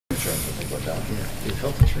insurance that they put down. Yeah, the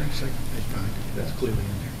health insurance, I found that's clearly in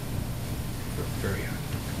there. Very high.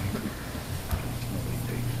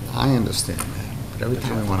 I understand that, but every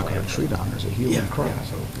time I want to cut a tree down, there's a hue and cry.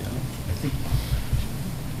 So, I think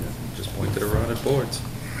Just pointed around at boards.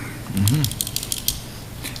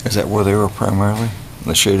 Is that where they were primarily,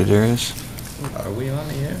 the shaded areas? Are we on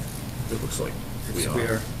the air? it looks like We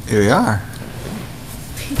are. Here we are.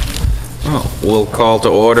 Well, we'll call to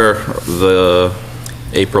order the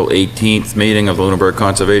April 18th meeting of the Lunenburg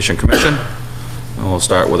Conservation Commission. And we'll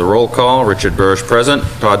start with a roll call. Richard Bursch present.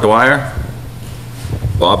 Todd Dwyer.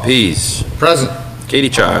 Bob Pease. Present. Katie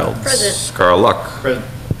Childs. Present. Carl Luck. Present.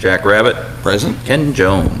 Jack Rabbit. Present? Ken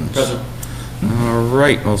Jones. Present. All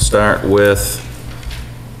right, we'll start with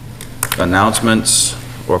announcements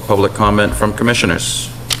or public comment from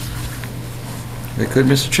commissioners. They could,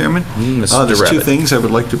 Mr. Chairman? Mr. There's two Rabbit. things I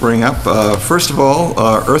would like to bring up. First of all,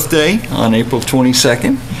 Earth Day on April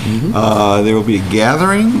 22nd. There will be a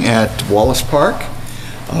gathering at Wallace Park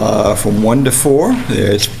from 1 to 4.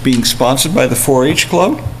 It's being sponsored by the 4-H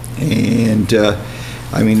Club, and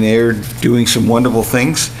I mean, they're doing some wonderful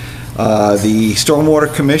things. The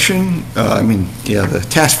Stormwater Commission, the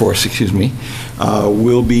Task Force, excuse me,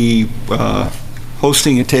 will be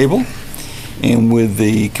hosting a table. And with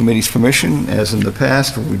the committee's permission, as in the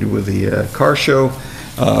past, what we do with the car show,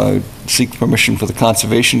 seek permission for the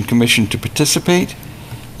Conservation Commission to participate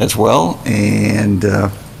as well. And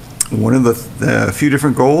one of the few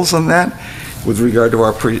different goals on that, with regard to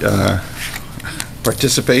our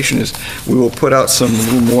participation, is we will put out some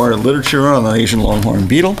little more literature on the Asian longhorn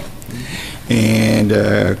beetle. And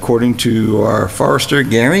according to our forester,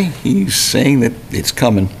 Gary, he's saying that it's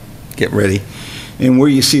coming. Get ready. And where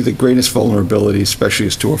you see the greatest vulnerability, especially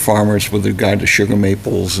as to our farmers with regard to sugar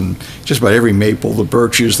maples and just about every maple, the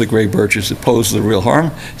birches, the gray birches that pose the real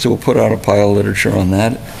harm. So we'll put out a pile of literature on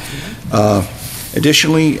that.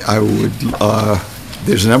 Additionally,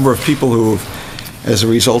 there's a number of people who, as a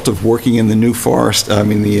result of working in the new forest,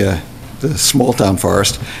 the small town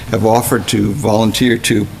forest, have offered to volunteer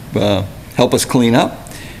to help us clean up.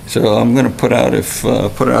 So I'm going to put out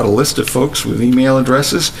a list of folks with email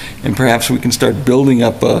addresses, and perhaps we can start building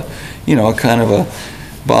up kind of a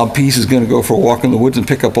Bob Pease is going to go for a walk in the woods and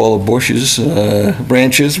pick up all the bushes,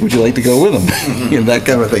 branches. Would you like to go with him? That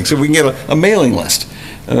kind of thing. So we can get a mailing list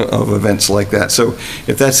of events like that. So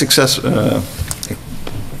if that's successful,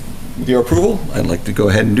 with your approval, I'd like to go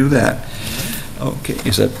ahead and do that. Okay,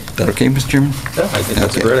 is that okay, Mr. Chairman? Yeah, I think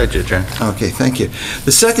that's a great idea, Jack. Okay, thank you.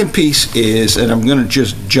 The second piece is, and I'm going to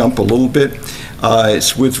just jump a little bit,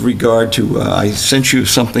 it's with regard to, I sent you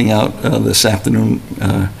something out this afternoon,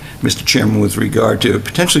 Mr. Chairman, with regard to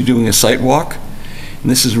potentially doing a site walk. And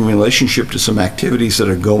this is in relationship to some activities that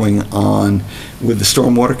are going on with the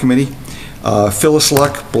Stormwater Committee. Phyllis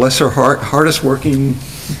Luck, bless her heart, hardest working,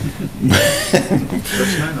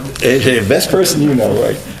 best person you know,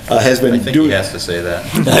 right? Has been I think doing. he has to say that.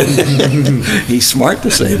 He's smart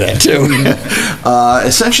to say that, too.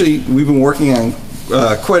 Essentially, we've been working on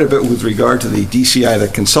quite a bit with regard to the DCI, the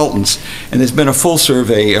consultants, and there's been a full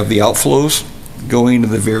survey of the outflows going to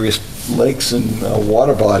the various lakes and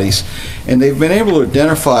water bodies, and they've been able to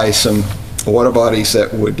identify some water bodies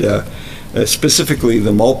that would, specifically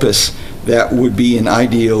the Mulpus, that would be an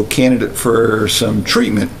ideal candidate for some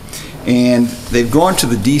treatment. And they've gone to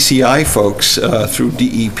the DCI folks through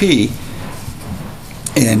DEP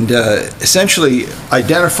and essentially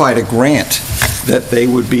identified a grant that they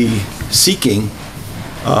would be seeking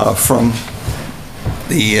from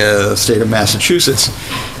the state of Massachusetts.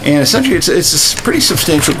 And essentially it's a pretty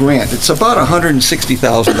substantial grant. It's about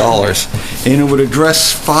 $160,000, and it would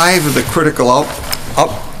address 5 of the critical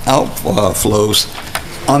outflows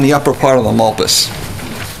on the upper part of the Mulpus.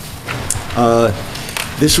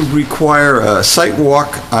 This would require a site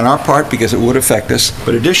walk on our part because it would affect us,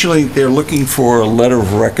 but additionally, they're looking for a letter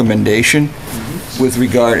of recommendation with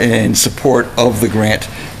regard and support of the grant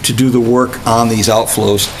to do the work on these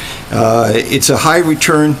outflows. It's a high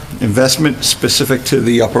return investment specific to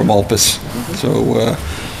the upper Mulpus. So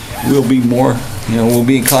we'll be we'll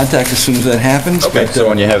be in contact as soon as that happens. Okay, so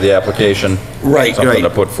when you have the application, something to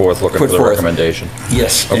put forth, looking for the recommendation.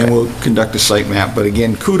 Yes, okay. And we'll conduct a site map. But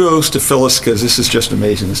again, kudos to Phyllis, because this is just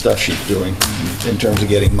amazing, the stuff she's doing in terms of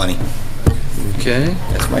getting money. Okay.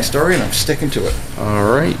 That's my story, and I'm sticking to it.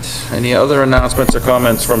 All right. Any other announcements or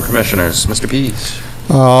comments from commissioners? Mr. Pease.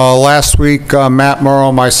 Last week, Matt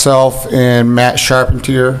Morrow, myself, and Matt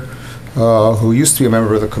Charpentier, who used to be a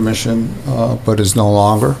member of the commission, but is no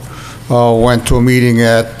longer, went to a meeting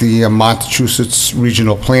at the Massachusetts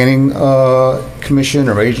Regional Planning Commission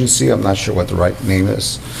or agency, I'm not sure what the right name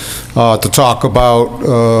is, to talk about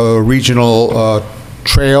regional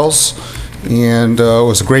trails, and it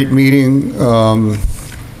was a great meeting.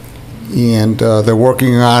 And they're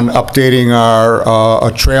working on updating our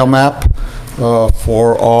a trail map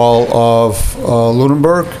for all of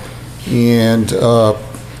Lunenburg, and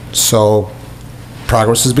so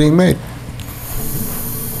progress is being made.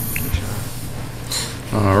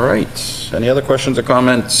 All right. Any other questions or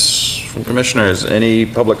comments from commissioners? Any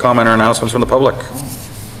public comment or announcements from the public?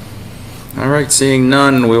 All right, seeing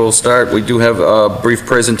none, we will start. We do have a brief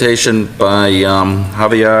presentation by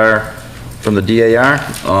Javier from the DAR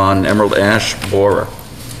on emerald ash borer.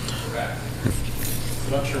 Correct.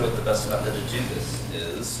 I'm not sure what the best method to do this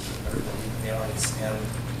is. Everyone in the audience and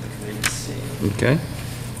the committee can see. Okay.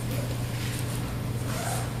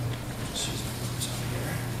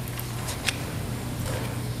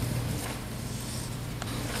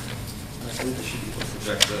 I believe this should be able to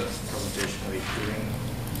project the presentation we'll be doing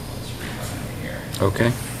on the screen behind me here.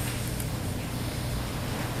 Okay.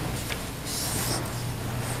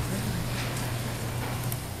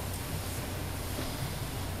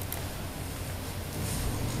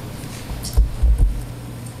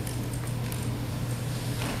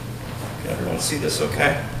 Can everyone see this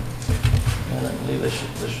okay? And I believe this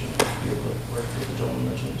should be able to work for the gentleman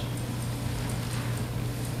mentioned.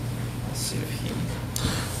 Let's see if he...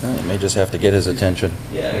 You may just have to get his attention.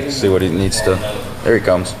 Yeah. See what he needs to. There he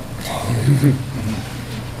comes.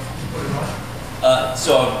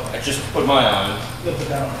 So I just put mine on. Flip it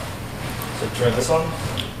down. So turn this on.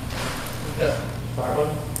 Yeah. Fire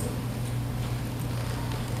button.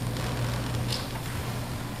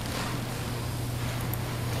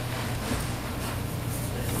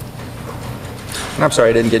 I'm sorry,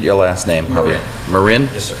 I didn't get your last name. Marin. Marin?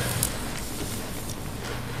 Yes, sir.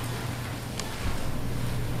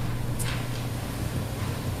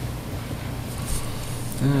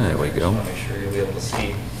 There we go. Make sure you'll be able to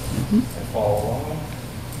see and follow along.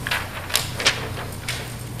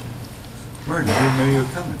 Martin, I didn't know you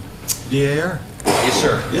were coming. DAR? Yes,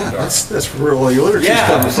 sir. Yeah, that's where all your literature Yeah, I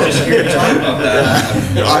comes was from. just here to talk about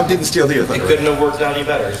that. I didn't steal the It thunder. couldn't have worked out any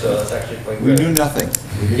better, so that's actually quite We good. knew nothing.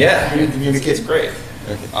 Yeah, We didn't communicate. it's great.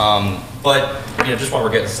 But just while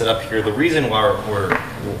we're getting set up here, the reason why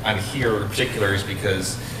I'm here in particular is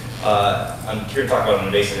because I'm here to talk about an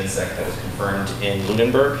invasive insect that was confirmed in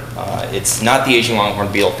Lunenburg. It's not the Asian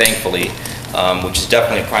longhorn beetle, thankfully, which is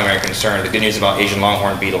definitely a primary concern. The good news about Asian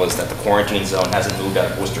longhorn beetle is that the quarantine zone hasn't moved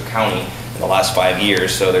out of Worcester County in the last 5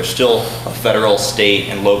 years, so there's still a federal, state,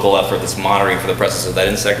 and local effort that's monitoring for the presence of that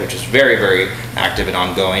insect, which is very, very active and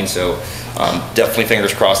ongoing. So definitely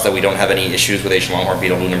fingers crossed that we don't have any issues with Asian longhorn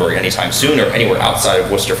beetle in Lunenburg anytime soon, or anywhere outside of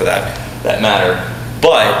Worcester for that matter.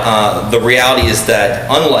 But the reality is that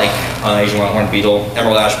unlike Asian longhorn beetle,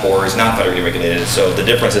 emerald ash borer is not federally regulated. So the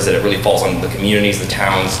difference is that it really falls on the communities, the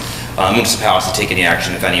towns, municipalities to take any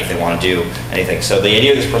action, if any, if they want to do anything. So the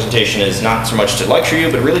idea of this presentation is not so much to lecture you,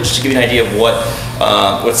 but really just to give you an idea of what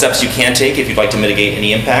steps you can take if you'd like to mitigate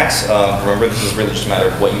any impacts. Remember, this is really just a matter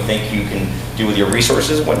of what you think you can do with your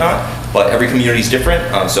resources and whatnot, but every community is different,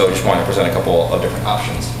 so I just want to present a couple of different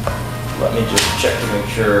options. Let me just check to make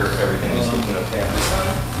sure everything is looking okay on this side.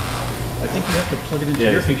 I think you have to plug it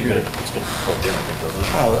into your computer.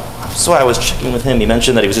 So I was checking with him, he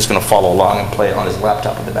mentioned that he was just going to follow along and play it on his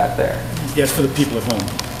laptop in the back there. Yes, for the people at home.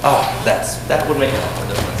 Oh, that would make a lot more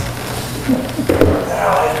difference.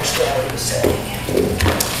 Now I understand what he was saying.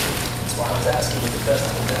 That's why I was asking what the best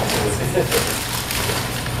thing to do.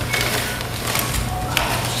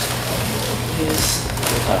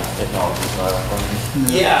 Technology's not our friend.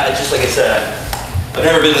 Yeah, it's just like I said, I've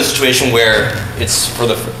never been in a situation where it's for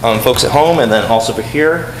the folks at home and then also for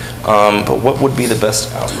here. But what would be the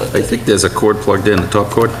best outlet? I think there's a cord plugged in, the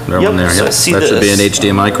top cord. That Yep, one there. so I Yep. see That should be an this.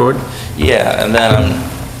 HDMI cord. Yeah, and then I'm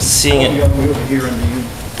seeing You it, got me over here under you.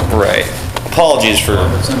 right. Apologies for,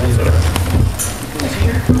 Somebody's there.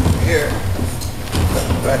 Here.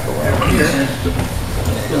 Back away. Here.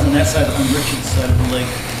 Goes on that side, on Richard's side of the lake.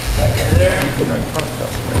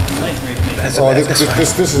 Oh,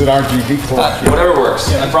 this is an RGB clock. whatever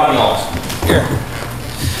works. I brought them all. Here.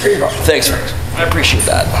 Here you go. Thanks, Rick. I appreciate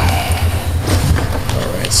that.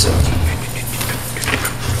 All right, so.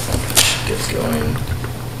 Get going.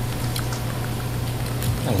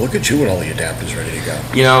 Oh, look at you with all the adapters ready to go.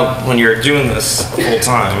 You know, when you're doing this full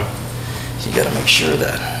time, you gotta make sure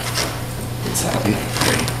that it's happening.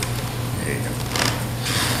 There you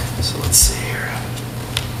go. So let's see here.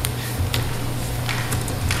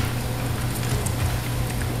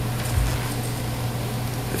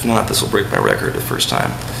 If not, this will break my record the first time.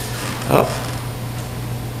 Up.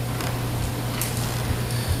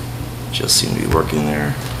 Just seem to be working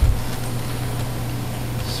there.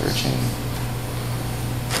 Searching.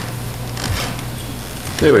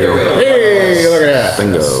 There we go. Hey, look at that.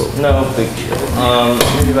 Bingo. No big deal.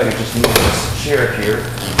 Maybe if I could just move this chair here.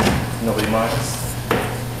 Nobody minds.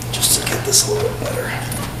 Just to get this a little bit better.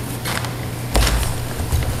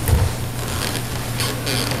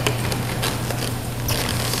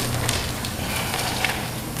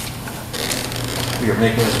 We are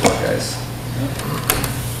making this work, guys.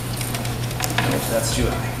 Nope, that's too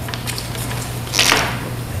high.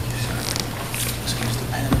 Excuse the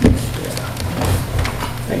pen.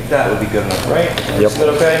 I think that would be good enough, right? Is that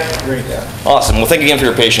okay? Great. Awesome. Well, thank you again for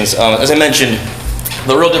your patience. As I mentioned,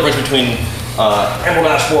 the real difference between emerald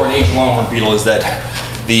ash borer and Asian longhorn beetle is that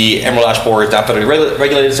the emerald ash borer is not federally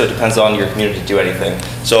regulated, so it depends on your community to do anything.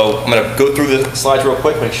 So I'm going to go through the slides real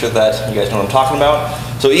quick, make sure that you guys know what I'm talking about.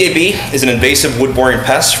 So EAB is an invasive wood-boring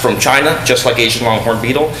pest from China, just like Asian longhorn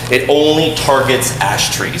beetle. It only targets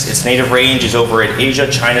ash trees. Its native range is over in Asia,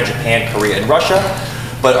 China, Japan, Korea, and Russia.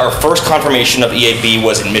 But our first confirmation of EAB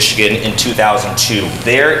was in Michigan in 2002.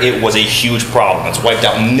 There, it was a huge problem. It's wiped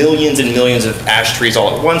out millions and millions of ash trees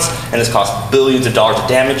all at once, and has cost billions of dollars of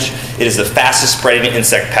damage. It is the fastest spreading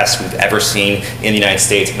insect pest we've ever seen in the United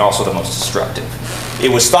States, and also the most destructive. It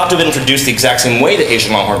was thought to have been introduced the exact same way that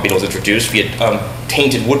Asian longhorn beetle was introduced, via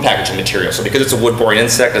tainted wood packaging material. So because it's a wood-boring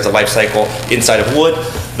insect, there's a life cycle inside of wood.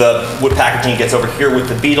 The wood packaging gets over here with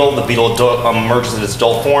the beetle emerges in its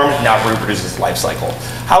adult form, now reproduces its life cycle.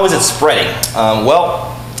 How is it spreading?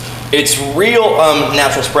 Well, its real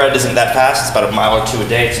natural spread isn't that fast. It's about a mile or two a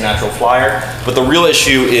day. It's a natural flyer. But the real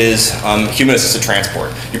issue is human-assisted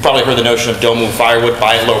transport. You've probably heard the notion of don't move firewood,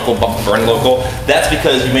 buy it local, burn it local. That's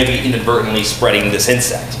because you may be inadvertently spreading this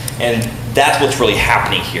insect. And that's what's really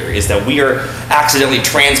happening here, is that we are accidentally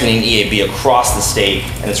transmitting EAB across the state,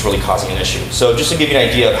 and it's really causing an issue. So just to give you an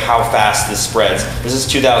idea of how fast this spreads, this is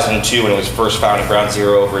 2002 when it was first found at Ground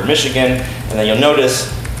Zero over in Michigan, and then you'll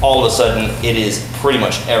notice all of a sudden it is pretty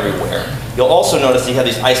much everywhere. You'll also notice that you have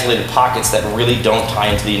these isolated pockets that really don't tie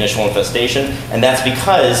into the initial infestation, and that's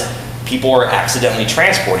because people are accidentally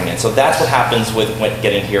transporting it. So that's what happens with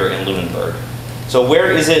getting here in Lunenburg. So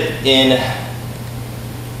where is it in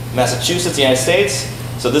Massachusetts, the United States?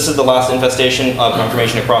 So this is the last infestation of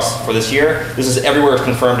confirmation across for this year. This is everywhere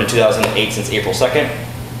confirmed in 2008 since April 2nd.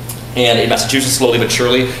 And in Massachusetts, slowly but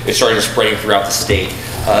surely, it started spreading throughout the state.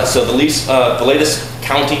 So the latest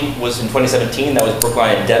county was in 2017, that was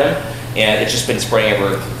Brookline and Dedham, and it's just been spreading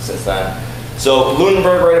everywhere since then. So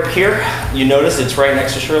Lunenburg right up here, you notice it's right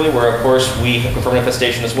next to Shirley, where of course we have confirmed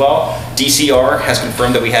infestation as well. DCR has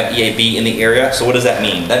confirmed that we have EAB in the area. So what does that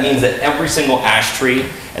mean? That means that every single ash tree,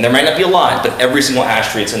 and there might not be a lot, but every single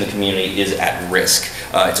ash tree that's in the community is at risk.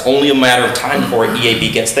 It's only a matter of time before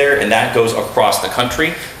EAB gets there, and that goes across the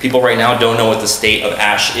country. People right now don't know what the state of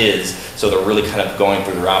ash is, so they're really kind of going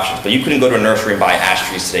through their options. But you couldn't go to a nursery and buy ash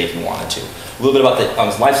trees today if you wanted to. A little bit about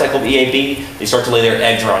the life cycle of EAB. They start to lay their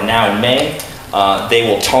eggs around now in May. They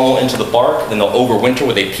will tunnel into the bark, then they'll overwinter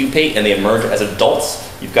where they pupate, and they emerge as adults.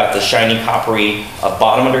 You've got the shiny coppery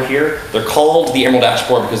bottom under here. They're called the emerald ash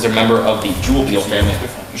borer because they're a member of the jewel beetle family.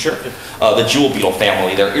 You sure? The jewel beetle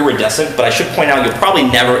family. They're iridescent, but I should point out you'll probably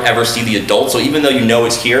never ever see the adult. So even though you know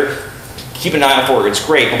it's here, keep an eye out for it. It's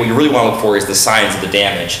great, but what you really want to look for is the signs of the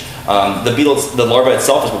damage. The larva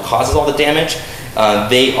itself is what causes all the damage.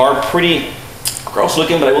 They are pretty gross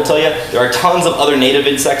looking, but I will tell you, there are tons of other native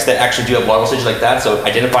insects that actually do have larval stages like that, so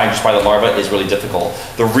identifying just by the larva is really difficult.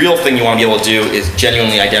 The real thing you want to be able to do is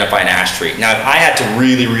genuinely identify an ash tree. Now, if I had to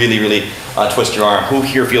really twist your arm, who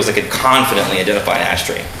here feels they could confidently identify an ash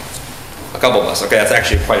tree? A couple of us, okay, that's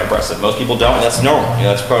actually quite impressive. Most people don't, and that's normal, you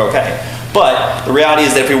know, that's quite okay. But the reality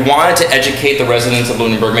is that if we wanted to educate the residents of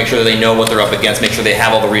Lunenburg, make sure that they know what they're up against, make sure they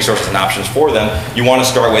have all the resources and options for them, you want to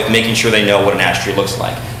start with making sure they know what an ash tree looks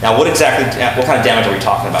like. Now, what kind of damage are we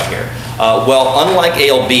talking about here? Well, unlike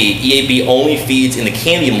ALB, EAB only feeds in the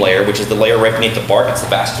cambium layer, which is the layer right beneath the bark. It's the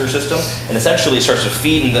vascular system, and essentially it starts to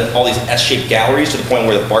feed in all these S-shaped galleries to the point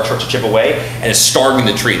where the bark starts to chip away, and it's starving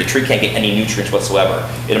the tree. The tree can't get any nutrients whatsoever.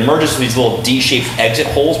 It emerges through these little D-shaped exit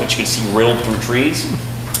holes, which you can see riddled through trees.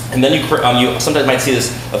 And then you sometimes might see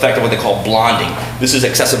this effect of what they call blonding. This is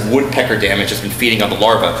excessive woodpecker damage that's been feeding on the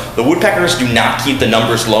larva. The woodpeckers do not keep the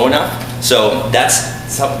numbers low enough, so that's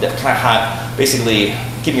something that kind of basically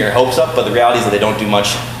keeping your hopes up, but the reality is that they don't do much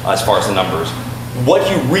as far as the numbers.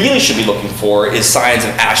 What you really should be looking for is signs of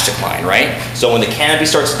ash decline, right? So when the canopy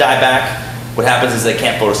starts to die back, what happens is they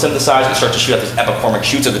can't photosynthesize, they start to shoot out these epicormic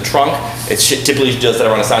shoots of the trunk. It typically does that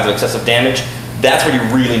around the signs of excessive damage. that's where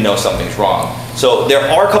you really know something's wrong. So there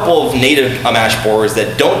are a couple of native ash borers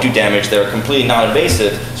that don't do damage, that are completely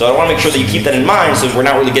non-invasive. So I want to make sure that you keep that in mind, so we're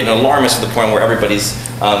not really getting alarmist to the point where everybody's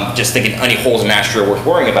just thinking any holes in ash tree are worth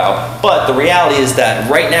worrying about. But the reality is that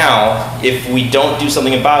right now, if we don't do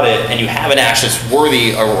something about it, and you have an ash that's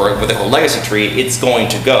worthy, or what they call a legacy tree, it's going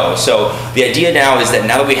to go. So the idea now is that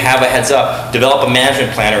now that we have a heads up, develop a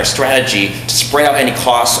management plan or a strategy to spread out any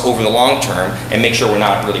costs over the long term and make sure we're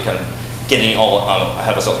not really kind of getting all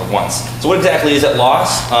ahead of ourselves at once. So what exactly is at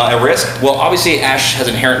loss, at risk? Well, obviously ash has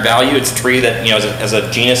inherent value. It's a tree that, you know, as a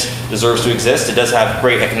genus deserves to exist. It does have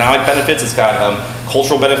great economic benefits. It's got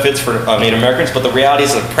cultural benefits for Native Americans, but the reality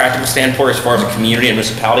is, from a practical standpoint, as far as a community and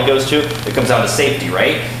municipality goes to, it comes down to safety,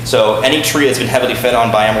 right? So any tree that's been heavily fed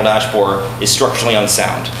on by emerald ash borer is structurally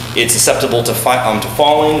unsound. It's susceptible to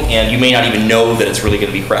falling, and you may not even know that it's really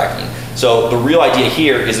going to be cracking. So the real idea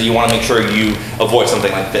here is that you want to make sure you avoid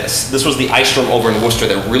something like this. This was the ice storm over in Worcester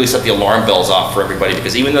that really set the alarm bells off for everybody,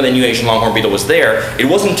 because even though they knew Asian longhorn beetle was there, it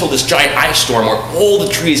wasn't until this giant ice storm where all the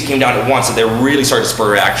trees came down at once that they really started to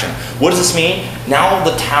spur action. What does this mean? Now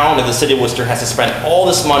the town of the city of Worcester has to spend all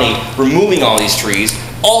this money removing all these trees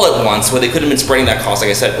all at once, where they could have been spreading that cost,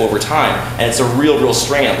 like I said, over time, and it's a real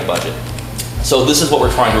strain on the budget. So this is what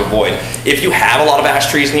we're trying to avoid. If you have a lot of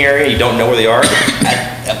ash trees in the area and you don't know where they are,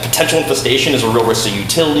 a potential infestation is a real risk to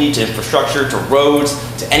utility, to infrastructure, to roads,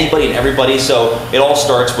 to anybody and everybody. So it all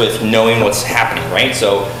starts with knowing what's happening, right?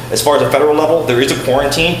 So as far as the federal level, there is a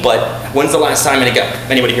quarantine, but when's the last time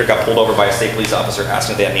anybody here got pulled over by a state police officer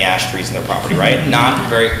asking if they have any ash trees in their property, right? Not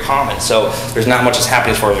very common. So there's not much that's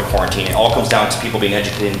happening as far as the quarantine. It all comes down to people being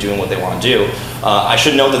educated and doing what they want to do. I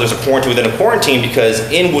should note that there's a quarantine within a quarantine, because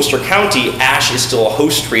in Worcester County, ash is still a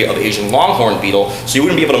host tree of Asian longhorn beetle, so you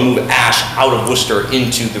wouldn't be able to move ash out of Worcester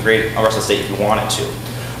into the great rest of the state if you wanted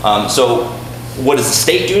to. So what is the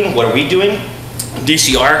state doing? What are we doing?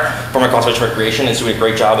 DCR, Department of Conservation and Recreation, is doing a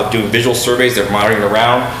great job of doing visual surveys. They're monitoring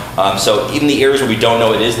around. So even the areas where we don't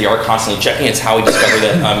know it is, they are constantly checking. It's how we discover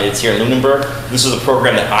that it's here in Lunenburg. This is a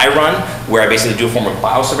program that I run, where I basically do a form of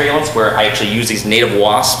biosurveillance, where I actually use these native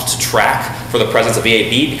wasps to track for the presence of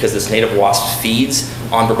EAB, because this native wasp feeds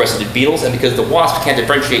on progressive beetles, and because the wasp can't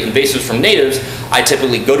differentiate invasives from natives, I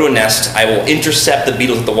typically go to a nest, I will intercept the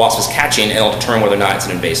beetles that the wasp is catching, and I'll determine whether or not it's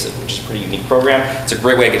an invasive, which is a pretty unique program. It's a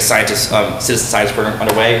great way to get citizen science program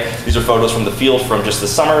underway. These are photos from the field from just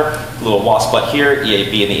this summer. A little wasp butt here,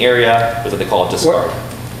 EAB in the area, with what they call a discard.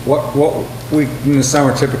 What week in the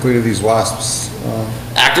summer typically do these wasps?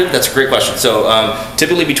 Active? That's a great question. So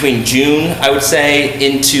typically between June, I would say,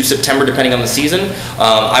 into September, depending on the season.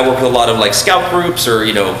 I work with a lot of like scout groups or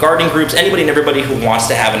gardening groups, anybody and everybody who wants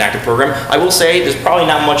to have an active program. I will say there's probably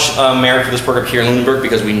not much merit for this program here in Lunenburg,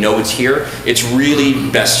 because we know it's here. It's really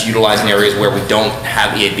best utilized in areas where we don't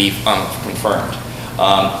have EAB confirmed.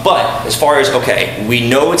 But as far as, okay, we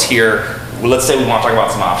know it's here, let's say we want to talk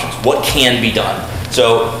about some options. What can be done?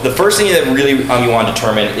 So the first thing that really you want to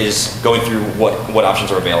determine is going through what options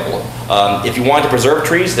are available. If you want to preserve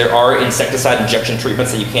trees, there are insecticide injection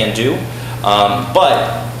treatments that you can do,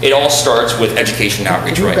 but it all starts with education and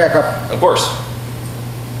outreach, Can you right? back up? Of course.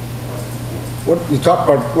 What you talk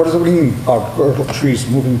about? What does it mean about girdle trees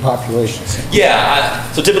moving populations? Yeah,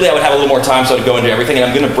 so typically I would have a little more time so to go into everything, and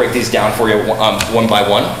I'm going to break these down for you one by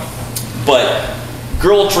one. But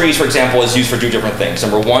girdle trees, for example, is used for two different things.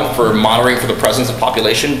 Number one, for monitoring for the presence of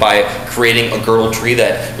population by creating a girdle tree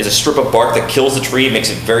that is a strip of bark that kills the tree,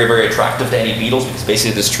 makes it very attractive to any beetles, because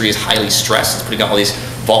basically this tree is highly stressed. It's putting out all these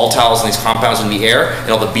volatiles and these compounds in the air,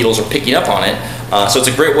 and all the beetles are picking up on it. So it's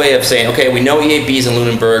a great way of saying, okay, we know EAB's in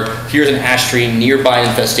Lunenburg, here's an ash tree nearby an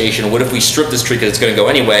infestation. What if we strip this tree, because it's going to go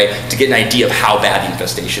anyway, to get an idea of how bad the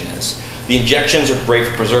infestation is. The injections are great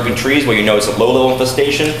for preserving trees where you know it's a low-level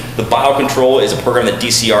infestation. The biocontrol is a program that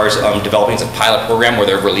DCR is developing. It's a pilot program where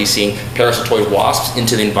they're releasing parasitoid wasps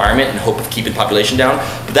into the environment in hope of keeping population down.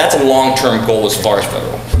 But that's a long-term goal as far as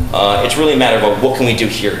federal. It's really a matter of what can we do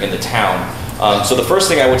here in the town. So the first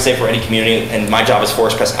thing I would say for any community, and my job as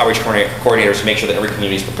Forest Pest Outreach Coordinator is to make sure that every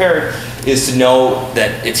community is prepared, is to know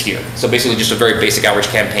that it's here. So basically just a very basic outreach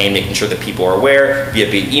campaign, making sure that people are aware,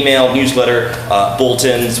 via email, newsletter,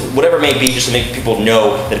 bulletins, whatever it may be, just to make people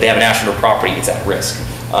know that if they have an ash on their property, it's at risk.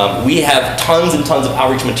 We have tons and tons of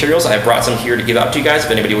outreach materials. I brought some here to give out to you guys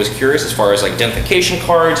if anybody was curious, as far as like identification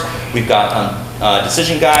cards. We've got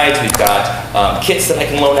decision guides. We've got kits that I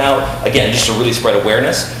can loan out. Again, just to really spread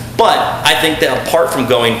awareness. But I think that apart from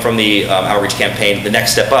going from the outreach campaign, the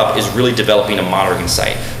next step up is really developing a monitoring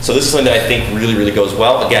site. So this is something that I think really goes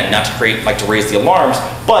well. Again, not to raise the alarms,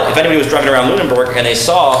 but if anybody was driving around Lunenburg and they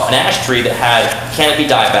saw an ash tree that had canopy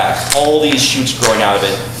diebacks, all these shoots growing out of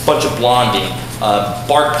it, a bunch of blonding,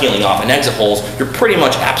 bark peeling off and exit holes, you're pretty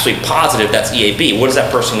much absolutely positive that's EAB. What is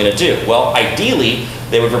that person going to do? Well, ideally,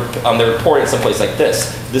 they would they report it someplace like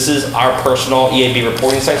this. This is our personal EAB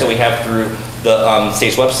reporting site that we have through the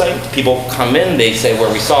state's website. People come in, they say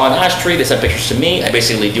where we saw an ash tree, they send pictures to me, I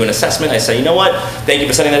basically do an assessment, I say, you know what, thank you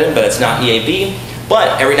for sending that in, but it's not EAB.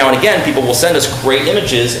 But every now and again, people will send us great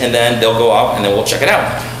images, and then they'll go out and then we'll check it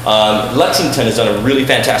out. Lexington has done a really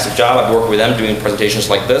fantastic job. I've worked with them doing presentations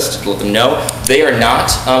like this to let them know. They are not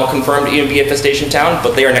confirmed EAB infestation town,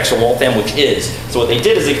 but they are next to Waltham, which is. So what they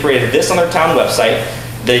did is they created this on their town website.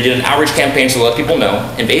 They did an outreach campaign to let people know,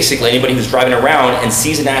 and basically anybody who's driving around and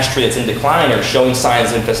sees an ash tree that's in decline or showing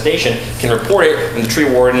signs of infestation can report it, and the tree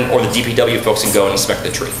warden or the DPW folks can go and inspect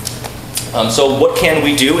the tree. So what can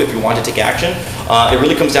we do if we want to take action? It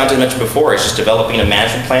really comes down to, as I mentioned before, it's just developing a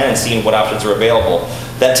management plan and seeing what options are available.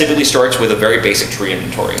 That typically starts with a very basic tree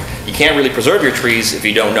inventory. You can't really preserve your trees if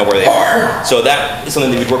you don't know where they are. So that is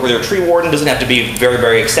something that we'd work with your tree warden. It doesn't have to be very,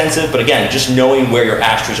 very extensive, but again, just knowing where your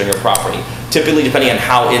ash trees are on your property. Typically, depending on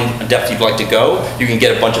how in depth you'd like to go, you can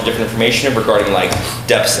get a bunch of different information regarding like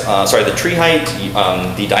depths, the tree height,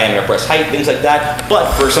 the diameter breast height, things like that.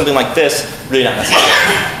 But for something like this, really not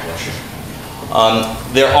necessary.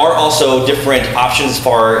 There are also different options as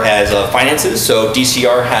far as finances. So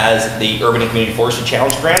DCR has the Urban and Community Forestry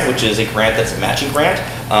Challenge Grant, which is a grant that's a matching grant.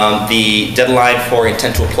 The deadline for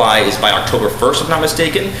intent to apply is by October 1st, if I'm not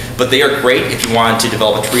mistaken. But they are great if you want to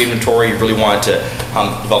develop a tree inventory, you really want to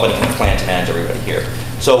develop any kind of plan to manage everybody here.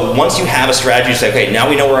 So once you have a strategy, you say, okay, now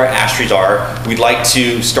we know where our ash trees are, we'd like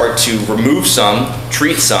to start to remove some,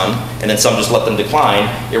 treat some, and then some just let them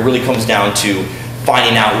decline. It really comes down to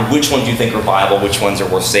finding out which ones you think are viable, which ones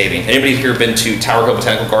are worth saving. Anybody here been to Tower Hill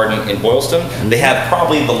Botanical Garden in Boylston? They have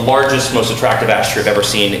probably the largest, most attractive ash tree I've ever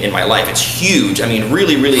seen in my life. It's huge. I mean,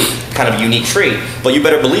 really, really kind of unique tree. But you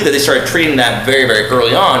better believe that they started treating that very, very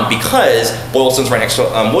early on because Boylston's right next to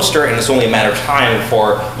Worcester, and it's only a matter of time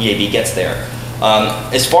before EAB gets there.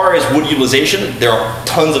 As far as wood utilization, there are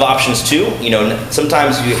tons of options too. You know,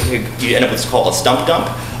 sometimes you end up with what's called a stump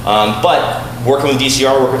dump. But working with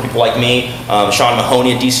DCR, working with people like me, Sean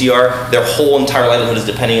Mahoney at DCR, their whole entire livelihood is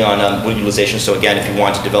depending on wood utilization. So again, if you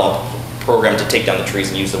want to develop a program to take down the trees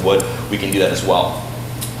and use the wood, we can do that as well.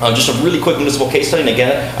 Just a really quick municipal case study, and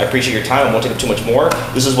again, I appreciate your time. I won't take up too much more.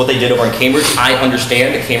 This is what they did over in Cambridge. I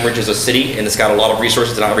understand that Cambridge is a city, and it's got a lot of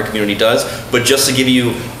resources that not every community does, but just to give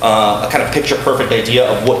you a kind of picture-perfect idea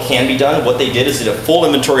of what can be done, what they did is did a full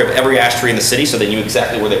inventory of every ash tree in the city, so they knew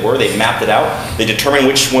exactly where they were. They mapped it out. They determined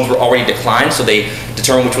which ones were already declined, so they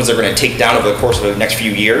determined which ones they're going to take down over the course of the next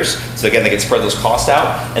few years. So again, they can spread those costs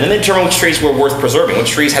out. And then they determined which trees were worth preserving, which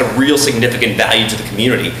trees had real significant value to the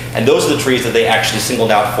community. And those are the trees that they actually singled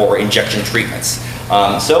out for injection treatments.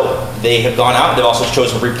 So they have gone out. They've also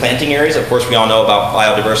chosen replanting areas. Of course, we all know about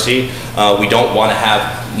biodiversity. We don't want to have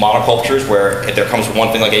monocultures where if there comes one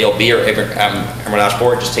thing like ALB or emerald ash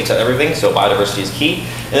borer, it just takes out everything. So biodiversity is key.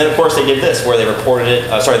 And then of course they did this where they reported it,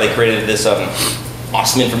 they created this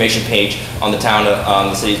awesome information page on the town,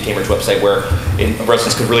 the city of Cambridge website where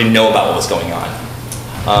residents could really know about what was going on.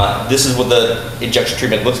 This is what the injection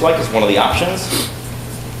treatment looks like. It's one of the options.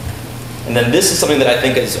 And then this is something that I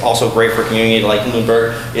think is also great for a community like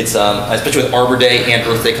Lunenburg. It's, especially with Arbor Day and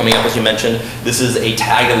Earth Day coming up, as you mentioned, this is a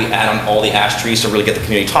tag that we add on all the ash trees to really get the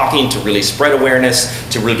community talking, to really spread awareness,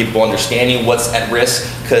 to really get people understanding what's at risk.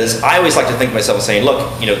 Because I always like to think of myself as saying,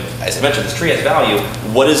 look, you know, as I mentioned, this tree has value.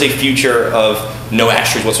 What does a future of no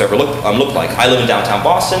ash trees whatsoever look like? I live in downtown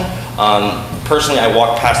Boston. Personally, I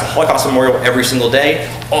walk past the Holocaust Memorial every single day.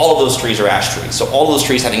 All of those trees are ash trees. So all of those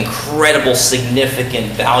trees have incredible,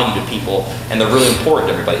 significant value to people, and they're really important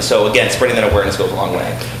to everybody. So again, spreading that awareness goes a long way.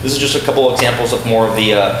 This is just a couple of examples of more of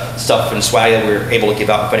the stuff and swag that we're able to give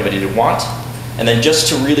out if anybody did want. And then just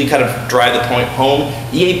to really kind of drive the point home,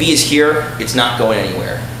 EAB is here, it's not going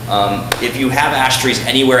anywhere. If you have ash trees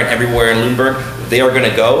anywhere and everywhere in Lunenburg, they are going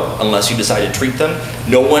to go unless you decide to treat them.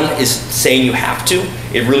 No one is saying you have to.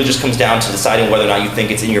 It really just comes down to deciding whether or not you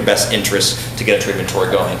think it's in your best interest to get a tree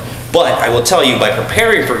inventory going. But I will tell you, by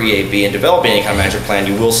preparing for EAB and developing any kind of management plan,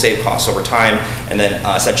 you will save costs over time and then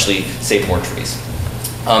essentially save more trees.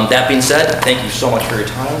 That being said, thank you so much for your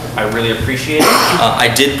time. I really appreciate it. I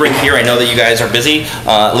did bring here, I know that you guys are busy,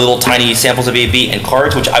 little tiny samples of EAB and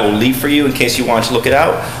cards, which I will leave for you in case you want to look it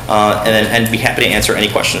out, and be happy to answer any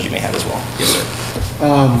questions you may have as well. Yes, sir.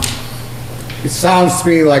 It sounds to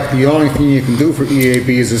me like the only thing you can do for EAB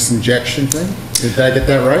is this injection thing. Did I get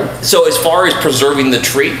that right? So as far as preserving the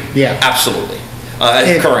tree? Yeah. Absolutely.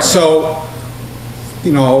 Currently. So,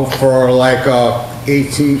 you know, for like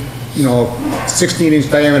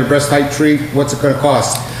 16-inch diameter breast height tree, what's it going to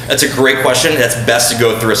cost? That's a great question. That's best to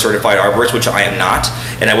go through a certified arborist, which I am not.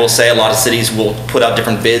 And I will say a lot of cities will put out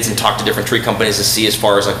different bids and talk to different tree companies to see as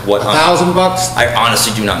far as like what. $1,000? I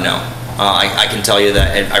honestly do not know. I can tell you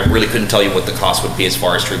that, and I really couldn't tell you what the cost would be as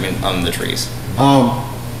far as treatment on the trees.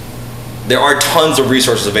 There are tons of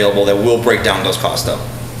resources available that will break down those costs though.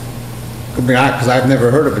 Because I've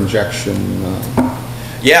never heard of injection.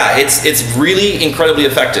 Yeah, it's really incredibly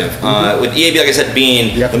effective. With EAB, like I said,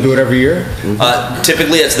 being... You have to do it every year?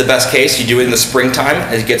 Typically, it's the best case. You do it in the springtime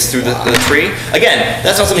as it gets through the tree. Again,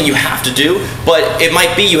 that's not something you have to do, but it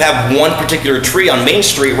might be you have one particular tree on Main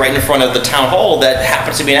Street right in front of the town hall that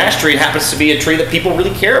happens to be an ash tree and happens to be a tree that people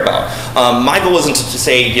really care about. My goal isn't to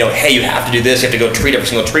say, hey, you have to do this, you have to go treat every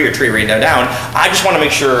single tree or tree right down. I just want to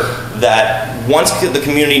make sure that once the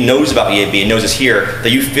community knows about EAB and knows it's here,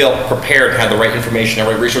 that you feel prepared and have the right information and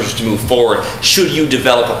right resources to move forward should you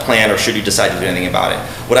develop a plan or should you decide to do anything about it.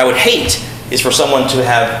 What I would hate is for someone to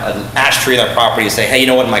have an ash tree on their property and say, hey, you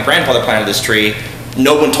know what, my grandfather planted this tree,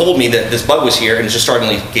 no one told me that this bug was here, and it just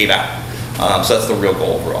suddenly gave out. So that's the real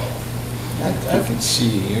goal overall. I can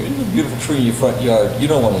see, you're in a beautiful tree in your front yard, you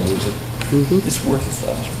don't want to lose it. It's worth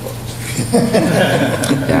 $1,000.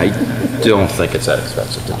 Yeah, I don't think it's that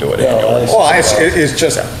expensive to do it Yeah, annually. Well, it's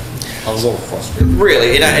just a little frustrating.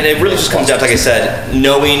 Really, and it really just comes down to, like I said,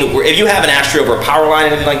 knowing, if you have an ash tree over a power line or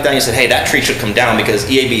anything like that, and you said, hey, that tree should come down because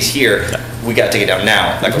EAB's here, we got to take it down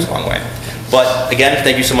now. That goes a long way. But again,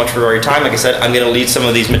 thank you so much for all your time. Like I said, I'm going to leave some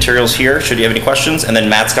of these materials here should you have any questions, and then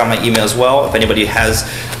Matt's got my email as well if anybody has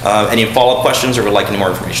any follow-up questions or would like any more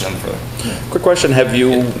information on further. Quick question, have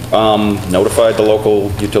you notified the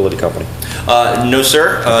local utility company? No,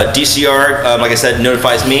 sir. DCR, like I said,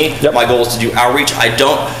 notifies me. Yep. My goal is to do outreach.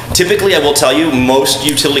 Typically, I will tell you, most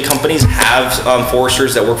utility companies have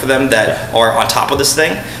foresters that work for them that are on top of this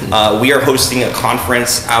thing. We are hosting a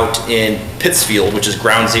conference out in Pittsfield, which is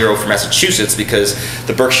ground zero for Massachusetts, because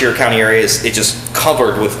the Berkshire County area is just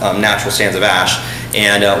covered with natural stands of ash.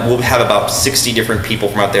 And we'll have about 60 different people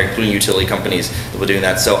from out there, including utility companies, that will be doing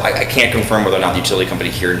that. So I can't confirm whether or not the utility company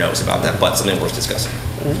here knows about that, but something worth discussing.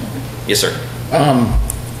 Yes, sir.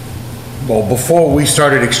 Well, before we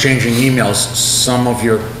started exchanging emails, some of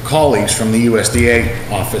your colleagues from the USDA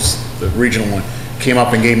office, the regional one, came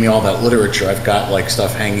up and gave me all that literature. I've got like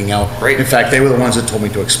stuff hanging out. Great. In fact, they were the ones that told me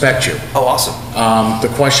to expect you. Oh, awesome.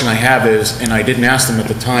 The question I have is, and I didn't ask them at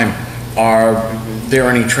the time, are there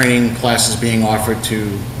any training classes being offered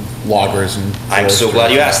to loggers and... I'm so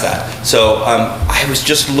glad you asked that. So I was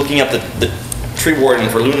just looking up the tree warden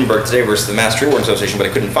for Lunenburg today versus the Mass Tree Warden Association, but I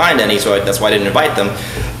couldn't find any, so that's why I didn't invite them.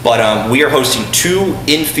 But we are hosting 2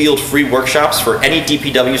 in-field free workshops for any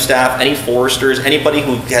DPW staff, any foresters, anybody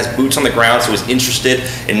who has boots on the ground, so is interested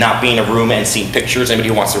in not being in a room and seeing pictures, anybody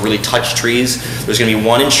who wants to really touch trees. There's going to be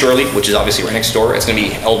one in Shirley, which is obviously right next door. It's going to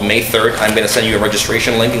be held May 3rd. I'm going to send you a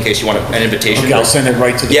registration link in case you want an invitation. Okay, I'll send it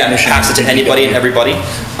right to the commission. Yeah, pass it to anybody and everybody.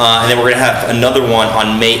 And then we're going to have another one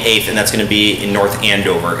on May 8th, and that's going to be in North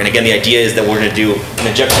Andover. And again, the idea is that we're going to do an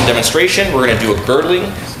injection demonstration, we're going to do a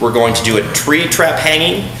girdling, we're going to do a tree trap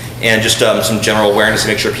hanging, and just some general awareness to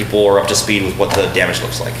make sure people are up to speed with what the damage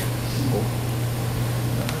looks like.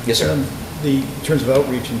 Yes, sir. In terms of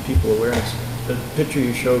outreach and people awareness, the picture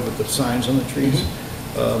you showed with the signs on the trees,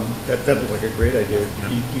 that looked like a great idea.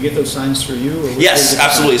 You get those signs through you? Or Yes,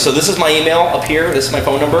 absolutely. So this is my email up here. This is my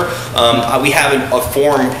phone number. We have a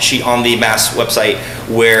form sheet on the Mass website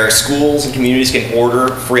where schools and communities can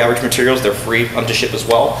order free outreach materials. They're free to ship as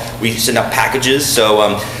well. We send out packages.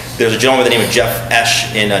 So there's a gentleman by the name of Jeff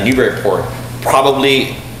Esch in Newburyport.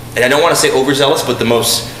 Probably, and I don't want to say overzealous, but the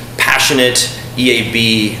most passionate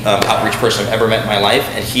EAB outreach person I've ever met in my life,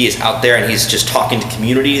 and he is out there and he's just talking to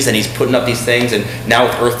communities and he's putting up these things, and now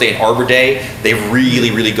with Earth Day and Arbor Day, they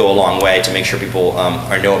really go a long way to make sure people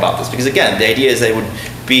know about this, because again, the idea is that it would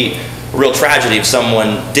be a real tragedy if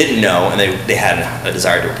someone didn't know and they had a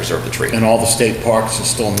desire to preserve the tree. And all the state parks are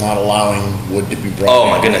still not allowing wood to be brought. Oh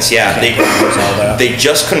my goodness, yeah. They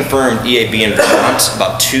just confirmed EAB in Vermont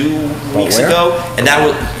about 2 weeks ago, and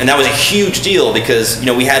that was a huge deal because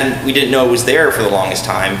we didn't know it was there for the longest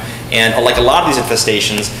time. And like a lot of these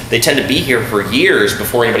infestations, they tend to be here for years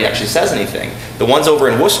before anybody actually says anything. The ones over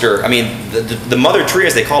in Worcester, I mean, the mother tree,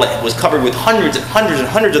 as they call it, was covered with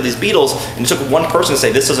hundreds of these beetles, and it took one person to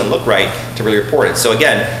say, this doesn't look right, to really report it. So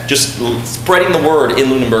again, just spreading the word in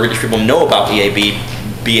Lunenburg that people know about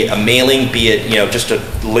EAB, be it a mailing, be it just a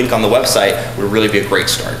link on the website, would really be a great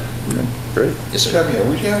start. Great. Yes, sir. Tell me,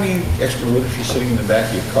 would you have any extra literature sitting in the back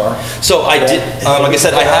of your car? So I did, like I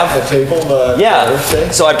said, I have... A table? Yeah,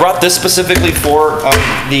 so I brought this specifically for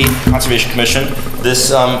the Conservation Commission, this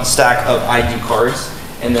stack of ID cards,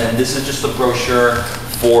 and then this is just the brochure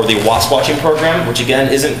for the wasp watching program, which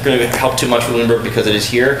again isn't going to help too much with Lunenburg because it is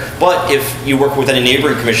here. But if you work with any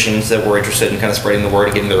neighboring commissions that were interested in kind of spreading the word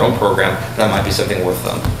and getting their own program, that might be something worth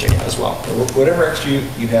checking out as well. Whatever extra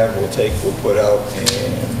you have, we'll put out.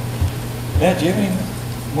 And Matt, do you have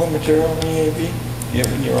any more material on the EAB? You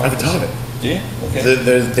have in your I have a office? ton of it. Do you? Okay.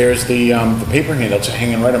 There's the paper handouts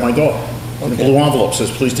hanging right at my door. The Okay. blue envelope says,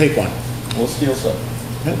 please take one. We'll steal some.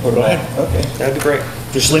 Yeah, Put it go on. ahead. Okay. That'd be great.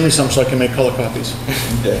 Just leave me some so I can make color copies.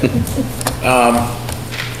 Okay.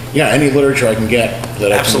 Yeah, any literature I can get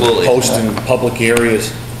that I Absolutely. can post in public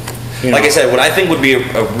areas. You Like know. I said, what I think would be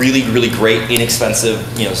a really, really great, inexpensive,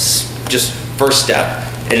 just first step,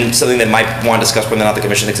 and something that might want to discuss whether or not the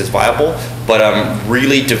commission thinks it's viable, but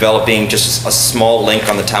really developing just a small link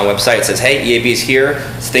on the town website. It says, hey, EAB is here,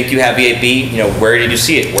 think you have EAB, where did you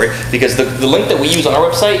see it? Where? Because the link that we use on our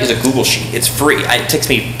website is a Google Sheet. It's free. It takes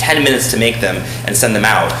me 10 minutes to make them and send them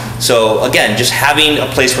out. So again, just having a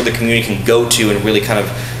place where the community can go to and really kind of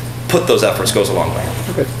put those efforts goes a long way.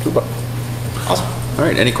 Okay, super. Awesome. All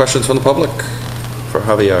right, any questions from the public for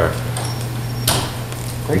Javier?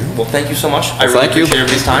 Great. Well, thank you so much. I really Thank you. appreciate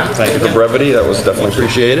everybody's time. Thank you for brevity, that was definitely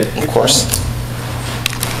appreciated. Of course.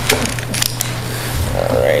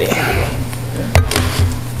 Alrighty.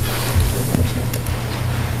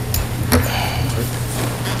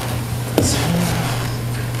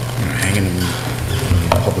 Hanging in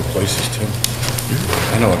public places too.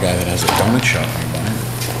 I know a guy that has a donut shop nearby.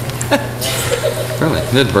 Really?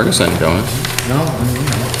 Did Ferguson donuts? No,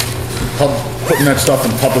 putting that stuff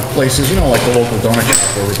in public places, like the local donut shop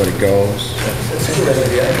where everybody goes.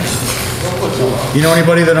 You know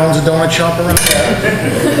anybody that owns a donut shop around?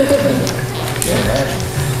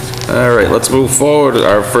 All right, let's move forward.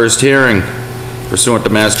 Our first hearing pursuant to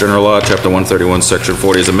Mass General Law, Chapter 131, Section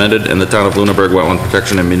 40 is amended, in the Town of Lunenburg Wetland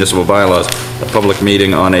Protection and Municipal Bylaws, a public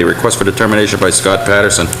meeting on a request for determination by Scott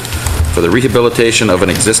Patterson for the rehabilitation of an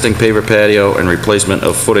existing paver patio and replacement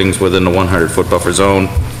of footings within the 100-foot buffer zone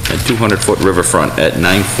and 200-foot riverfront at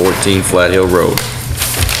 914 Flat Hill Road.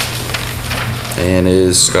 And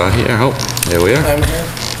is Scott here? Oh, there we are. I'm here.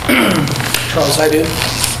 Charles Hyden,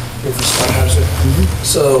 here for Scott Patterson.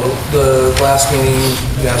 So the last meeting,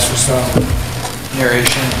 you asked for some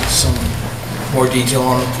narration, some more detail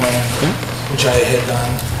on the plan, which I had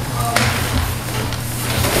done.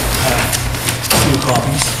 Have a few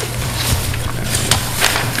copies.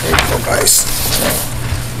 There you go, guys.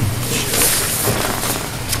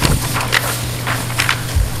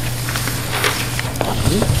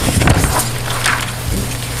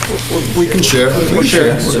 We can share. We can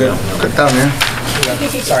share. Cut down here.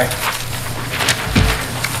 Sorry.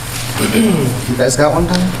 You guys got one,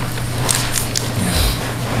 Tom?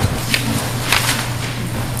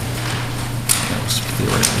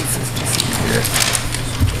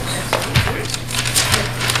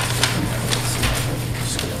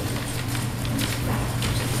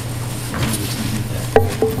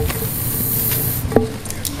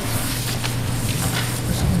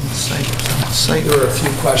 There were a few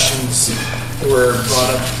questions that were brought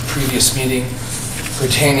up at the previous meeting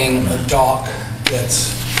pertaining a dock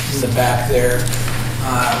that's in the back there.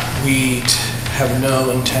 We have no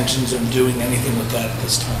intentions of doing anything with that at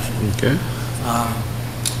this time. Okay.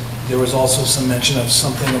 There was also some mention of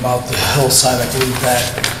something about the hillside, I believe that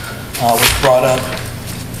was brought up.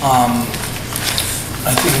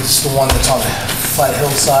 I think it's the one that's on the flat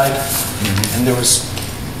hillside, and there was,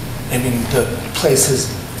 the place has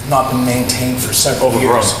not been maintained for several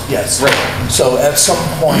years. Yes. Right. So at some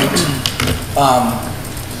point,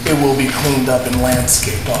 it will be cleaned up and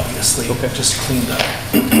landscaped, obviously. Okay. Just cleaned up.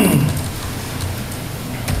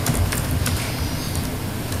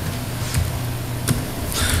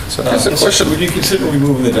 So that's the question. Would you consider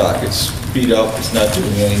removing the dock? It's beat up, it's not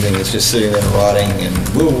doing anything, it's just sitting there rotting, and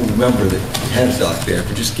we'll remember that it had a dock there,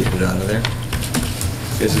 but just get it out of there.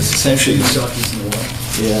 Because it's essentially... The dock is in the water?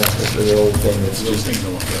 Yeah, that's the old thing that's just...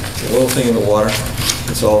 The little thing in the water,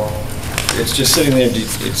 that's all. It's just sitting there,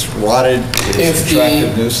 it's rotted, it's an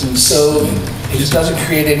attractive nuisance. So if it doesn't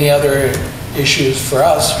create any other issues for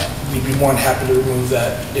us, we'd be more than happy to remove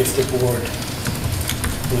that if the board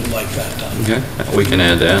would like that done. Okay, we can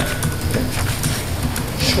add that.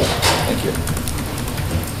 Sure. Thank you.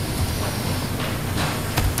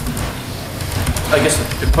 I guess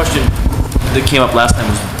the question that came up last time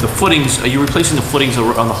was the footings, are you replacing the footings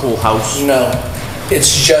on the whole house? No,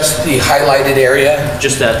 it's just the highlighted area.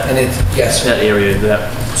 Just that, And it, yes. that area,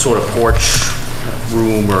 that sort of porch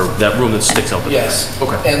room, or that room that sticks out the back? Yes.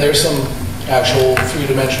 Okay. And there's some actual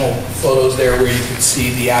three-dimensional photos there where you can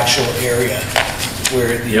see the actual area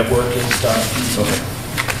where the work is done. Okay.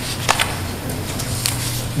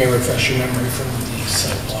 may refresh your memory from the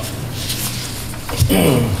sidewalk.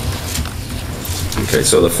 Okay,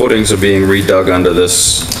 so the footings are being redug under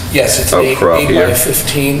this, Yes, it's an Outcrop 8 here. by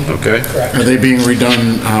 15. okay? Correct. Are they being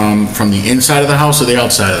redone from the inside of the house or the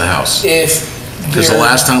outside of the house? If. 'Cause the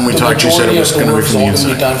last time we talked, you said it was gonna be from the The majority of the work is all inside.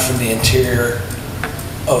 gonna be done from the interior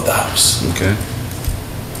of the house. Okay.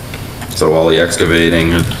 So all the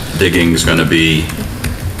excavating, and digging is gonna be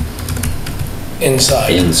Inside.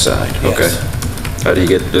 inside, Yes. okay? How do you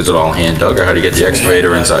get, is it all hand dug, or how do you get the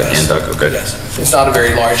excavator inside? Yes. Hand dug, okay? Yes, it's not a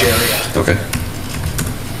very large area. Okay.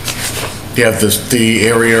 Do you have the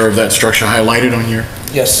area of that structure highlighted on here?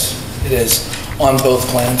 Yes, it is, on both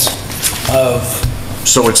plans of,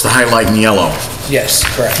 So it's the highlight in yellow? yes,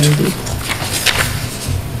 correct.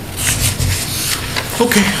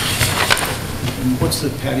 Okay. What's the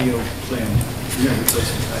patio plan? You're gonna replace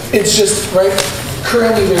the patio? It's just, right,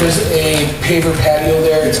 currently there's a paver patio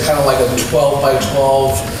there, it's kind of like a 12 by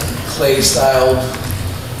 12 clay styled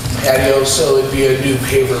patio, so it'd be a new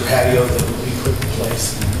paver patio that would be put in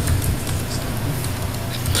place.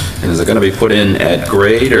 And is it gonna be put in at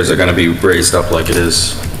grade, or is it gonna be raised up like it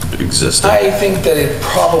is existing? I think that it'd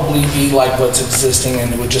probably be like what's existing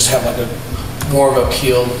and it would just have like a, more of a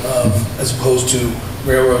peel as opposed to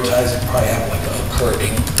railroad ties, it'd probably have like a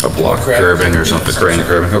curbing. A block curbing or something, granite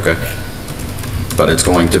curbing, okay. But it's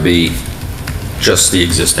going to be just the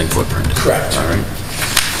existing footprint? Correct. All right.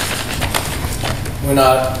 We're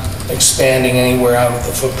not expanding anywhere out of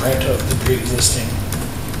the footprint of the pre-existing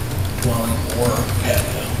dwelling or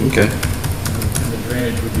patio. Okay. And the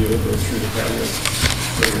drainage would be able to go through the patio,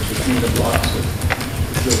 so it's between the blocks,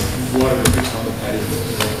 so the water would be on the patio.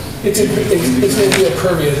 It's going to be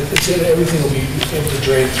impervious, everything will be able to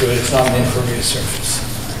drain through it, it's not an impervious surface.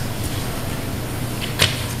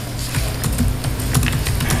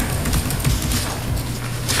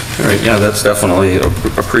 All right, yeah, that's definitely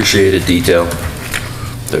appreciated detail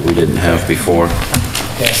that we didn't have before.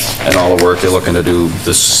 Yes, And all the work you're looking to do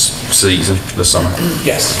this season, this summer.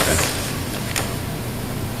 yes.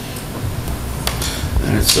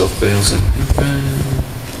 And it still fails in.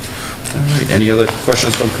 All right, any other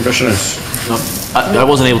questions from commissioners? No, I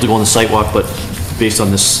wasn't able to go on the site walk, but based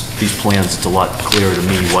on these plans, it's a lot clearer to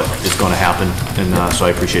me what is going to happen, and so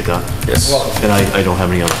I appreciate that. Yes. And I don't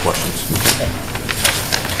have any other questions.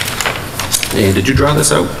 And did you draw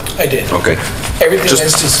this out? I did. Okay. Everything Just-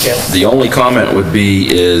 is to scale. The only comment would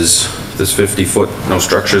be is this 50-foot no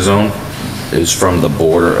structure zone is from the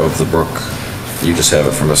border of the brook. You just have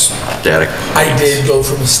it from a static. I did go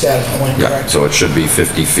from a static point, Yeah, correct? so it should be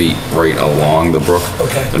 50 feet right along the brook.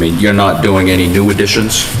 Okay. I mean, you're not doing any new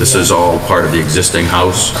additions. This is all part of the existing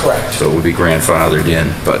house. Correct. So it would be grandfathered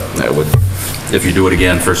in, but that would, if you do it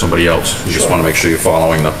again for somebody else, you just Sure. want to make sure you're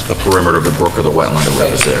following the perimeter of the brook or the wetland or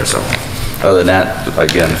whatever's there, so. Other than that,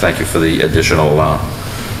 again, thank you for the additional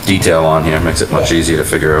detail on here, makes it much easier to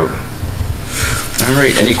figure out. All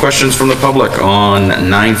right, any questions from the public on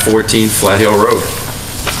 914 Flat Hill Road?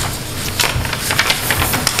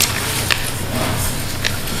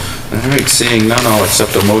 All right, seeing none, I'll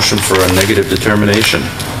accept a motion for a negative determination.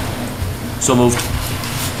 So moved.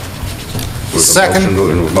 With a Second.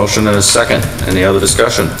 Motion and a second. Any other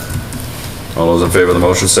discussion? All those in favor of the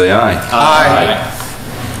motion say aye. Aye.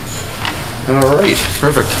 All right,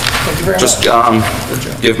 perfect. Thank you very much.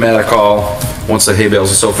 Just give Matt a call once the hay bales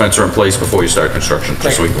and silt fence are in place before you start construction,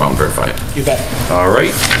 just so we can go out and verify it. You bet. All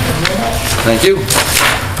right. Thank you.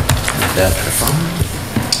 That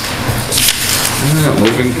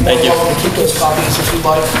moving, Thank you. Welcome to keep those copies if you'd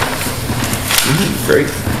like. great.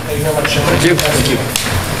 Thank you very much. Thank you. Thank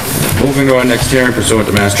you. Moving to our next hearing pursuant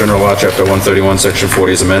to Mass General Law, Chapter 131, Section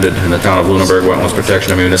 40 is amended in the Town of Lunenburg Wetlands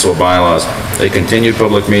Protection and Municipal Bylaws. A continued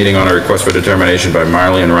public meeting on a request for determination by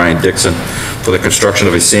Marley and Ryan Dixon for the construction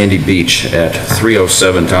of a sandy beach at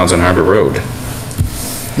 307 Townsend Harbor Road.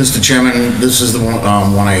 Mr. Chairman, this is the one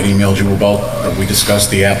I had emailed you about, that we discussed,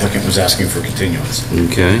 the applicant was asking for continuance.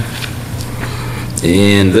 Okay.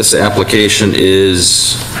 And this application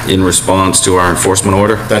is in response to our enforcement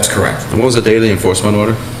order? That's correct. And what was the date of the enforcement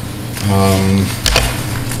order?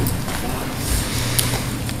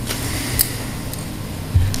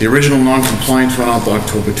 The original non-compliance went out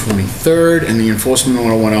October 23rd, and the enforcement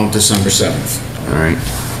order went out December 7th. All right.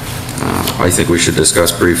 I think we should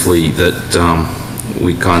discuss briefly that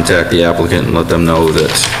we contact the applicant and let them know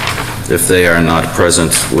that if they are not present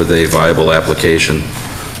with a viable application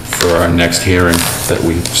for our next hearing, that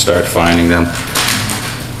we start finding them,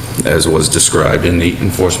 as was described in the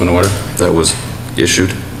enforcement order that was issued.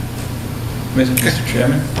 Mr.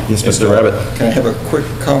 Chairman? Yes, Mr. Rabbit. Can I have a quick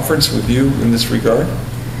conference with you in this regard?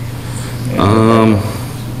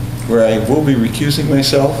 where I will be recusing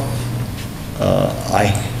myself. I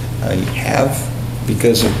have,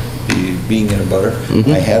 because of being in a butter,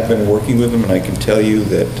 I have been working with them, and I can tell you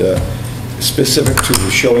that specific to the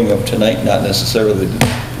showing up tonight, not necessarily the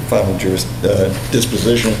final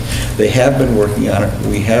disposition, they have been working on it.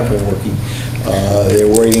 We have been working. They're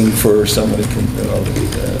waiting for someone to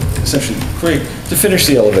essentially to finish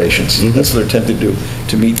the elevations. That's what they're attempting to do,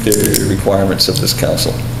 to meet the requirements of this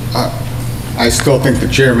council. I still think the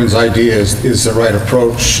chairman's idea is the right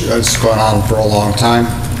approach. It's gone on for a long time.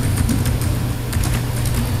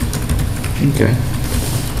 Okay.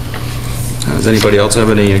 Does anybody else have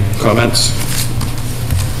any comments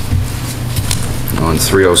on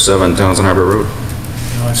 307 Townsend Harbor Road?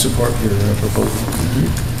 No, I support your proposal.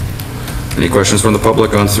 Any questions from the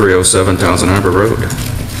public on 307 Townsend Harbor Road?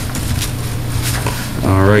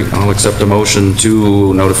 All right, I'll accept a motion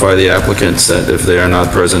to notify the applicants that if they are not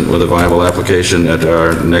present with a viable application at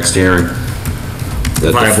our next hearing.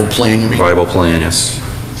 Viable plan, you mean? Viable plan, yes.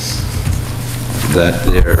 That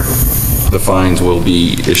the fines will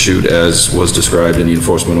be issued as was described in the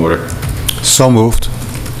enforcement order. So moved.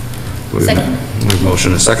 Second. We have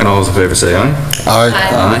motion and a second. All those in favor say aye. Aye.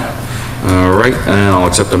 Aye. All right, and I'll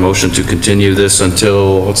accept a motion to continue this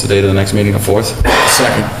until, what's the date of the next meeting, the 4th?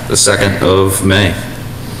 Second. The 2nd of May.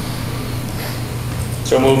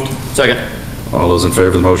 So moved. Second. All those in favor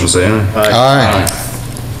of the motion say aye. Aye.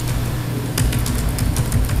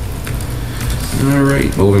 All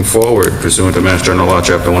right, moving forward, pursuant to Mass General Law,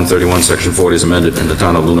 Chapter 131, Section 40 is amended in the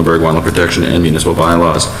Town of Lunenburg Wildland Protection and Municipal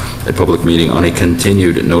Bylaws, a public meeting on a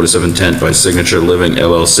continued notice of intent by Signature Living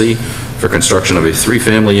LLC for construction of a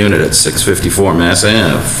 3-family unit at 654 Mass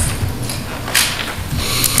Ave.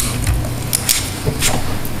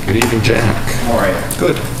 Good evening, Jack. All right.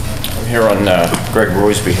 Good. I'm here on Greg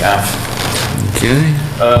Roy's behalf. Okay.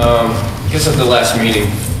 I guess at the last meeting,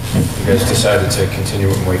 you guys decided to continue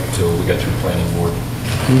and wait until we got through planning board.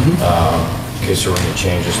 In case there were any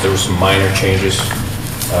changes. There were some minor changes.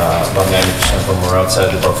 About 90% of them were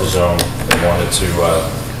outside the buffer zone. They wanted to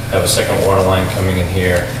have a second water line coming in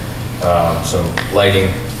here, some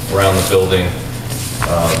lighting around the building,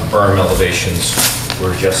 berm elevations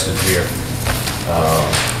were adjusted here.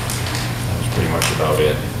 That was pretty much about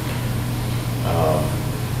it.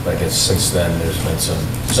 I guess since then, there's been some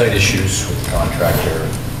site issues with the contractor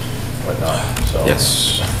and whatnot, so.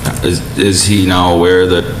 Yes. Is he now aware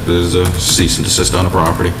that there's a cease and desist on the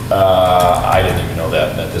property? I didn't even know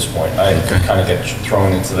that at this point. I kind of get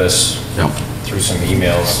thrown into this Yep. through some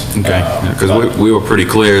emails. Okay, because we were pretty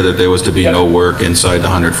clear that there was to be no work inside the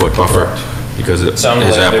 100-foot buffer, because his It sounded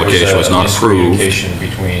like there application was not approved. miscommunication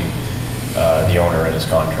between the owner and his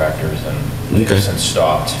contractors, and they've Okay. since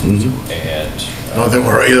stopped. And No, they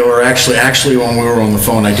were actually, when we were on the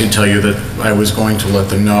phone, I did tell you that I was going to let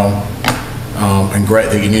them know, and Greg,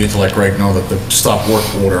 that you needed to let Greg know that the stop work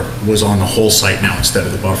order was on the whole site now instead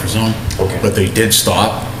of the buffer zone. Okay. But they did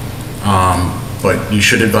stop. But you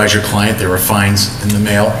should advise your client, there are fines in the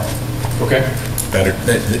mail. okay,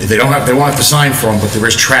 They won't have to sign for them, but there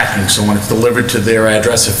is tracking, so when it's delivered to their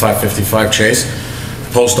address at 555 Chase,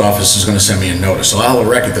 the post office is gonna send me a notice, so I'll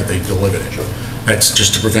record that they delivered it. That's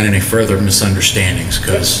just to prevent any further misunderstandings,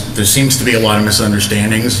 because there seems to be a lot of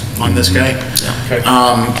misunderstandings on this guy. okay.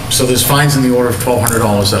 So there's fines in the order of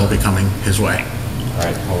 $1,200 that'll be coming his way, All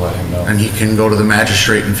right, we'll let him know. and he can go to the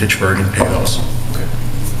magistrate in Fitchburg and pay those.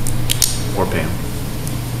 Or pay them.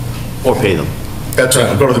 Or pay them. That's right,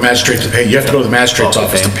 I'll go to the magistrate to pay, you have to go to the magistrate's Oh,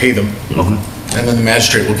 office to okay. pay them, and then the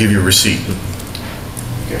magistrate will give you a receipt.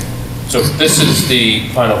 Okay. So this is the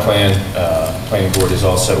final plan. Planning board is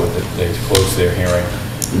all set with it. They've closed their hearing.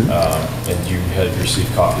 And you had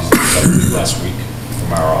received copies of it last week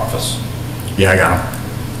from our office, Yeah, I got them.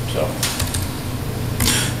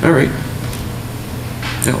 so. All right.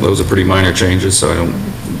 Yeah, those are pretty minor changes, so I don't,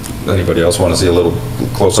 anybody else want to see a little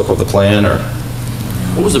close-up of the plan, or?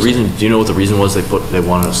 What was the reason, do you know what the reason was they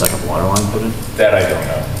wanted a second water line put in? That I don't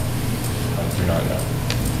know. I do not know.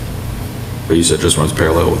 But you said just runs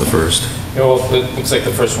parallel with the first. Yeah, well, it looks like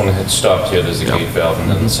the first one had stopped here, there's a Yep. gate valve,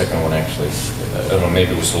 and then the second one actually, I don't know,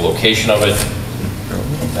 maybe it was the location of it.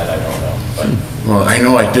 That I don't know, but. Well, I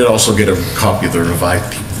know I did also get a copy of the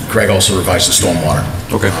revised, Greg also revised the stormwater.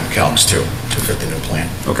 Okay. Calcs too, to fit the new plan.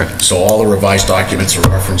 Okay. So all the revised documents are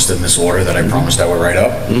referenced in this order that I promised I would write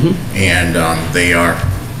up. And they are,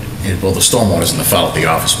 well, the stormwater's in the file at the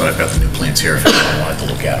office, but I've got the new plans here if anyone wanted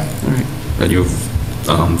to look at them. And you've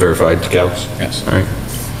verified the calcs? Yes. All right.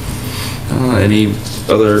 Any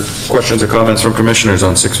other questions or comments from commissioners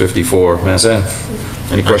on 654 Mass Ave?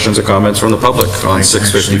 Any questions or comments from the public on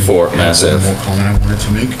 654 Mass One Ave? more comment I wanted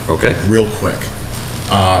to make. Okay. Real quick.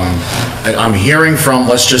 I'm hearing from,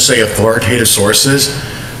 let's just say, authoritative sources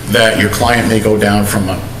that your client may go down from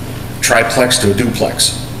a triplex to a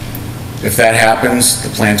duplex. If that happens, the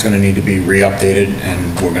plan's gonna need to be re-updated,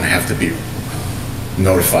 and we're gonna have to be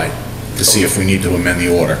notified to see if we need to amend the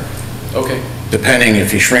order. Okay. Depending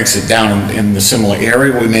if he shrinks it down in the similar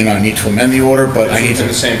area, we may not need to amend the order, but I need It's in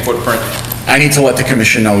the to, same footprint? I need to let the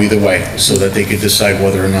commission know either way, so that they could decide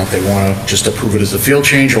whether or not they want to just approve it as a field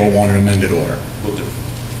change or want an amended order. Will do.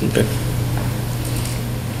 Okay.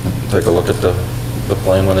 Take a look at the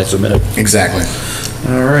plan when they submit it. Exactly.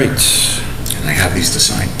 All right. And I have these to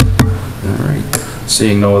sign. All right.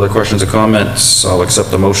 Seeing no other questions or comments, I'll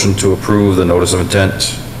accept the motion to approve the notice of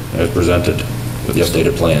intent as presented with the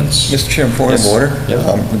updated plans. Mr. Chairman, point of Yes. order,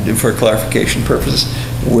 Yeah. for clarification purposes,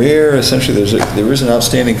 where essentially there is an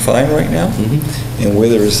outstanding fine right now, and where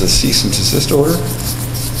there is a cease and desist order,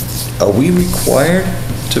 are we required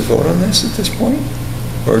to vote on this at this point?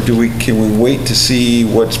 Or can we wait to see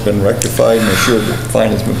what's been rectified and ensure the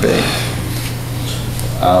fine has been paid?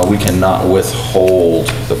 We cannot withhold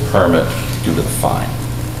the permit due to the fine.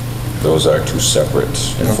 Those are two separate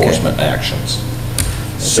enforcement actions.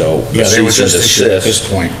 So the Yeah, they were cease and just issued at this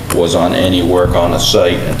desist point. was on any work on the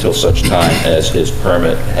site until such time as his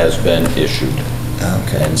permit has been issued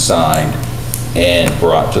and signed and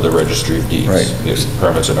brought to the registry of deeds. Right. These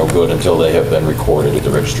permits are no good until they have been recorded at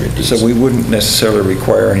the registry of deeds. So we wouldn't necessarily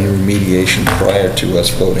require any remediation prior to us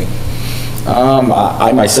voting?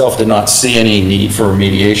 I myself did not see any need for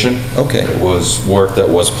remediation. Okay. It was work that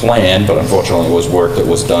was planned, but unfortunately it was work that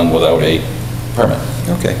was done without a permit.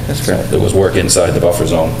 Okay, that's fair. There was work inside the buffer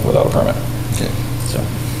zone without a permit. Okay. So,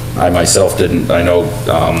 I myself didn't, I know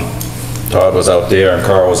Todd was out there and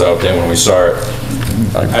Carl was out there when we saw it.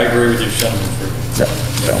 I agree with you, gentlemen.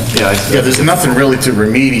 Yeah, there's nothing really to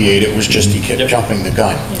remediate, it was just he kept jumping the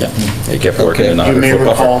gun. Yeah, he kept working in the You may 100-foot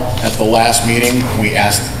recall, buffer. at the last meeting, we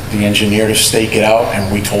asked the engineer to stake it out,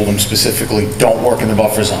 and we told him specifically, don't work in the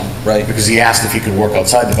buffer zone. Right. Because he asked if he could work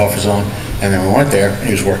outside the buffer zone, and then we went there, and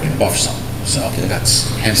he was working in the buffer zone. So that's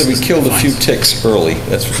hence. So we the killed a few fines. ticks early,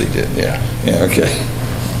 that's what they did, yeah. Yeah, okay.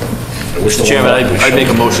 Mr. Chairman, I'd make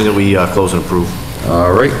a motion that we close and approve.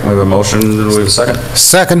 All right, we have a motion, do we have a second?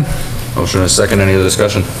 Second. Motion and a second, any other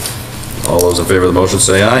discussion? All those in favor of the motion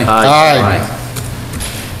say aye. Aye.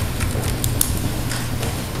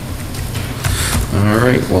 All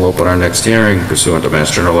right, we'll open our next hearing pursuant to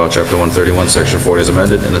Mass General Law, Chapter 131, Section 40 as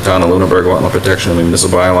amended in the Town of Lunenburg Wetland Protection and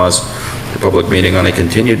Municipal Bylaws. A public meeting on a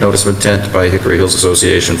continued notice of intent by Hickory Hills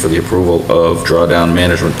Association for the approval of drawdown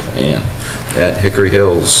management plan at Hickory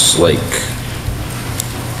Hills Lake.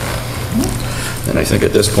 And I think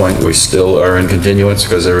at this point, we still are in continuance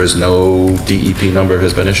because there is no DEP number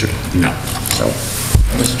has been issued. No. So,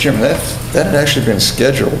 Mr. Chairman, that had actually been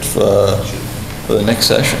scheduled for the next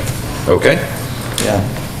session. okay, Yeah.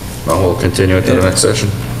 well, we'll continue it to the next session.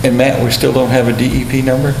 And Matt, we still don't have a DEP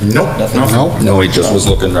number? Nope, Nothing? nothing. No, he just was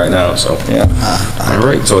looking right now, so. Yeah. All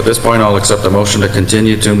right, so at this point, I'll accept a motion to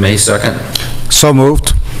continue to May 2nd. So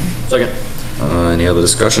moved. Second. Any other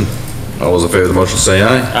discussion? All those in favor of the motion say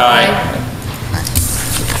aye. Aye.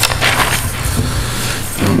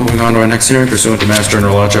 Moving on to our next hearing pursuant to Mass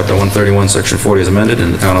General Law, Chapter 131, Section 40 as amended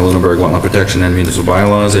in the Town of Lunenburg Wetland Protection and Municipal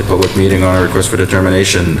Bylaws, a public meeting on a request for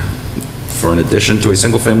determination for an addition to a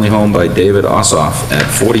single-family home by David Ossoff at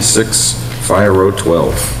 46 Fire Road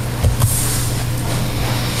 12.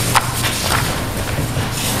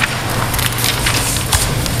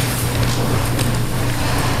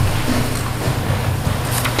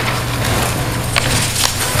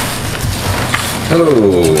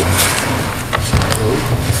 Hello.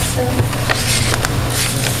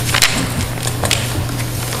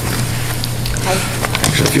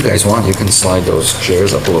 Actually, if you guys want, you can slide those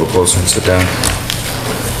chairs up a little closer and sit down. Am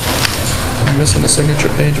I missing a signature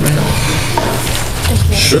page, man?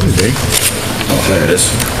 Shouldn't be. Oh, there it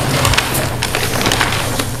is.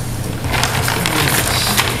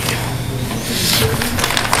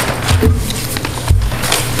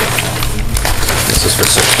 This is for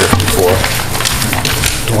 654.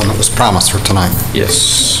 The one that was promised for tonight.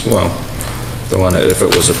 Yes, well, the one that if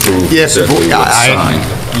it was approved, Yes, said we would I- sign.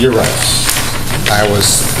 You're right. I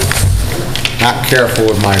was not careful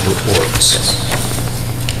with my reports.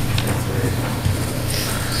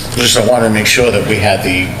 Just I wanted to make sure that we had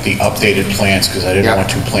the updated plans, because I didn't Yeah. want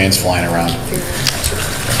two plans flying around.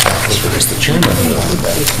 Where's the chairman? All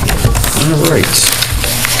right.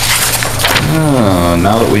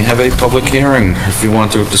 Now that we have a public hearing, if you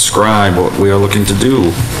want to describe what we are looking to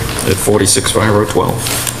do at 46 Fire Road 12.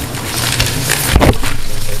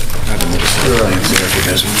 Plans there, if you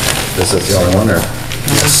guys- This is the only one, or?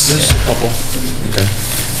 Yes, there's a couple. Okay.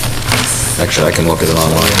 Actually, I can look at it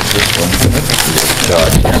online.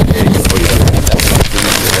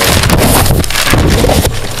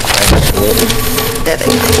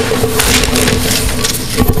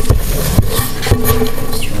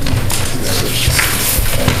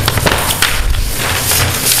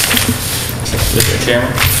 Mr.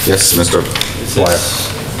 Chairman? Yes, Mr. Dwyer.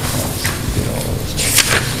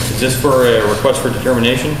 Is this for a request for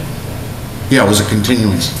determination? Yeah, it was a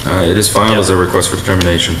continuance. It is filed as a request for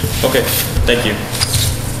determination. Okay, thank you.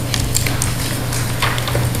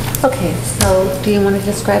 Okay, so do you want to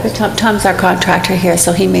describe it? Tom's our contractor here,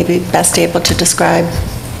 so he may be best able to describe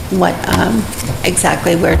what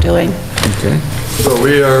exactly we're doing. Okay. So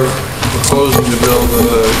we are proposing to build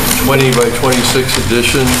a 20 by 26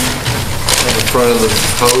 addition on the front of the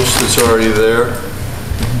house that's already there.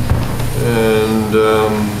 And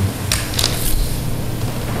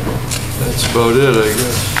that's about it, I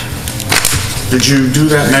guess. Did you do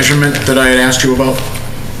that measurement that I had asked you about?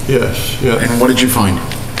 Yes, yeah. And what did you find?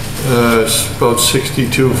 It's about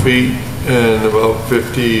 62 feet and about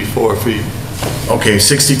 54 feet. Okay,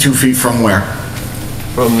 62 feet from where?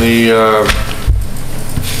 From the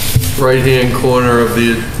right-hand corner of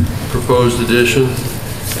the proposed addition.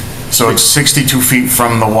 So it's 62 feet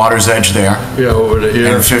from the water's edge there? Yeah, over to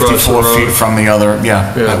here. And 54 feet from the other,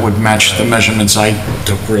 yeah, that would match the measurements I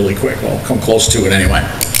took really quick. Well, come close to it anyway.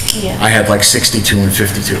 Yeah. I had like 62 and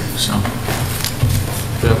 52, so.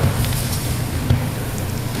 Yeah.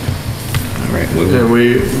 All right, And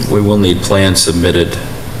we will need plans submitted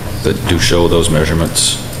that do show those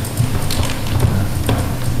measurements.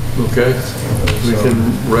 Okay, we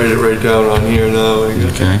can write it right down on here now, I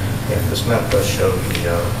guess. Okay. Yeah, this map does show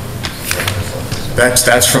the,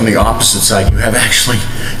 That's from the opposite side. You have actually,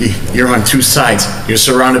 you're on two sides. You're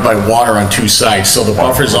surrounded by water on two sides, so the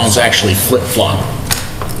buffer zone's actually flip-flop.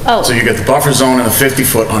 Oh. So you got the buffer zone and the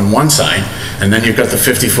 50-foot on one side, and then you've got the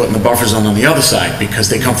 50-foot and the buffer zone on the other side, because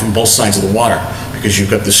they come from both sides of the water. Because you've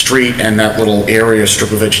got the street and that little area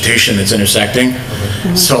strip of vegetation that's intersecting.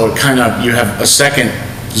 So it kind of, you have a second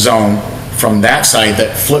zone from that side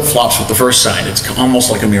that flip-flops with the first side. It's almost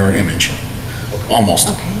like a mirror image. Almost.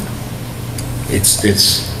 Okay. That's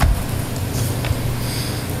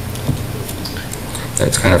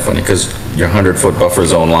kind of funny, because your 100-foot buffer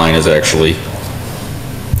zone line is actually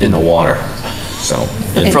in the water, so,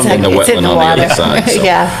 in the It's in wetland on the the water. other side. So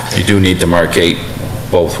Yeah. you do need to markate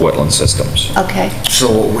both wetland systems. Okay. So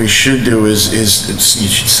what we should do is you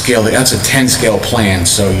should scale, that's a 10-scale plan,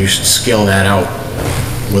 so you should scale that out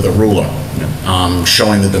with a ruler,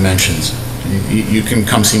 showing the dimensions. You can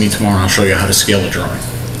come see me tomorrow and I'll show you how to scale the drawing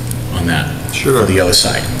on that. Sure. For the other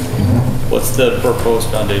side. what's the proposed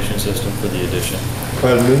foundation system for the addition?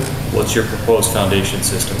 Pardon me? What's your proposed foundation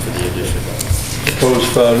system for the addition?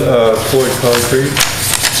 Proposed poured concrete.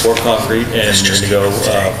 Poured concrete, and you're gonna go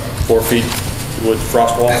 4 feet with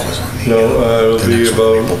frost walls? No, it'll be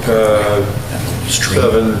about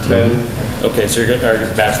 7, 10. Okay, so you're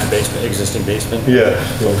gonna match the basement, existing basement? Yeah.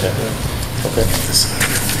 Okay.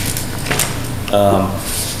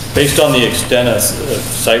 Based on the extent of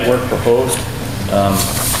site work proposed,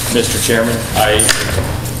 Mr. Chairman,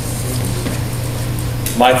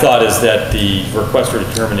 my thought is that the request for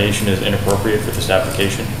determination is inappropriate for this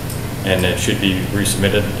application, and it should be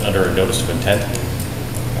resubmitted under a notice of intent.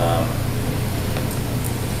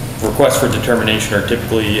 Requests for determination are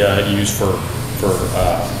typically used for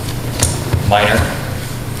minor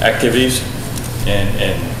activities,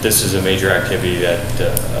 and this is a major activity that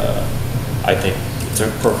I think it's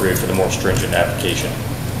appropriate for the more stringent application.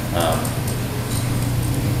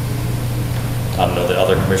 I don't know the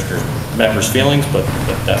other commissioners' members' feelings, but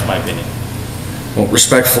that's my opinion. Well,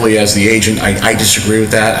 respectfully, as the agent, I disagree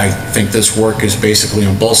with that. I think this work is basically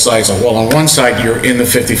on both sides. Well, on one side, you're in the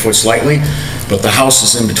 50-foot slightly, but the house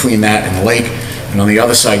is in between that and the lake, and on the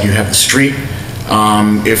other side, you have the street.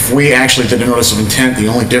 If we actually did a notice of intent, the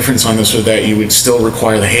only difference on this was that you would still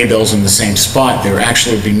require the hay bales in the same spot. There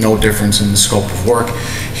actually would be no difference in the scope of work.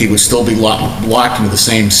 He would still be locked into the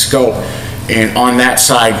same scope. And on that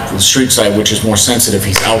side, the street side, which is more sensitive,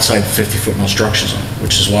 he's outside the 50-foot no structure zone,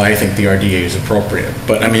 which is why I think the RDA is appropriate.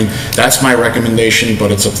 But I mean, that's my recommendation,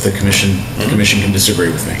 but it's up to the commission. The commission can disagree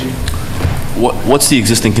with me. What's the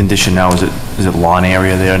existing condition now? Is it lawn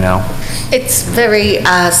area there now? It's very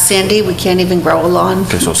sandy, we can't even grow a lawn.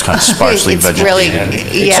 Okay, so it's kind of sparsely It's vegetated. really,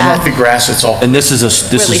 It's yeah. not the grass, it's all. And this is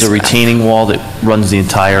Really a retaining wall that runs the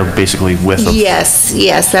entire, basically, width of? Yes,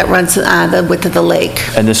 that runs the width of the lake.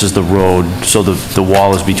 And this is the road, so the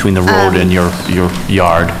wall is between the road and your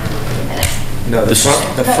yard? No, the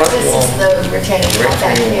front wall. This is the retaining wall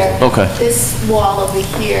back here. Okay. This wall over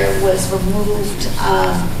here was removed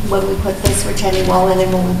when we put this retaining wall in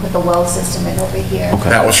and when we put the well system in over here.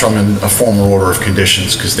 That was from a former order of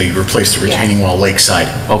conditions, because they replaced the retaining wall lakeside.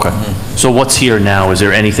 Okay. So what's here now? Is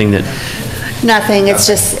there anything that, Nothing, it's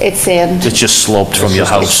just, it's sand. it's just sloped from your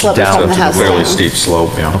house sloped down? from the house Fairly down. steep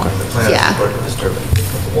slope, yeah. Yeah.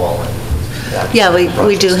 Yeah,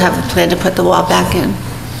 we do have a plan to put the wall back in.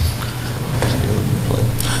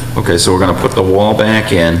 Okay, so we're gonna put the wall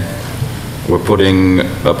back in. We're putting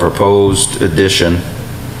a proposed addition.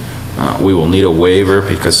 We will need a waiver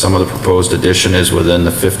because some of the proposed addition is within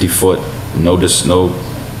the 50-foot no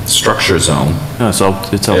structure zone, No, it's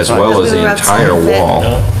outside. as well as We the were outside entire of it. wall.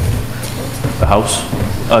 The house?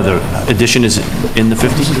 The addition is in the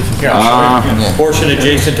 50? Yeah, portion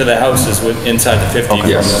adjacent to the house is inside the 50.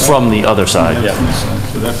 Yes. From the other side? Yeah.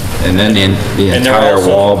 And then the And they're entire also-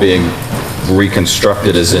 wall being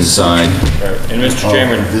reconstructed is inside. Right. And Mr.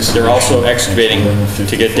 Chairman, they're also excavating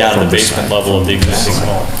to get down to the basement level of the existing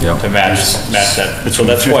home Yeah. to match that. So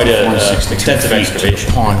that's quite an extensive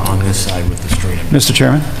excavation. Pond on this side with the stream. Mr.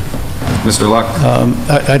 Chairman, Mr. Luck?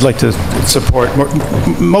 I'd like to support,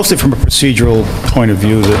 mostly from a procedural point of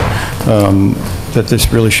view, that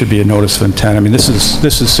this really should be a notice of intent. I mean, this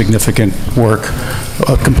is significant work,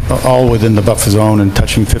 all within the buffer zone and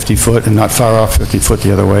touching 50 foot and not far off 50 foot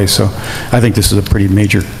the other way. So I think this is a pretty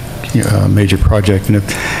major project. And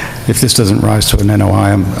if this doesn't rise to an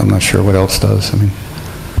NOI, I'm not sure what else does. I mean,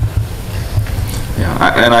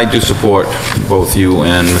 Yeah, and I do support both you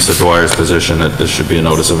and Mr. Dwyer's position that this should be a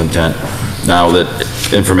notice of intent. Now that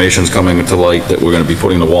information's coming to light that we're gonna be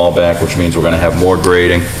putting the wall back, which means we're gonna have more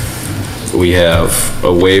grading. We have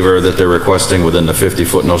a waiver that they're requesting within the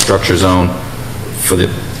 50-foot no structure zone for the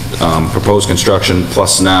proposed construction,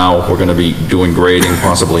 plus now we're gonna be doing grading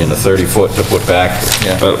possibly in the 30-foot to put back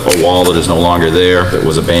a wall that is no longer there, that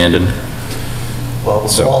was abandoned. Well, the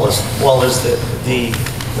So- wall is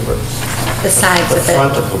The sides the of it.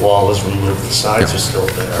 front of the wall is removed, the sides are still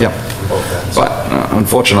there. Yeah. on both ends. But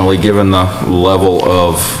unfortunately, given the level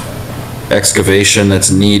of excavation that's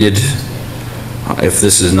needed, if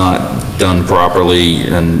this is not done properly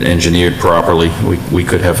and engineered properly, we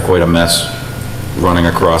could have quite a mess running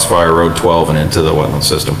across Fire Road 12 and into the wetland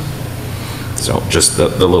system. So just the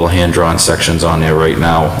little hand-drawn sections on there right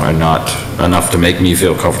now are not enough to make me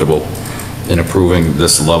feel comfortable in approving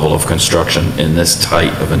this level of construction in this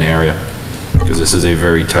tight of an area, because this is a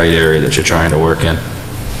very tight area that you're trying to work in.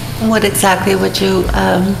 What exactly would you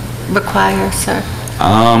require, sir?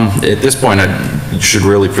 At this point, I should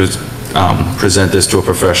really present this to a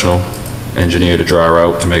professional engineer to draw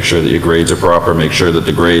out, to make sure that your grades are proper, make sure that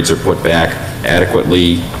the grades are put back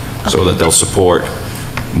adequately so that they'll support.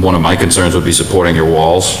 One of my concerns would be supporting your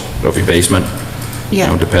walls of your basement. You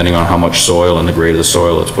know, depending on how much soil and the grade of the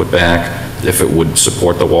soil that's put back, if it would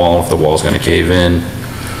support the wall, if the wall's gonna cave in,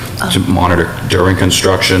 to monitor during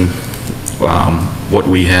construction, what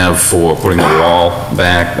we have for putting the wall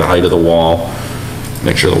back, the height of the wall,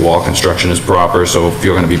 make sure the wall construction is proper, so if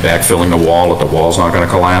you're gonna be backfilling the wall, that the wall's not gonna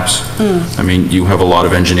collapse. I mean, you have a lot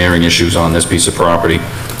of engineering issues on this piece of property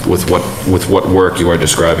with what work you are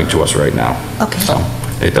describing to us right now. Okay. So,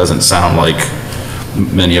 it doesn't sound like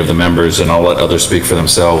many of the members, and I'll let others speak for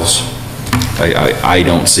themselves, I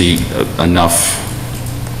don't see enough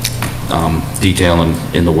detail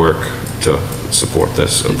in the work to support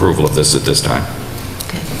this, approval of this at this time.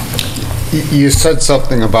 You said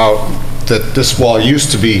something about that this wall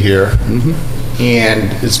used to be here,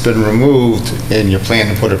 and it's been removed, and you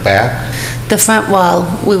plan to put it back? The front wall,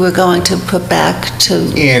 we were going to put back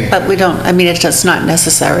to, but we don't, I mean, it's just not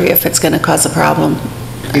necessary if it's going to cause a problem.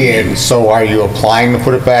 And so are you applying to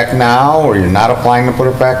put it back now, or you're not applying to put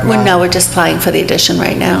it back now? Well, no, we're just applying for the addition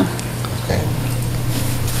right now. Okay.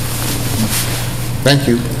 Thank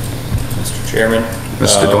you. Mr. Chairman?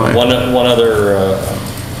 Mr. Dwyer. One other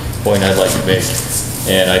point I'd like to make,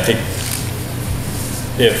 and I think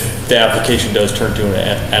if the application does turn to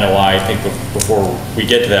an NOI, I think before we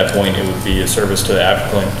get to that point, it would be a service to the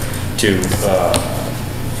applicant to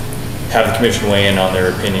have the commission weigh in on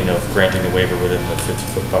their opinion of granting the waiver within the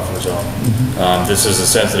 50-foot buffer zone. This is a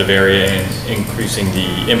sensitive area, and increasing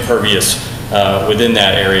the impervious within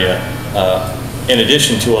that area, in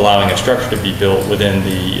addition to allowing a structure to be built within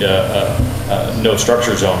the no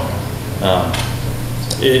structure zone,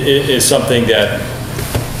 it is something that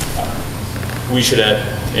we should,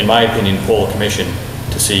 in my opinion, poll a commission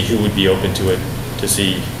to see who would be open to it, to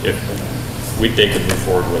see if they could move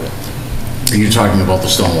forward with it. Are you talking about the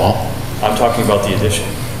stone wall? I'm talking about the addition.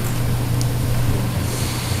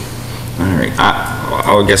 All right,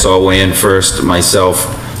 I guess I'll weigh in first myself.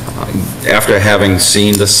 After having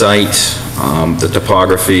seen the site, the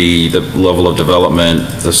topography, the level of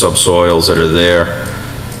development, the subsoils that are there,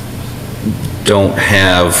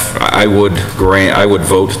 I would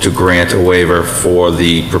vote to grant a waiver for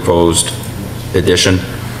the proposed addition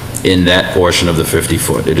in that portion of the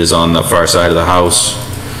 50-foot. It is on the far side of the house.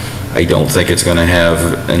 I don't think it's going to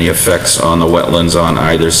have any effects on the wetlands on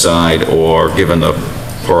either side, or given the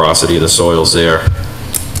porosity of the soils there,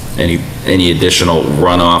 any additional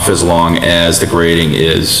runoff, as long as the grading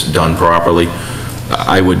is done properly.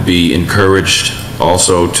 I would be encouraged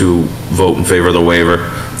also to vote in favor of the waiver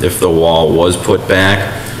if the wall was put back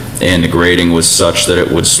and the grading was such that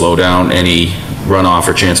it would slow down any runoff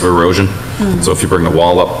or chance of erosion. So if you bring the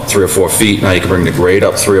wall up 3 or 4 feet, now you can bring the grade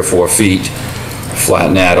up 3 or 4 feet,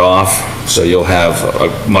 flatten that off, so you'll have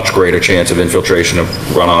a much greater chance of infiltration of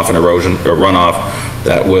runoff and erosion, or runoff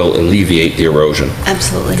that will alleviate the erosion.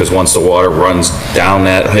 Absolutely. Because once the water runs down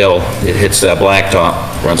that hill, it hits that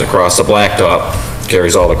blacktop, runs across the blacktop,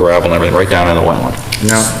 carries all the gravel and everything right down in the wetland.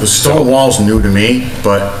 Now, the stone wall's new to me,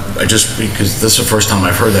 but because this is the first time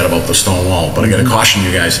I've heard that about the stone wall, but I gotta caution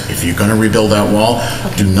you guys, if you're gonna rebuild that wall,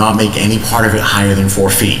 do not make any part of it higher than 4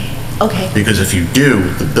 feet. Okay. Because if you do,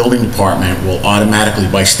 the building department will automatically,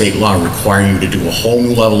 by state law, require you to do a whole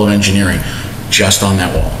new level of engineering just on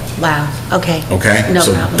that wall, Wow, okay. okay? No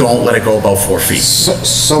So problem. don't let it go above 4 feet.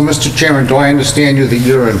 So, Mr. Chairman, do I understand you that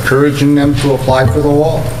you're encouraging them to apply for the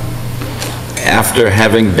wall? After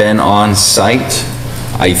having been on site,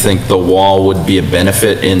 I think the wall would be a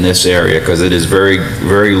benefit in this area, because it is very,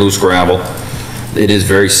 very loose gravel. It is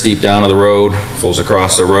very steep down to the road, flows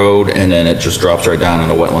across the road, and then it just drops right down in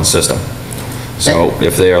the wetland system. So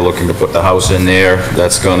if they are looking to put the house in there,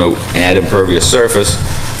 that's going to add impervious surface.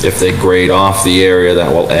 If they grade off the area,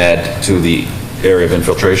 that will add to the area of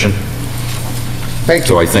infiltration. Thank you.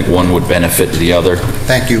 So I think one would benefit the other.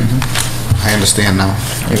 Thank you. I understand now.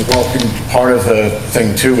 Well, and part of the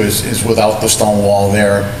thing too is without the stone wall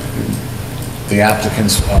there, the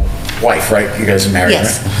applicant's wife, right? You guys are married, right?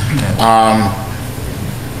 Yes.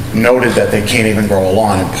 Noted that they can't even grow a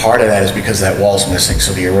lawn, and part of that is because that wall's missing,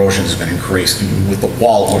 so the erosion's been increased. And with the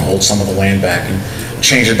wall, it would hold some of the land back and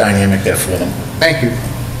change the dynamic there for them. Thank you.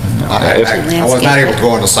 I was not able to go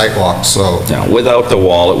on the sidewalk, so. Now, without the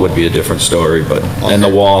wall, it would be a different story, but, and the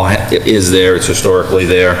wall is there, it's historically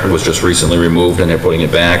there, it was just recently removed and they're putting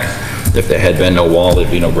it back. If there had been no wall,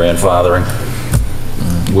 there'd be no grandfathering,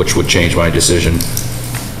 which would change my decision.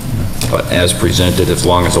 But as presented, as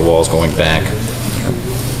long as the wall's going back.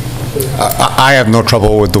 I have no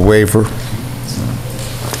trouble with the waiver.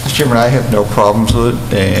 Mr. Chairman, I have no problems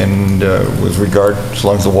with it, and with regard, as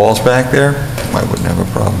long as the wall's back there, I wouldn't have a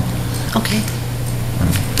problem. Okay.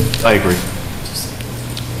 I agree.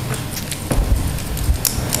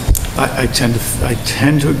 I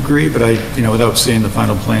tend to agree, but without seeing the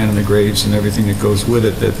final plan and the grades and everything that goes with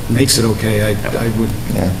it, that makes it okay, I would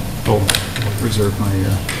reserve my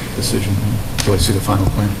decision until I see the final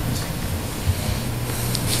plan.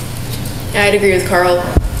 Yeah, I'd agree with Carl.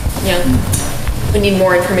 We need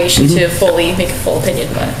more information to fully make a full opinion,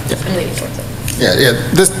 but I'm leaning towards it. Yeah,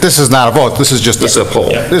 this is not a vote, this is just This is a poll.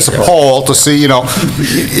 This is a poll to see,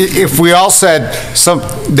 if we all said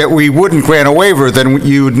that we wouldn't grant a waiver, then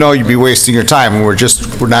you would know you'd be wasting your time, and we're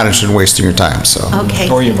not interested in wasting your time, so. Okay.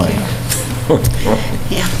 Or your money.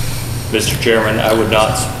 Yeah. Mr. Chairman, I would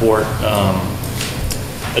not support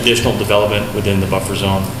additional development within the buffer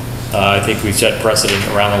zone. I think we've set precedent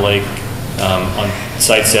around the lake on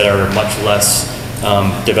sites that are much less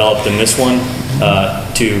developed than this one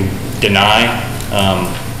to deny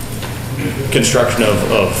construction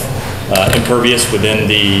of impervious within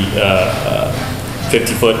the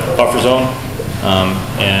 50-foot buffer zone.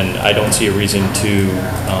 And I don't see a reason to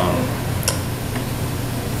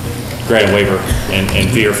grant a waiver and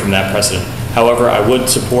veer from that precedent. However, I would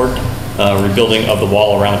support rebuilding of the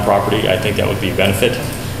wall around the property. I think that would be a benefit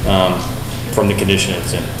from the condition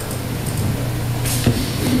it's in.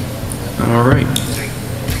 All right.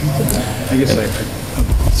 I guess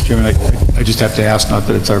Mr. Chairman, I just have to ask, not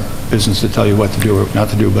that it's our business to tell you what to do or not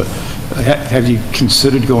to do, but have you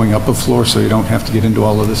considered going up a floor so you don't have to get into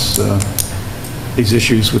all of this, these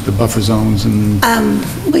issues with the buffer zones and?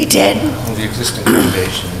 We did. The existing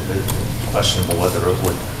foundation, it's questionable whether it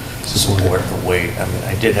would support the weight. I mean,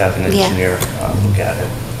 I did have an engineer look at it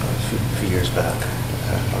a few years back.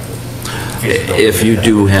 If you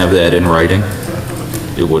do have that in writing,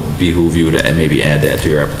 it would behoove you to maybe add that to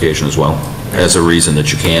your application as well, as a reason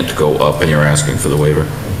that you can't go up and you're asking for the waiver.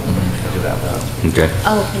 Okay.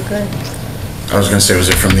 Oh, okay, good. I was gonna say, was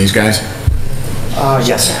it from these guys?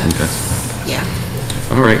 Yes. Okay. Yeah.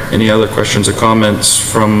 All right, any other questions or comments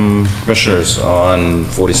from commissioners on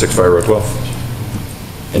 46 Fire Road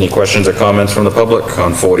 12? Any questions or comments from the public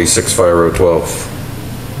on 46 Fire Road 12?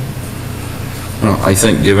 Well, I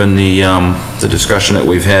think given the discussion that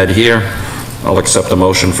we've had here, I'll accept a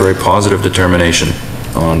motion for a positive determination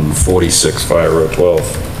on 46 Fire Road 12.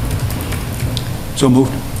 So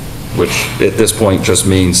moved. Which at this point just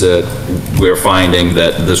means that we're finding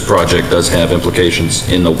that this project does have implications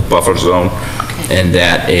in the buffer zone and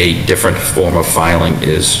that a different form of filing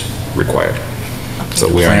is required. So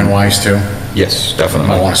we are. Plan-wise too? Yes,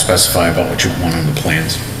 definitely. I want to specify about what you want on the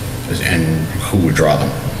plans and who would draw them.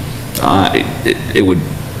 It would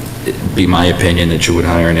be my opinion that you would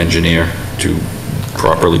hire an engineer to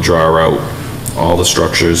properly draw out all the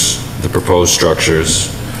structures, the proposed structures,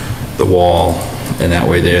 the wall, and that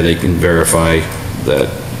way there they can verify that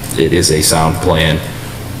it is a sound plan,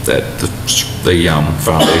 that the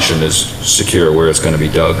foundation is secure where it's going to be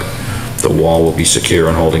dug. The wall will be secure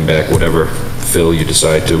and holding back whatever fill you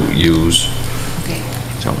decide to use. Okay.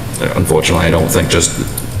 So unfortunately, I don't think just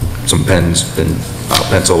some pens and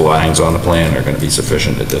pencil lines on the plan are going to be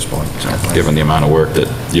sufficient at this point, given the amount of work that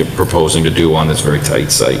you're proposing to do on this very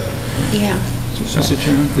tight site. Yeah. Mr.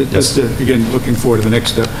 Chairman, just again, looking forward to the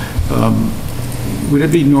next step, would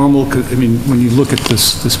it be normal, 'cause, I mean, when you look at the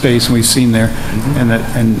space and we've seen there,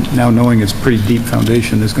 and now knowing it's pretty deep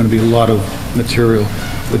foundation, there's going to be a lot of material.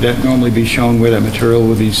 Would that normally be shown where that material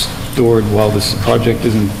would be stored while this project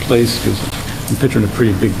is in place? Because I'm picturing a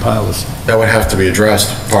pretty big pile of... That would have to be addressed,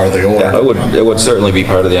 part of the order. Yeah, it would certainly be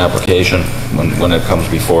part of the application when it comes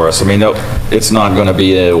before us. I mean, no, it's not going to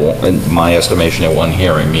be, in my estimation, a one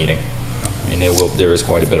hearing meeting. I mean, there is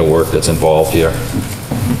quite a bit of work that's involved here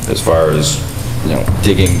as far as,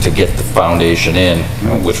 digging to get the foundation in,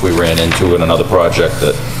 which we ran into in another project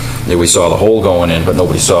that we saw the hole going in, but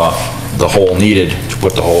nobody saw the hole needed to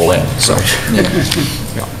put the hole in, so.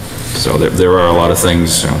 So there are a lot of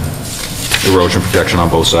things, erosion protection on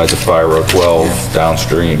both sides of Fire Road 12,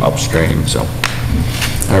 downstream, upstream, so.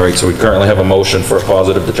 All right, so we currently have a motion for a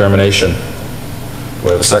positive determination. Do we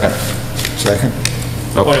have a second? Second.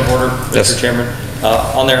 Point of order, Yes. Mr. Chairman.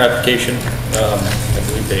 On their application, I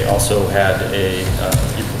believe they also had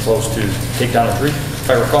you proposed to take down a tree, if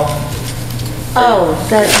I recall. Oh,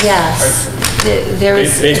 yes. There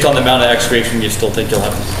is, Based on the amount of excavation, you still think you'll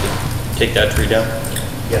have to take that tree down?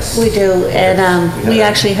 Yes. we do, and we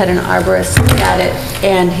actually had an arborist look at it,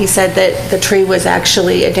 and he said that the tree was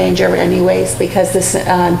actually a danger anyways, because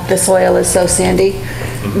the soil is so sandy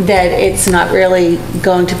that it's not really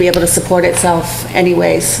going to be able to support itself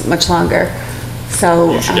anyways much longer.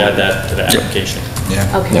 So You should add that to the application.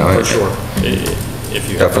 Yeah. Okay. No, For sure. If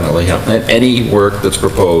you Definitely, yeah. And any work that's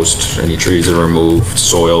proposed, any trees that are removed,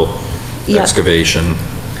 soil, Yeah. excavation,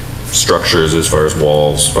 structures as far as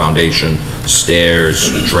walls, foundation, stairs,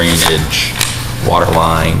 drainage, water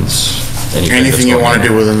lines, Anything you want to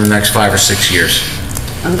do within the next 5 or 6 years,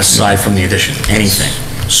 aside from the addition, anything.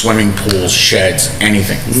 Swimming pools, sheds,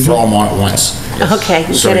 anything. Throw them on at once. Okay.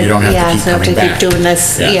 So get it- you don't have to yeah, keep so coming back. keep doing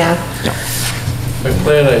this, yeah. The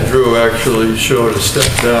plan I drew actually showed a step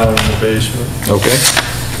down in the basement. Okay,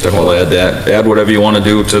 then we'll add that, add whatever you want to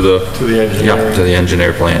do to the... To the engineering. Yeah, to the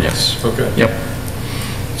engineer plan, yes. Okay. Yep.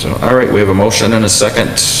 So, all right, we have a motion and a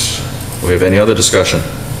second. Do we have any other discussion?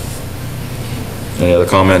 Any other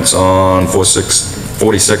comments on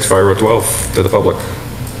 46 Fire Road 12 to the public?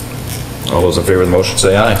 All those in favor of the motion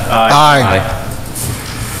say aye. Aye.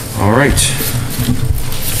 All right.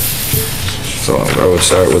 So I would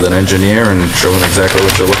start with an engineer and show them exactly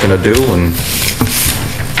what you're looking to do and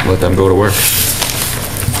let them go to work.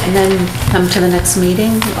 And then come to the next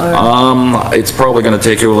meeting, or? It's probably gonna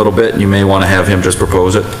take you a little bit, and you may wanna have him just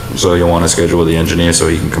propose it, so you'll wanna schedule with the engineer so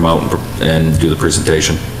he can come out and do the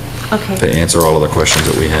presentation to Okay. answer all of the questions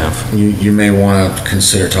that we have. You may want to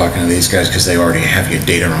consider talking to these guys because they already have your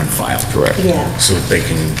data on file. Correct. Yeah. So that they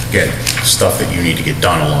can get stuff that you need to get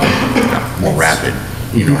done a lot more rapid.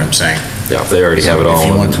 You know what I'm saying? Yeah, if they already have it So all If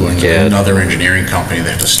you went in to CAD. another engineering company, they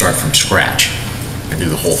have to start from scratch and do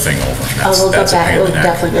the whole thing over. Oh, That's- we'll go that's a back, pain in we'll the neck.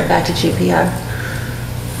 definitely go back to GPR.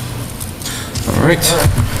 All right.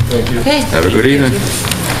 Thank you. Okay. Have a good evening.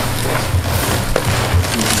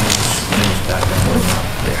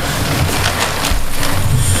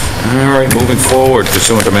 All right, moving forward,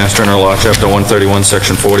 pursuant to Mass General Law, Chapter 131,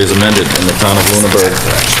 Section 40 is amended in the town of Lunenburg.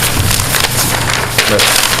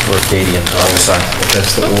 We're Acadian,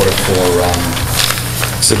 that's the order for,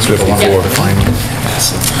 654. the final.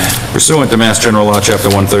 Pursuant to Mass General Law, Chapter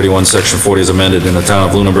 131, Section 40 is amended in the Town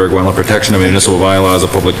of Lunenburg, Wetland Protection and Municipal Bylaws, a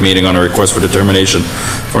public meeting on a request for determination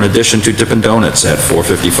for an addition to Dippin' Donuts at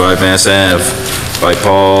 455 Mass Ave by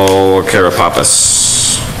Paul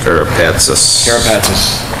Karapatsis.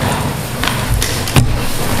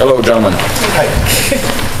 Hello, gentlemen.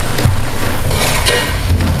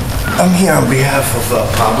 I'm here on behalf of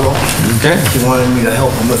Pablo. Okay. He wanted me to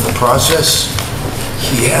help him with the process.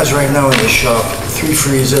 He has right now in his shop 3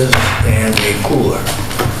 freezers and a cooler.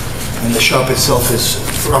 And the shop itself is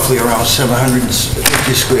roughly around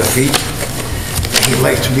 750 square feet. And he'd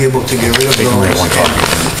like to be able to get rid of those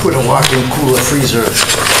and put a walk-in cooler freezer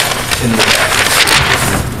in the back.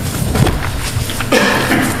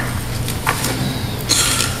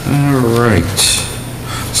 All right.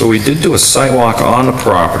 So we did do a sidewalk on the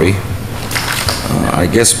property. I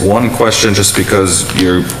guess one question, just because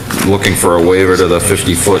you're looking for a waiver to the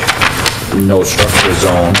 50-foot no structure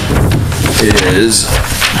zone, is,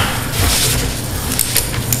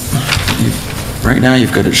 right now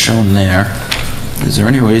you've got it shown there. Is there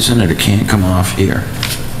any reason that it can't come off here?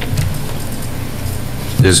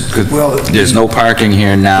 There's no parking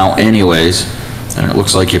here now anyways, and it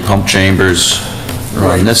looks like your pump chambers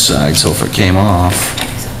are on this side, so if it came off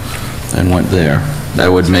and went there, that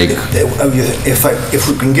would make... If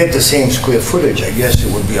we can get the same square footage, I guess it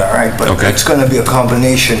would be all right, but it's gonna be a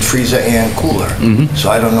combination freezer and cooler. So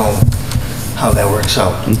I don't know how that works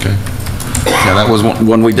out. Okay. Yeah, that was,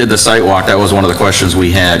 when we did the site walk, that was one of the questions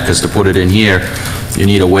we had, because to put it in here, you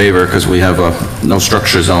need a waiver, because we have a no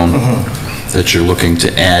structure zone that you're looking to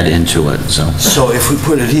add into it, so. So if we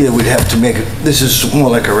put it here, we'd have to make it, this is more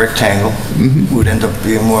like a rectangle. Would end up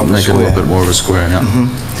being more of a Make it a square. little bit more of a square, yeah.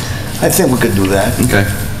 I think we could do that. Okay.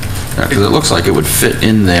 Because it looks like it would fit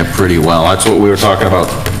in there pretty well. That's what we were talking about.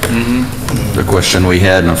 The question we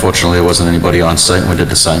had, and unfortunately there wasn't anybody on site when we did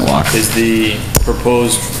the site walk. Is the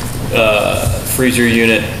proposed freezer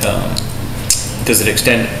unit, does it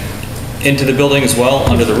extend into the building as well,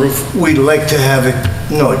 under the roof? We'd like to have it,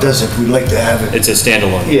 no, it doesn't. We'd like to have it. It's a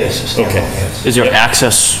standalone? Yes, a standalone, Okay. yes. Is there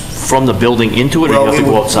access from the building into it, or do you have to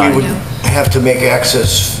go outside? We would have to make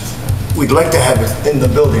access, we'd like to have it in the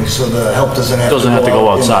building so the help doesn't have to go Doesn't have to go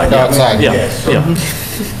outside. Outside, Yeah, yes. yeah.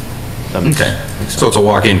 Okay. So it's a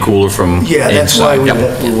walk-in cooler from Yeah, that's why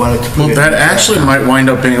inside. we wanted to put Well, it. that actually might wind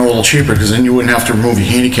up being a little cheaper, because then you wouldn't have to remove your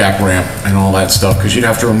handicap ramp and all that stuff, because you'd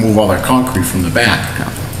have to remove all that concrete from the back.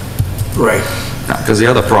 Right. Because the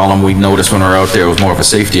other problem we noticed when we were out there was more of a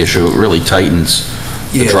safety issue. It really tightens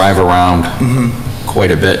the drive around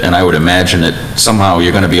quite a bit, and I would imagine that somehow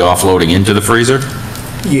you're going to be offloading into the freezer.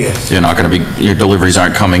 Yes. You're not going to be, your deliveries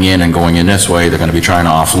aren't coming in and going in this way. They're going to be trying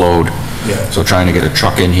to offload. Yeah. So trying to get a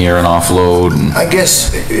truck in here and offload. And I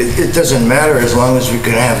guess it doesn't matter as long as we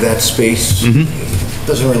can have that space. It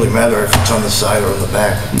doesn't really matter if it's on the side or in the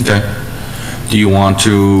back. Okay. Do you want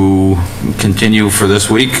to continue for this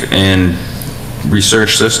week and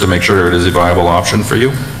research this to make sure it is a viable option for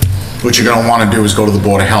you? What you're gonna wanna do is go to the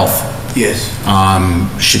Board of Health. Yes.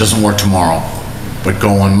 She doesn't work tomorrow, but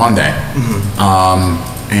go on Monday.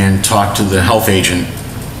 And talk to the health agent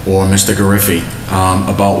or Mr. Gariffi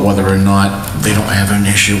about whether or not they don't have an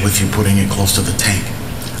issue with you putting it close to the tank.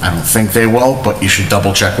 I don't think they will, but you should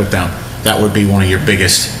double check with them. That would be one of your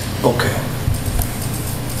biggest. Okay.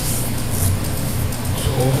 So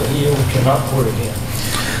over here, we cannot put it in.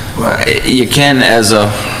 You can as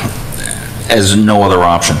no other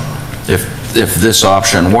option. If this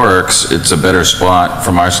option works, it's a better spot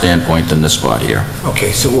from our standpoint than this spot here.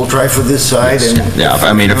 Okay, so we'll try for this side and... Yeah,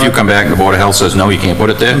 I mean, if you come back and the Board of Health says, no, you can't put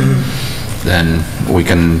it there, then we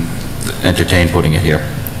can entertain putting it here.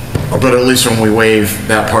 But at least when we waive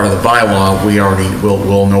that part of the bylaw, we already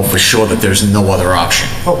will know for sure that there's no other option.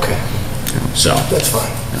 Okay. So. That's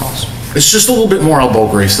fine. It's just a little bit more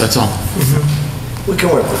elbow grease, that's all. We can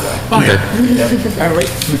work with that. Okay. All right,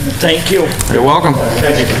 thank you. You're welcome.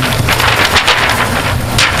 Thank you.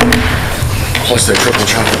 Plus the triple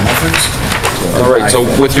chocolate muffins. All right, so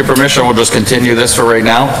with your permission, we'll just continue this for right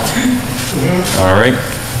now. All right.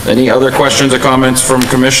 Any other questions or comments from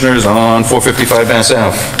commissioners on 455 Mass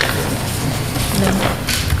Ave?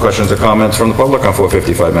 Questions or comments from the public on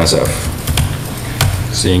 455 Mass Ave?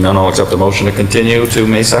 Seeing none, I'll accept the motion to continue to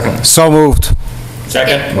May 2nd. So moved.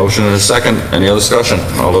 Second. Motion and a second. Any other discussion?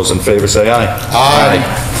 All those in favor say aye. Aye.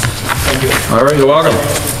 All right, you're welcome.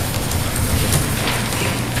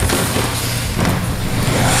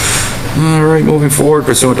 All right, moving forward,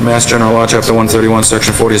 pursuant to Mass General Law, Chapter 131,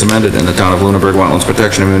 Section 40 is amended in the Town of Lunenburg Wetlands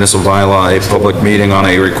Protection and Municipal Bylaw, a public meeting on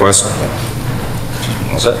a request.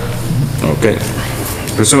 All set? Okay.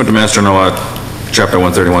 Pursuant to Mass General Law, Chapter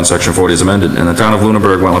 131, Section 40 is amended. In the Town of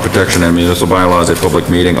Lunenburg Wetland Protection and Municipal Bylaws, a public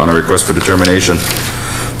meeting on a request for determination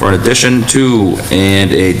for an addition to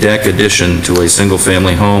and a deck addition to a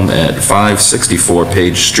single-family home at 564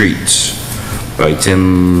 Page Street by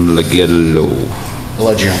Tim Leggio.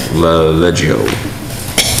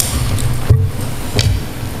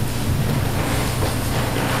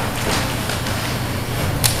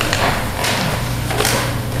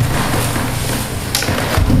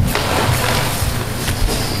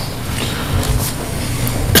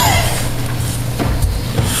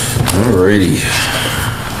 Alrighty.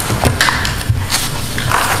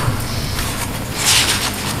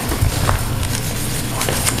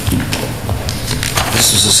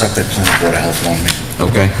 This is the septic plan the Board of Health wanted me.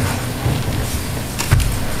 Okay.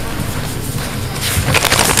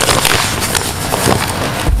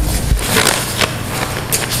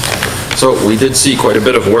 So we did see quite a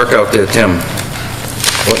bit of work out there, Tim.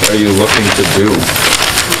 What are you looking to do?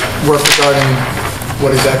 Work regarding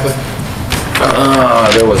what exactly?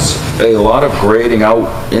 There was a lot of grading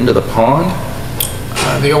out into the pond.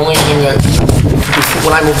 The only thing that,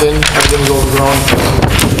 when I moved in, everything was overgrown.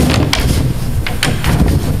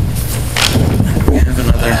 We have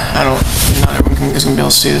another. Not everyone is gonna be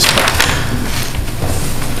able to see this, but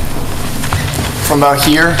from about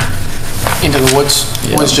here into the woods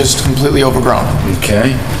was just completely overgrown.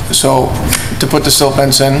 Okay. So to put the silt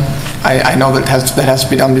fence in, I know that has to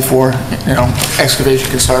be done before, excavation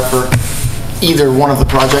can start for either one of the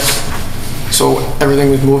projects. So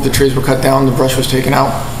everything was moved, the trees were cut down, the brush was taken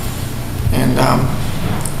out, and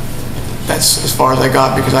that's as far as I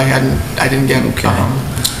got because I didn't get.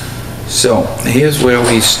 So here's where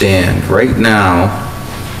we stand. Right now,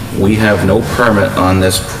 we have no permit on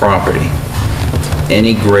this property.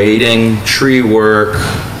 Any grading, tree work,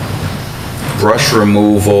 brush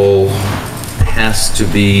removal has to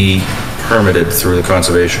be permitted through the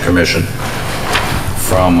Conservation Commission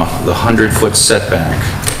from the 100-foot setback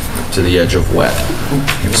to the edge of wet.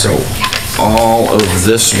 So all of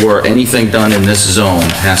this work, anything done in this zone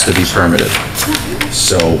has to be permitted.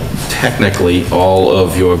 So technically, all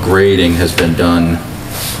of your grading has been done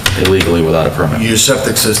illegally without a permit. Your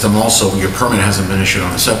septic system also, your permit hasn't been issued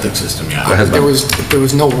on the septic system yet. There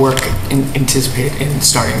was no work anticipated in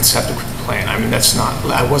starting the septic plan. I mean, that's not,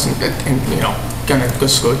 I wasn't, gonna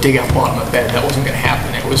just go dig out bottom of the bed. That wasn't gonna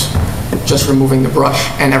happen. It was just removing the brush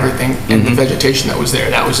and everything and the vegetation that was there.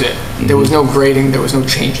 That was it. There was no grading, there was no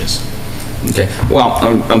changes. Okay, well,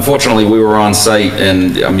 unfortunately, we were on site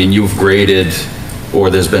and, I mean, you've graded, or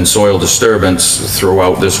there's been soil disturbance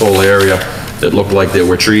throughout this whole area. It looked like there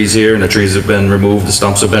were trees here and the trees have been removed, the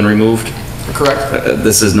stumps have been removed. Correct.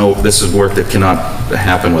 This is work that cannot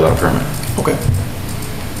happen without a permit. Okay.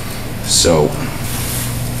 So,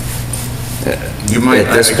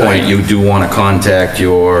 at this point, you do want to contact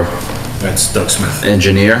your... That's Doug Smith.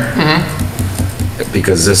 Engineer?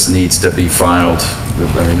 Because this needs to be filed.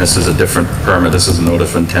 I mean, this is a different permit. This is a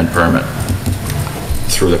notice of intent permit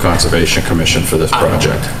through the Conservation Commission for this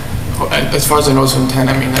project. As far as the notice of intent,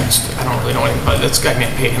 I mean, I don't really know anything about it. I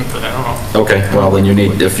can't pay him for that, I don't know. Okay, well, then you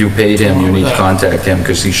need, if you paid him, you need to contact him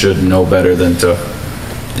because he should know better than to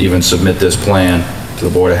even submit this plan to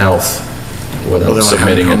the Board of Health without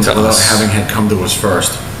submitting it to us. Without having had come to us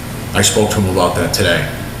first. I spoke to him about that today,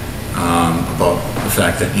 about the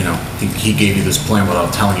fact that, he gave you this plan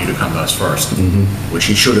without telling you to come to us first, which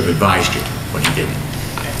he should have advised you, but he didn't.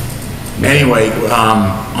 Anyway,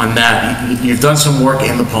 on that, you've done some work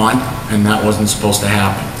in the pond, and that wasn't supposed to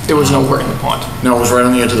happen. There was no work in the pond. No, it was right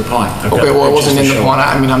on the edge of the pond. Okay, well, it wasn't in the pond.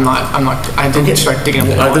 I mean, I didn't expect digging up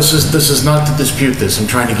the pond. This is not to dispute this. I'm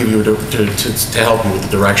trying to give you, to help you with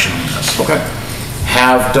the direction on this. Okay.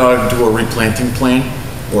 Have Doug do a replanting plan,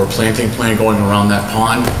 or a planting plan going around that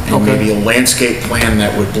pond, and maybe a landscape plan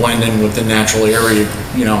that would blend in with the natural area,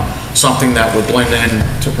 something that would blend in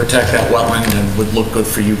to protect that wetland and would look good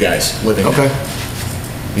for you guys living there.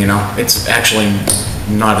 It's actually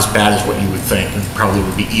not as bad as what you would think, and probably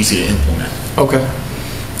would be easy to implement. Okay.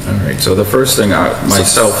 All right, so the first thing,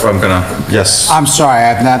 myself, I'm gonna... Yes. I'm sorry,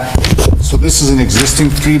 I have not, so this is an existing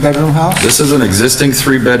three-bedroom house? This is an existing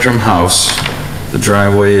three-bedroom house. The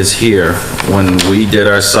driveway is here. When we did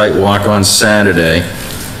our site walk on Saturday,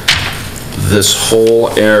 this whole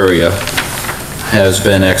area has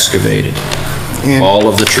been excavated. All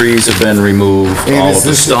of the trees have been removed, all of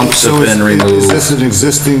the stumps have been removed. Is this an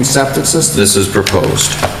existing septic system? This is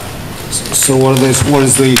proposed. So what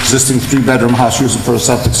is the existing three-bedroom house using for a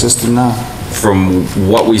septic system now? From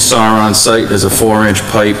what we saw on site, there's a 4-inch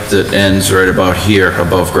pipe that ends right about here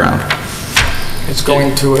above ground. It's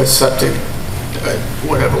going to a septic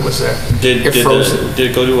whatever was there. Did It froze.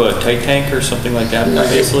 it go to a tight tank or something like that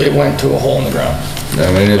previously? It went to a hole in the ground.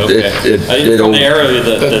 I mean, Okay. I think it, from the area,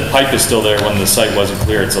 the pipe is still there when the site wasn't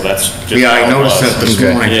cleared, so that's just. Yeah, I how it noticed was. that this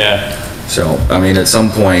Okay. morning. Yeah. so, I mean, at some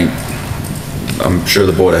point, I'm sure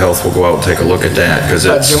the Board of Health will go out and take a look at that, because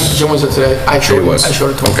it's, Jim was it today. I showed was. it to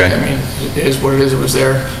him. Okay. I mean, it is what it is, it was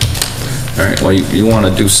there. all right, well, you want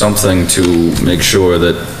to do something to make sure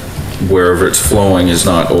that wherever it's flowing is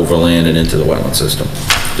not overlanded into the wetland system.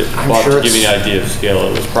 Bob, sure to give you it's- an idea of scale,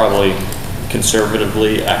 it was probably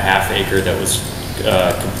conservatively a half acre that was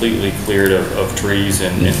completely cleared of trees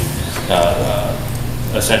and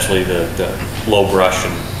essentially the low brush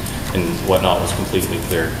and whatnot was completely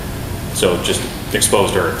cleared. So just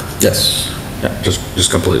exposed earth. Yes. Yeah, just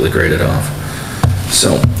completely graded off.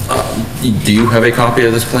 So, do you have a copy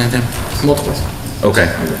of this plan, Tim? Multiple. Okay.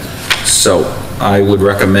 So, I would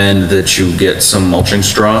recommend that you get some mulching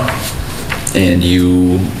straw and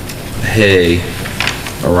you hay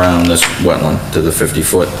around this wetland to the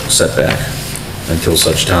 50-foot setback until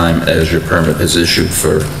such time as your permit is issued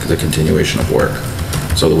for the continuation of work,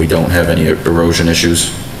 so that we don't have any erosion issues,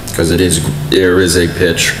 because there is a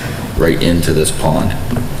pitch right into this pond.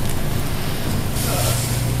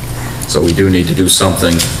 So we do need to do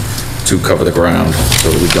something to cover the ground so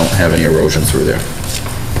that we don't have any erosion through there.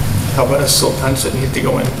 How about a silt fence that needed to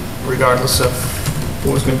go in regardless of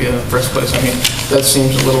what was gonna be in the first place? I mean, that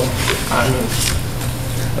seems a little, I mean,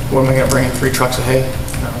 what am I gonna bring in, 3 trucks of hay?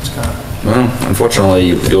 No, it's kinda, Well, unfortunately,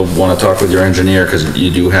 you'll want to talk with your engineer, because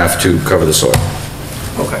you do have to cover the soil.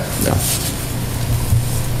 okay. Yeah.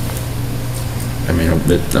 I mean,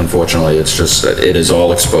 unfortunately, it's just, that it is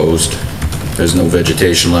all exposed. There's no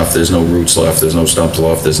vegetation left, there's no roots left, there's no stumps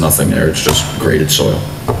left, there's nothing there, it's just graded soil.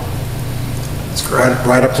 That's correct.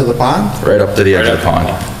 Right up to the pond? Right up to the edge of the pond.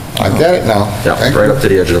 I get it now. Yeah, Thank right you. up to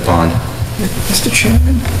the edge of the pond. Mr.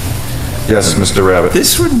 Chairman? Yes, Mr. Rabbit.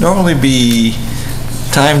 This would normally be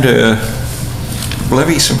time to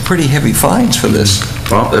levy some pretty heavy fines for this.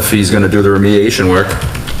 Well, if he's gonna do the remediation work.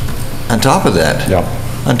 On top of that. Yeah.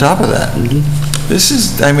 On top of that. This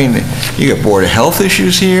is, I mean, you got Board of Health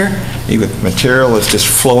issues here, you got material that's just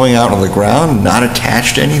flowing out on the ground, not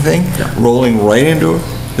attached to anything, rolling right into it.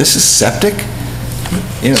 This is septic?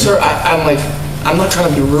 You know, Sir, I'm not trying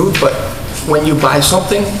to be rude, but when you buy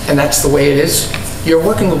something and that's the way it is, you're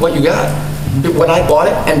working with what you got. When I bought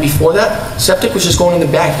it, and before that, septic was just going in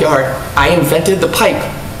the backyard. I invented the pipe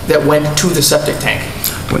that went to the septic tank.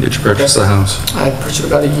 When did you purchase the house? I purchased it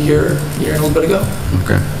about a year and a little bit ago.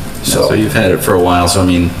 Okay. So- So you've had it for a while, so I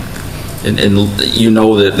mean, and you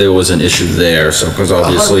know that there was an issue there, so, because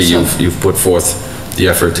obviously 100%. you've put forth the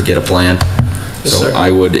effort to get a plan. Yes, So sir.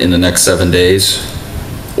 I would, in the next 7 days,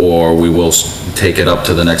 or we will take it up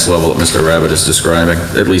to the next level that Mr. Rabbit is describing,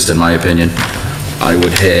 at least in my opinion, I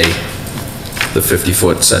would hay the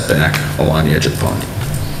 50-foot setback along the edge of the pond.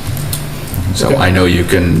 So Okay. I know you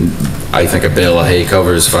can, I think a bale of hay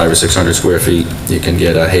covers 500 or 600 square feet. You can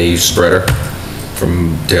get a hay spreader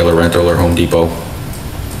from Taylor Rental or Home Depot.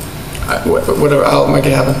 Whatever, I'll make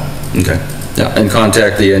it happen. Okay. Yeah, and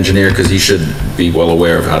contact the engineer, because he should be well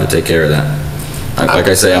aware of how to take care of that. Like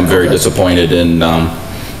I say, I'm very disappointed in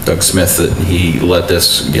Doug Smith that he let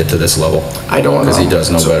this get to this level. I don't know. Because he does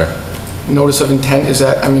know better. Notice of intent, is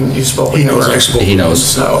that, I mean, you spoke. He knows I spoke. He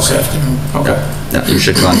knows. Oh, okay. Okay. Yeah, you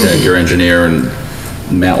should contact your engineer, and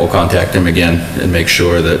Matt will contact him again and make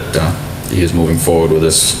sure that he is moving forward with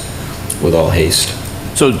this with all haste.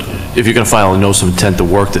 So if you're gonna file a notice of intent, the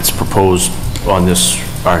work that's proposed on this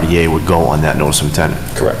RDA would go on that notice of intent?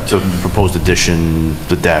 Correct. So the proposed addition,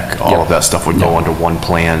 the deck, all of that stuff would go under one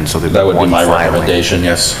plan, so there'd be That would be one my filing. recommendation,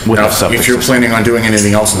 yes. With Now, the septic if you're system. planning on doing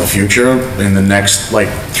anything else in the future, in the next, like,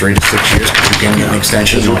 3 to 6 years, because you're getting an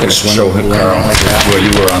extension, you can swim Show or him, anything Carl, like that. where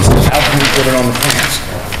you were on. How can we put it on the plans?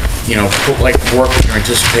 You know, put like work that you're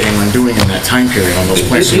anticipating on doing in that time period on those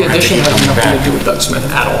plans. so The you don't have to addition keep has coming nothing to back. do with Doug Smith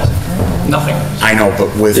at all. Nothing. I know,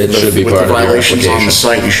 but with It should be with the part of your violations on application. the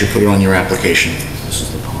site, you should put it on your application.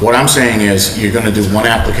 What I'm saying is, you're gonna do one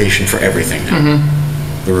application for everything now.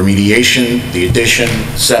 The remediation, the addition,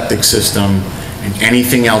 septic system, and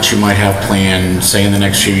anything else you might have planned, say in the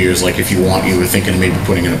next few years, like if you were thinking of maybe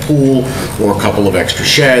putting in a pool or a couple of extra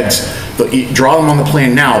sheds, but you draw them on the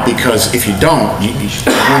plan now, because if you don't,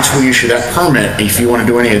 once we issue that permit, if you wanna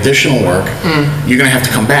do any additional work, you're gonna have to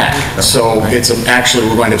come back. So it's actually,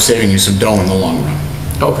 we're going to end up saving you some dough in the long run.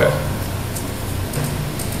 Okay.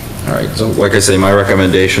 All right, so like I say, my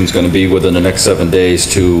recommendation's gonna be within the next 7 days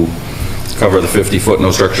to cover the 50-foot,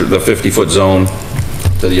 no structure, the 50-foot zone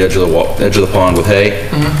to the edge of the edge of the pond with hay.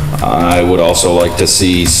 I would also like to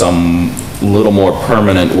see some little more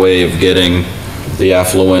permanent way of getting the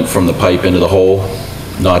affluent from the pipe into the hole,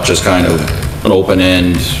 not just kind of an open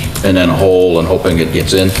end and then a hole and hoping it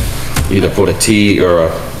gets in. Either put a T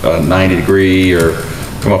or a 90 degree or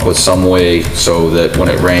come up with some way so that when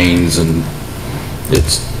it rains and it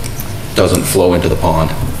doesn't flow into the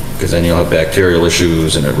pond, because then you'll have bacterial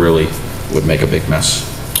issues and it really would make a big mess.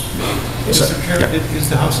 Mr. Chairman, is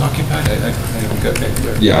the house occupied? I haven't got that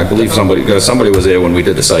clear. Yeah, I believe somebody was there when we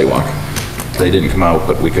did the site walk. They didn't come out,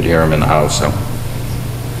 but we could hear them in the house, so.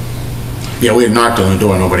 Yeah, we had knocked on the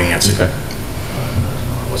door, nobody answered. Okay.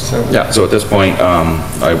 Yeah, so at this point,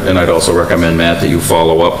 and I'd also recommend, Matt, that you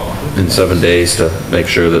follow up in 7 days to make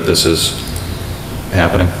sure that this is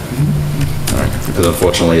happening. All right, because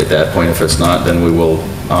unfortunately at that point, if it's not, then we will,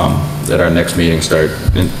 at our next meeting, start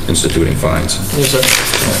instituting fines. Yes, sir.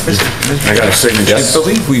 I got a signature. I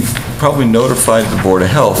believe we've probably notified the Board of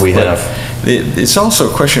Health. We but have. It's also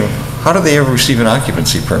a question of, how do they ever receive an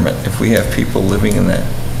occupancy permit if we have people living in that?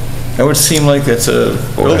 That would seem like that's a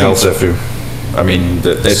Board of Health issue. I mean,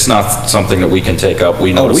 it's not something that we can take up.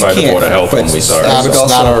 We notify the Board of Health when we saw it. It's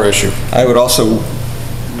not our issue. I would also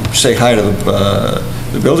say hi to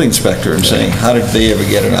the building inspector and saying, how did they ever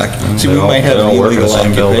get an occupancy? We might have an illegal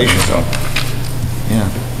occupation. Yeah.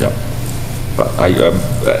 Yep. But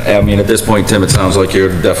I mean, at this point, Tim, it sounds like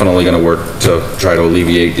you're definitely gonna work to try to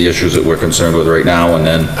alleviate the issues that we're concerned with right now, and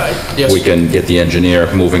then yes. we can get the engineer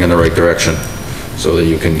moving in the right direction so that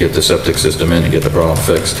you can get the septic system in and get the problem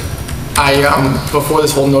fixed. Before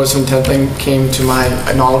this whole notice of intent thing came to my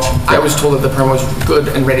knowledge, I was told that the permit was good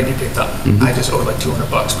and ready to be picked up. I just owed like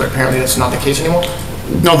 $200, but apparently that's not the case anymore.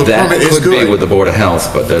 No, the permit is That could be good. with the Board of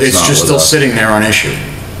Health, but that's not with us. It's just still sitting there unissued.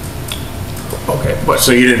 Okay, but.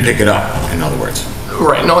 So you didn't pick it up, in other words.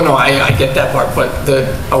 Right, no, I get that part, but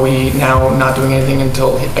are we now not doing anything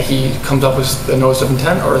until he comes up with the notice of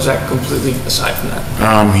intent, or is that completely aside from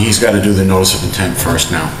that? He's got to do the notice of intent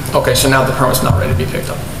first now. Okay, so now the permit's not ready to be picked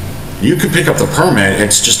up. You can pick up the permit,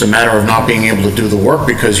 it's just a matter of not being able to do the work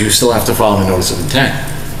because you still have to file the notice of intent.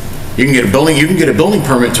 You can get a building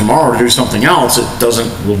permit tomorrow to do something else, it doesn't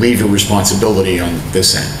relieve your responsibility on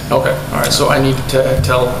this end. Okay, all right, so I need to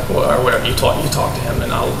tell, or whatever, you talk to him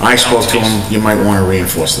and I'll. I spoke to him, you might want to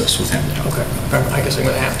reinforce this with him. Okay, I guess I'm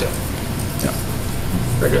gonna have to. Yeah.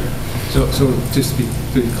 Very good. So just to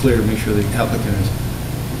be clear, to make sure the applicant is,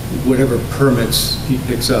 whatever permits he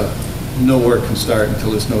picks up, no work can start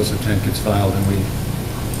until this notice of intent gets filed and we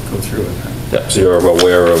go through it. Yep, so you're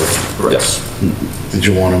aware of, yes. Did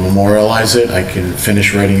you want to memorialize it? I can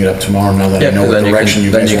finish writing it up tomorrow now that I know what direction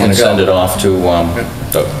you guys want to go. Then you can send it off to,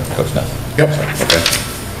 Doug Smith. Yep. Okay.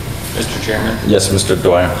 Mr. Chairman? Yes, Mr.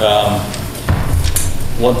 Dwyer.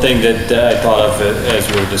 One thing that I thought of as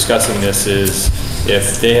we were discussing this is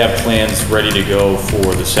if they have plans ready to go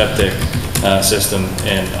for the septic system,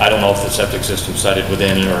 and I don't know if the septic system sited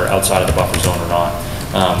within or outside of the buffer zone or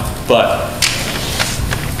not, but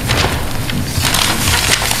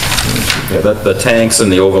Yeah, the tanks and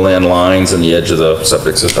the overland lines and the edge of the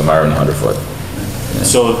septic system are in the 100-foot.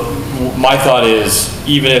 So my thought is,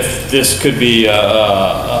 even if this could be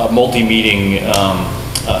a multi-meeting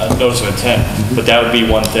notice of intent, but that would be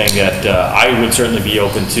one thing that I would certainly be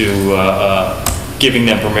open to giving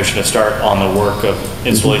them permission to start on the work of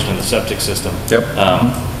installation of the septic system. Yep.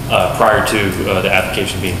 Prior to the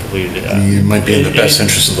application being completed. It might be in the best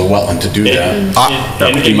interest of the wetland to do that.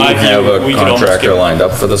 Do you have a contractor lined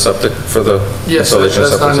up for the septic, for the Yes, installation of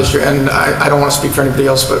that's not an septic issue, system? and I don't want to speak for anybody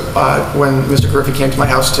else, but when Mr. Griffey came to my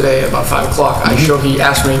house today about 5 o'clock, he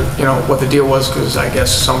asked me, what the deal was, because I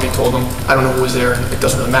guess somebody told him, I don't know who was there, it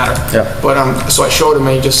doesn't really matter. Yeah. But, so I showed him,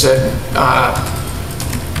 and he just said,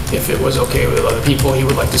 if it was okay with other people, he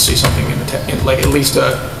would like to see something in the, like at least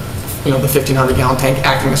the 1,500 gallon tank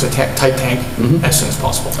acting as a tight tank as soon as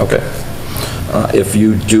possible. Okay. If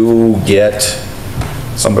you do get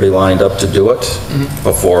somebody lined up to do it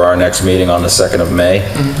before our next meeting on the 2nd of May,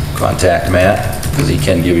 contact Matt, because he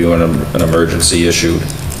can give you an emergency issued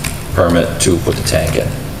permit to put the tank in.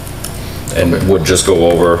 And would just go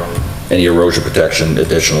over any erosion protection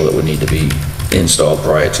additional that would need to be installed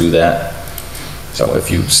prior to that. So if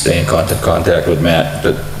you stay in contact with Matt,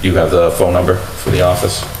 you have the phone number for the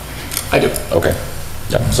office? I do. Okay.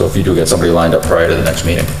 Yeah, so if you do get somebody lined up prior to the next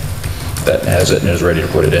meeting that has it and is ready to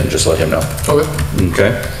put it in, just let him know. Okay.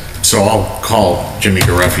 Okay? So I'll call Jimmy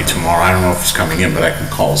Gareffi tomorrow. I don't know if he's coming in, but I can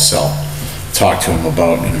call his cell, talk to him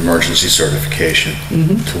about an emergency certification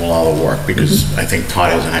to allow the work, because I think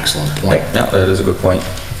Todd has an excellent point. Yeah, that is a good point.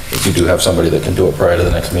 If you do have somebody that can do it prior to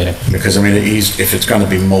the next meeting. Because, I mean, if it's gonna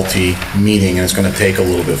be multi-meeting and it's gonna take a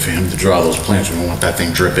little bit for him to draw those plans, we don't want that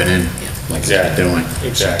thing dripping in like they're doing.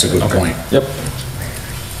 Exactly. That's a good point. Yep.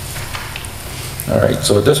 All right,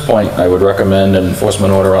 so at this point, I would recommend an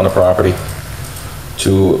enforcement order on the property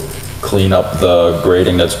to clean up the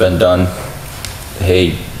grading that's been done,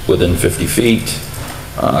 hay within 50 feet,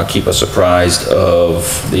 keep us apprised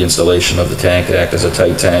of the installation of the tank, act as a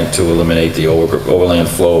tight tank to eliminate the overland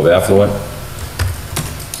flow of affluent,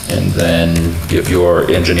 and then give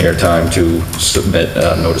your engineer time to submit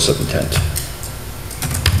a notice of intent.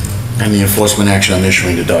 And the enforcement action I'm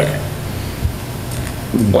issuing to Doug.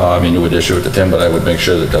 Well, I mean, you would issue it to Tim, but I would make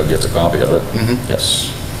sure that Doug gets a copy of it.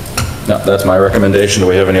 Yes. No, that's my recommendation. Do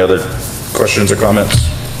we have any other questions or comments?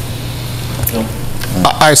 No.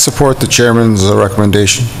 I support the chairman's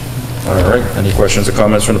recommendation. All right, any questions or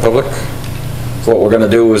comments from the public? So what we're gonna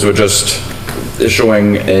do is we're just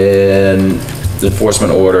issuing an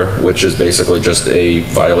enforcement order, which is basically just a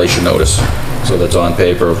violation notice. So that's on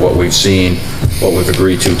paper of what we've seen, what we've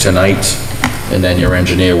agreed to tonight, and then your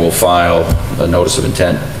engineer will file a notice of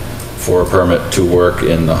intent for a permit to work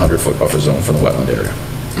in the 100-foot buffer zone from the wetland area.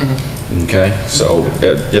 Okay, so,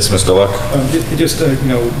 yes, Mr. Luck? Just,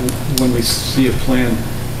 when we see a plan,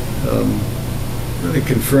 really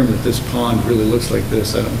confirm that this pond really looks like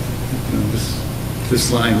this. I don't,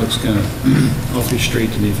 this line looks kind of awfully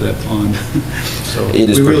straight to me for that pond. So It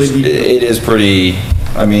is pretty,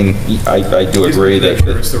 I mean, I do agree that.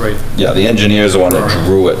 It's the right. Yeah, the engineer's the one that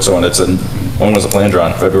drew it, so, and when was the plan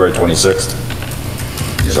drawn? February 26th?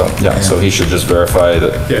 So, yeah, so he should just verify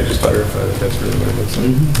that. Yeah, just verify that that's really what it looks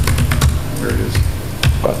like, where it is.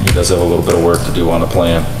 But he does have a little bit of work to do on the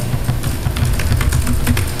plan.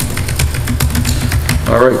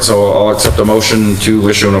 All right, so I'll accept a motion to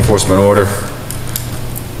issue an enforcement order.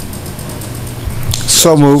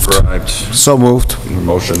 So moved. So moved.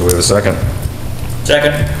 Motion, do we have a second?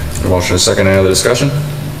 Second. A motion is second, any other discussion?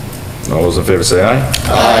 All those in favor say aye.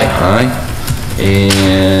 Aye. Aye.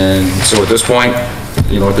 And so at this point,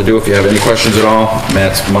 you know what to do. If you have any questions at all,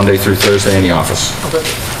 Matt's Monday through Thursday in the office. Okay.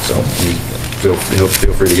 So feel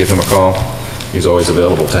free to give him a call. He's always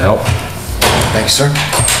available to help. Thanks, sir.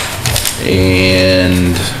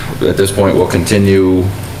 And at this point, we'll continue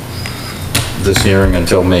this hearing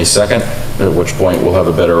until May 2nd, at which point we'll have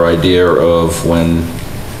a better idea of when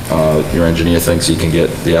your engineer thinks he can get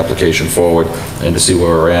the application forward and to see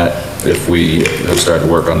where we're at if we have started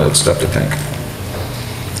work on the septic tank.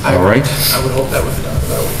 All right? I would hope that would be done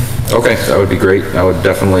that way. Okay, that would be great. That would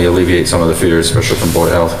definitely alleviate some of the fears, especially from Board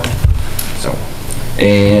of Health. So,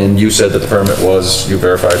 and you said that the permit was, you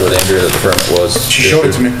verified with Andrea that the permit was? She showed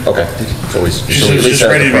it to me. Okay, so we She's at least just have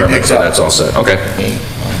ready the to be permit, picked so up. that's all set. Okay.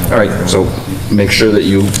 All right, so make sure that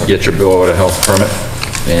you get your Board of Health permit,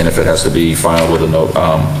 and if it has to be filed with a note,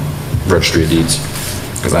 registry of deeds,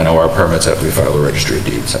 because I know our permits have to be filed with registry of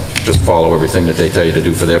deeds. So just follow everything that they tell you to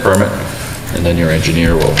do for their permit, and then your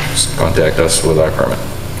engineer will contact us with our permit.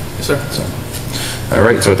 Yes, sir. So, all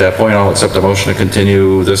right, so at that point, I'll accept a motion to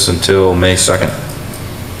continue this until May 2nd.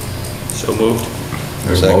 So moved.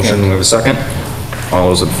 There's a motion, we have a second. All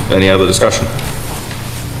those, any other discussion?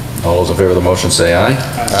 All those in favor of the motion say aye.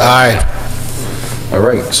 Aye. All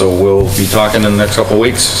right, so we'll be talking in the next couple of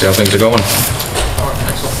weeks, see how things are going.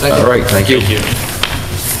 Thank you. All right, thank you.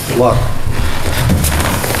 Good luck.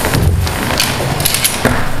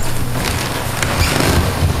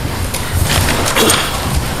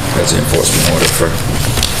 That's the enforcement order for,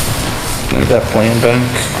 need that plan back?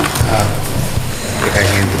 I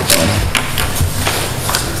handed it to him.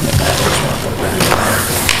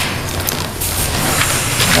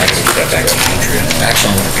 I can get that back to Andrea.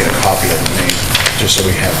 Actually, I'm gonna get a copy of the name, just so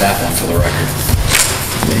we have that one for the record.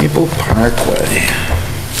 Maple Parkway.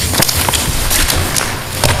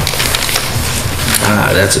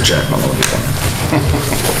 Ah, that's a Jack Maloney one.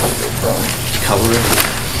 Color it.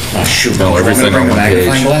 Oh, shoot. No, everything on Bring a one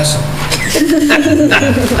magnifying page. glass?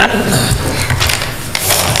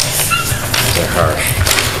 They're harsh.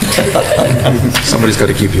 Somebody's got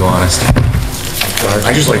to keep you honest.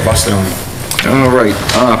 I just like busting on them. All right,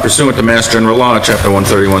 pursuant to Mass General Law, Chapter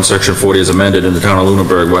 131, Section 40 is amended in the town of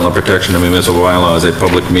Lunenburg, Wetland Protection and Municipal Bylaws, a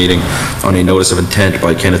public meeting on a notice of intent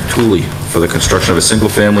by Kenneth Tooley for the construction of a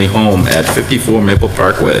single-family home at 54 Maple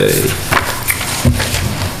Parkway.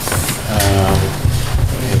 I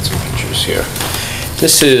had some pictures here.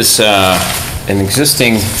 This is an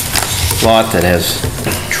existing lot that has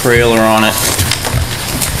a trailer on it,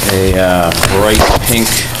 a bright pink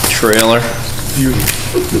trailer. Beauty.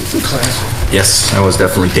 Classic. Yes, that was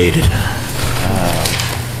definitely dated. I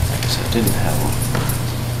guess I didn't have one.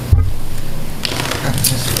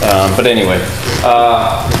 But anyway,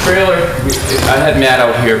 the trailer, I had Matt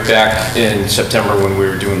out here back in September when we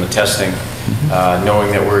were doing the testing,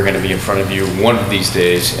 knowing that we were going to be in front of you one of these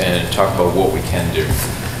days and talk about what we can do.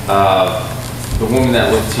 The woman that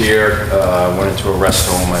lived here went into a rest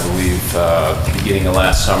home, I believe, beginning of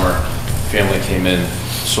last summer. Family came in,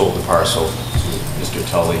 sold the parcel to Mr.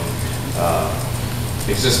 Tully.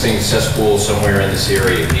 Existing cesspool somewhere in this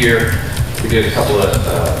area here. We did a couple of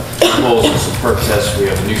holes and some perk tests. We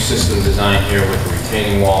have a new system design here with a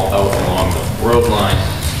retaining wall out along the road line.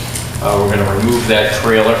 We're going to remove that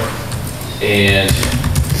trailer and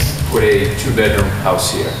put a 2-bedroom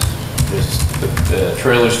house here. The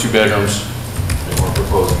trailer's 2 bedrooms, and we're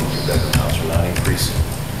proposing a 2-bedroom house. We're not increasing.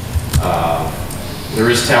 There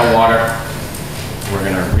is town water. We're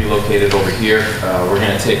going to relocate it over here. We're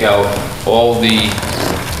going to take out all the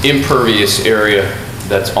impervious area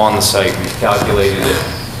that's on the site. We've calculated it,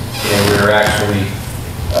 and we're actually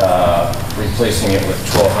replacing it with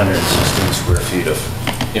 1,216 square feet of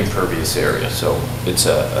impervious area. So it's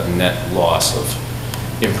a net loss of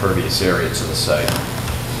impervious area to the site.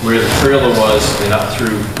 Where the trailer was, and up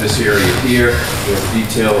through this area here, there's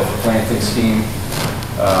detail of the planting scheme.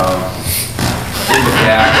 In the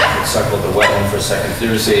back, let's talk about the wetland for a second.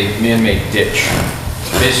 There's a man-made ditch.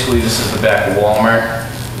 Basically, this is the back of Walmart.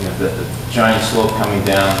 You know, the giant slope coming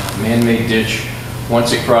down, man-made ditch.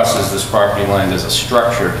 Once it crosses this property line, there's a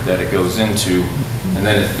structure that it goes into, and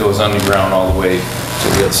then it goes underground all the way to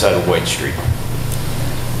the other side of White Street.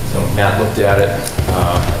 So Matt looked at it.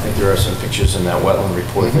 I think there are some pictures in that wetland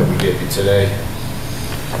report that we gave you today.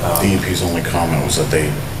 DEP's only comment was that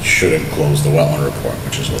they shouldn't close the wetland report,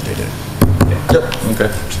 which is what they did. Yep.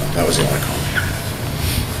 Okay. So that was the only comment.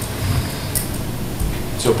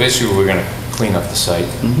 So basically, we're going to clean up the site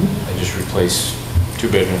and just replace 2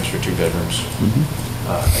 bedrooms for 2 bedrooms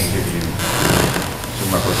and give you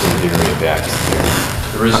some replicated area back in here.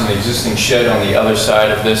 There is an existing shed on the other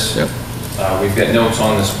side of this. Yep. We've got notes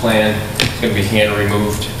on this plan. It's going to be hand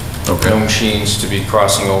removed. Okay. No machines to be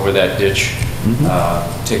crossing over that ditch.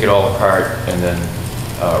 Take it all apart and then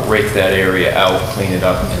rake that area out, clean it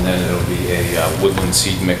up, and then it'll be a woodland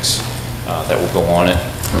seed mix that will go on it.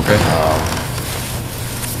 Okay.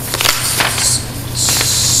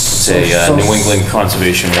 It's a New England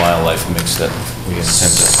Conservation Wildlife mix that we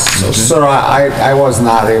intend to. Sir, I was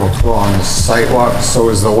not able to go on the sidewalk, so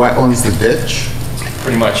is the wetlands the ditch?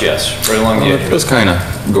 Pretty much, yes, right along the edge It of does it. kind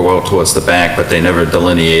of go out towards the back, but they never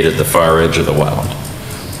delineated the far edge of the wetland.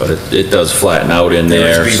 But it does flatten out in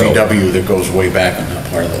there, There's so. BVW that goes way back on that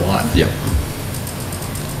part of the lot. Yep.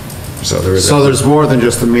 So there is. So there's more than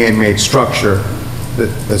just a man-made structure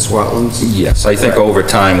that's wetlands? Yes, I think over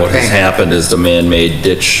time what has happened is the man-made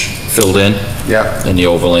ditch filled in. Yeah. And the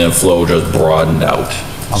overland flow just broadened out.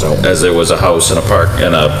 So as there was a house and a park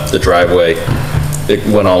and the driveway, it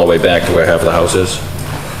went all the way back to where half the house is.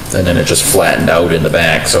 And then it just flattened out in the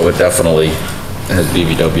back, so it definitely has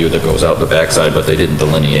BVW that goes out the backside, but they didn't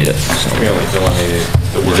delineate it. So We only delineated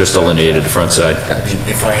the they just delineated the front side. I mean,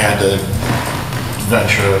 if I had to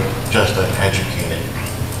venture just to educate it,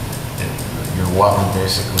 your wetland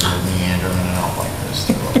basically would meander in and out like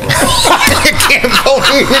this. I can't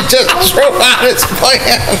believe you just threw out his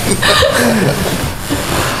plan.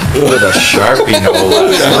 With a Sharpie, no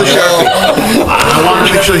less. I want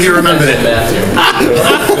to make sure he remembered it.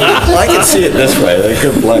 I can see it this way, like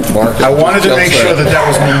a black mark. I wanted to make sure that that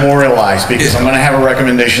was memorialized, because I'm going to have a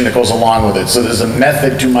recommendation that goes along with it, so there's a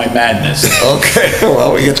method to my madness. Okay,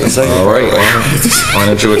 well, we get to say. All right, why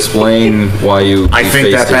don't you explain why you? I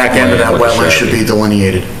think that back end of that wetland should be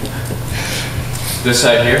delineated. This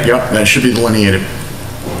side here? Yep, that should be delineated.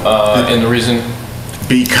 And the reason?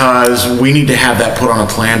 Because we need to have that put on a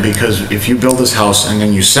plan, because if you build this house and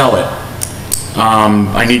then you sell it,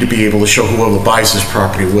 I need to be able to show whoever buys this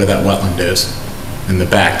property where that wetland is in the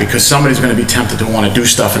back, because somebody's gonna be tempted to wanna do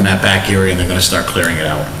stuff in that back area and they're gonna start clearing it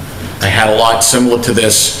out. I had a lot similar to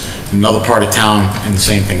this in another part of town, and the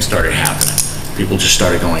same thing started happening. People just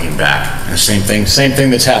started going in back, and the same thing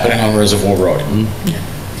that's happening on Reservoir Road.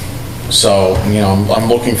 So, you know, I'm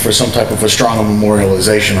looking for some type of a stronger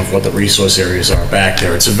memorialization of what the resource areas are back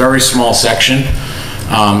there. It's a very small section,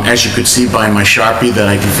 as you could see by my Sharpie that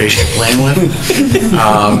I do facial plan with.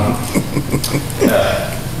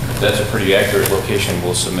 That's a pretty accurate location.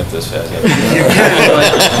 We'll submit this as.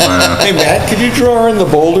 Hey, Matt, could you draw in the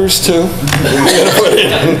boulders too?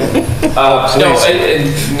 No,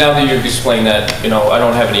 and now that you've explained that, you know, I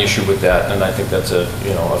don't have any issue with that, and I think that's a,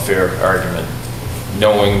 you know, a fair argument,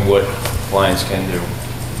 knowing what clients can do.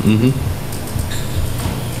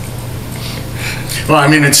 Well, I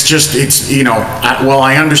mean, it's just, you know, well,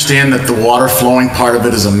 I understand that the water flowing part of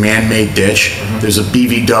it is a man-made ditch. There's a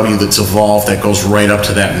BVW that's evolved that goes right up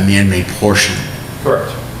to that man-made portion. Correct.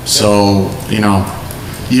 So, you know,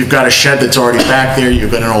 You've got a shed that's already back there, you've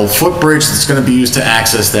got an old footbridge that's gonna be used to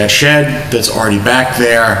access that shed that's already back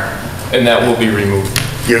there. And that will be removed.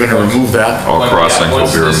 You're gonna remove that? All crossings will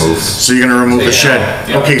be removed. So you're gonna remove the shed?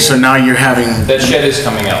 Yeah. Okay, so now you're having, That shed is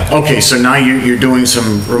coming out. okay, so now you're doing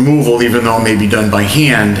some removal, even though it may be done by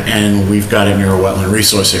hand, and we've got it near a wetland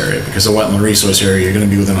resource area, because the wetland resource area, you're gonna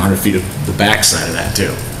be within 100 feet of the backside of that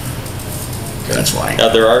too. That's why. Now,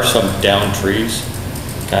 there are some down trees,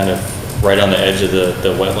 kind of right on the edge of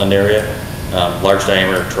the wetland area. Large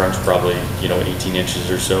diameter trunks, probably, 18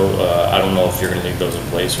 inches or so. I don't know if you're gonna leave those in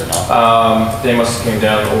place or not. They must have came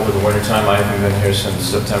down over the winter time. I haven't been here since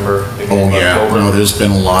September, Oh, beginning of yeah, October. no, there's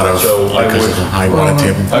been a lot of, So I because of would- the high water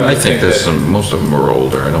table. I think there's some, most of them are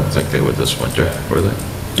older. I don't think they were this winter, were they?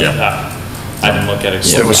 Yeah. I didn't look at it.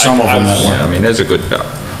 There was some of them that Yeah, I were. mean, there's a good,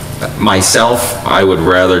 myself, I would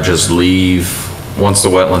rather just leave, once the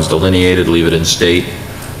wetland's delineated, leave it in state.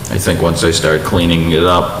 I think once they start cleaning it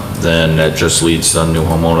up, then that just leads the new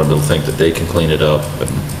homeowner to think that they can clean it up. And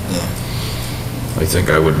I think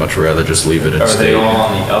I would much rather just leave it in Are they state. all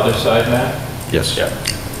on the other side, Matt? Yes. Yeah.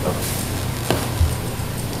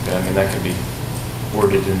 Okay, I mean, that could be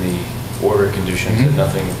worded in the order conditions, that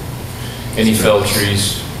nothing, any felled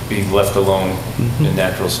trees be left alone in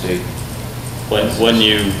natural state. When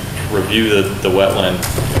you review the wetland,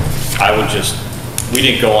 I would just, we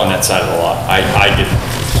didn't go on that side of the lot. I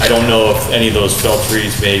didn't. I don't know if any of those felled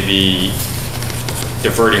trees may be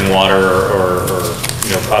diverting water or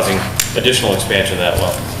causing additional expansion of that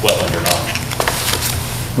wetland or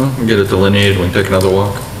not. Well, we can get it delineated, we can take another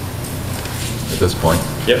walk at this point.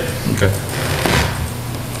 Yep. Okay.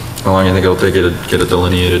 How long do you think it'll take you to get it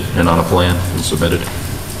delineated and on a plan and submitted? I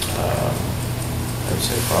would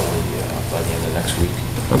say probably by the end of next week.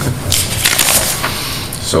 Okay.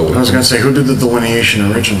 So. I was gonna say, who did the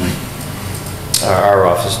delineation originally? Our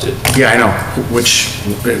office did. Yeah, I know. Which,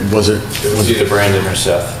 was it? It was either Brandon or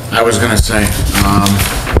Seth. I was gonna say, I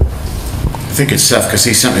think it's Seth, because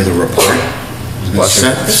he sent me the report.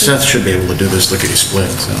 Seth should be able to do this lickety split,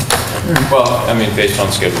 so. Well, I mean, based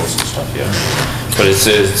on schedules and stuff, yeah. But it's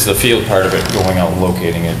the field part of it, going out and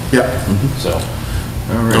locating it. Yep. So,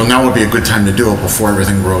 Well, now would be a good time to do it before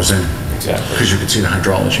everything grows in. Exactly. Because you can see the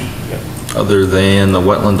hydrology. Other than the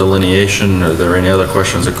wetland delineation, are there any other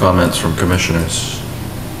questions or comments from commissioners?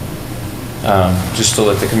 just to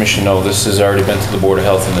let the commission know, this has already been to the Board of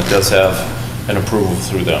Health and it does have an approval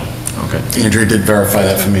through them. Okay. Andrew did verify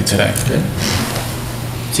that for me today.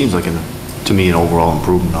 Seems like, to me, an overall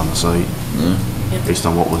improvement on the site, based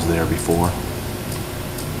on what was there before.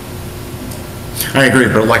 I agree,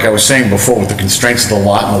 but like I was saying before, with the constraints of the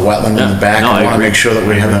lot and the wetland in the back, No, I I want to agree. make sure that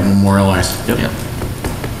we have that memorialized. Yep.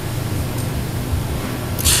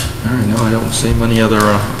 All right, no, I don't see many other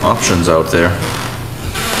options out there.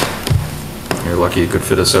 You're lucky you could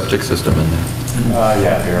fit a septic system in there.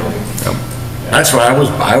 Yeah, barely. That's what I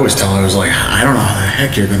was telling him, I was like, I don't know how the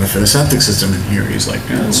heck you're gonna fit a septic system in here. He's like,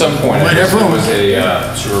 At some point, I guess whatever. there was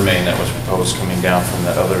a sewer main that was proposed coming down from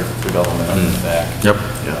that other development up in the back. Yep.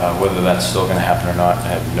 Whether that's still gonna happen or not,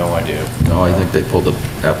 I have no idea. No, I think they pulled the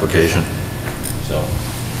application. So,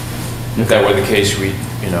 if that were the case, we,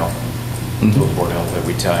 told the Board of Health that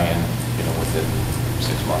we tie in, within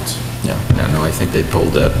 6 months. Yeah, no, I think they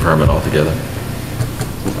pulled that permit altogether.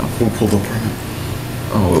 Who pulled the permit?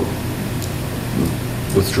 Oh,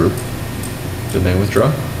 withdrew. Didn't they withdraw?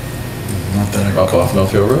 Not that I Up off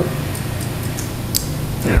Northfield Road?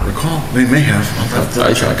 I don't recall. They may have. I'll have to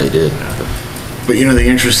I check. thought they did. But the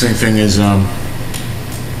interesting thing is,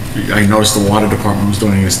 I noticed the water department was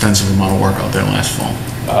doing an extensive amount of work out there last fall.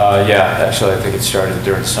 Yeah, actually, I think it started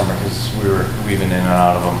during the summer because we were weaving in and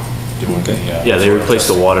out of them doing the. Yeah, they replaced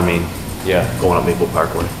the water main. Yeah. Going up Maple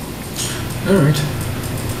Parkway. All right.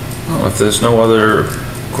 Well, if there's no other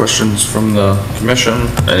questions from the commission,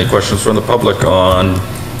 any questions from the public on,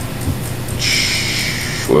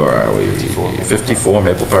 where are we? 54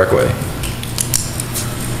 Maple Parkway.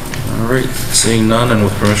 All right, seeing none and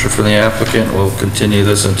with permission from the applicant, we'll continue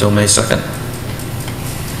this until May 2nd.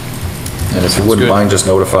 And if you wouldn't mind, just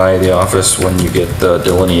notify the office when you get the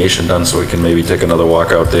delineation done so we can maybe take another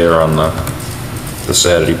walk out there on the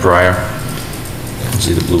Saturday prior.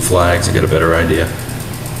 See the blue flags and get a better idea.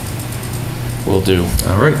 Will do.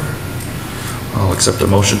 All right. I'll accept a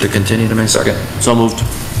motion to continue to May 2nd. So moved.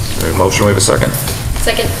 We have a motion, we have a second.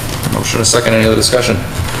 Second. Motion and a second, any other discussion?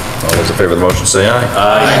 All those in favor of the motion say aye.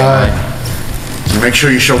 Aye. So make sure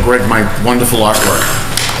you show Greg my wonderful artwork.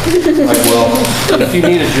 I will. If you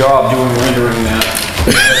need a job doing rendering that,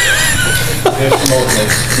 there's some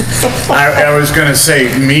openings. I was gonna say,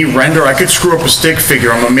 me render, I could screw up a stick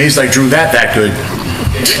figure. I'm amazed I drew that good.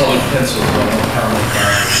 It's colored pencils on a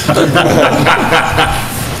permanent.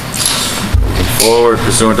 Forward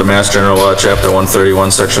pursuant to Mass General Law, Chapter 131,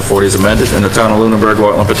 Section 40 is amended, in the Town of Lunenburg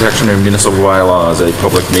Wetland Protection and Municipal Bylaws, a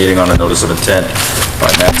public meeting on a notice of intent by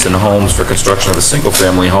Matson Homes for construction of a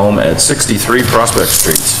single-family home at 63 Prospect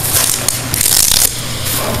Street.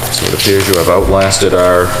 So it appears you have outlasted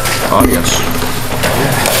our audience.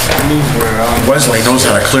 Wesley knows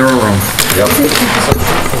how to clear a room. Yep.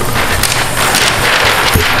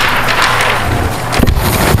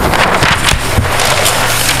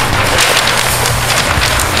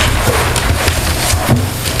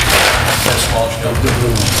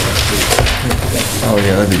 Oh,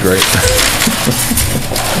 yeah, that'd be great.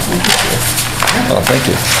 Oh, thank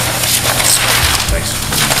you.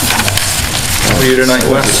 How are you tonight,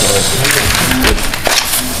 Wes?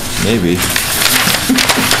 Maybe.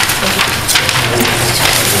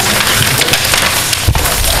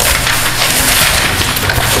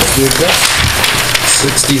 The address?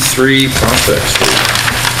 63 Prospect Street.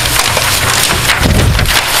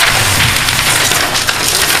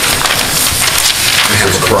 This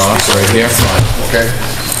is across right here. Okay.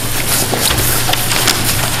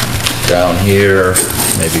 Down here,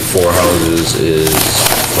 maybe 4 houses is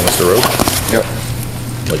Plymouth Road. Yep.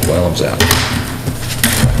 Like Wellham's at.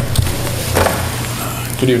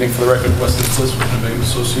 Good evening, for the record, Weston Fliss with Winnebago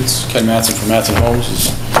Associates. Ken Matson from Matson Homes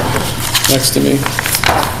is next to me.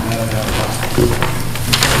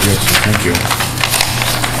 Yes, thank you.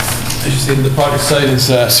 As you stated, the project site is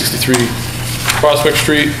 63 Prospect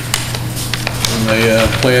Street. And the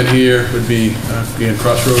plan here would be, again,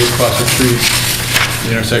 Crossroads, Prospect Street,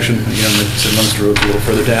 the intersection, again, it's in Munster Road, a little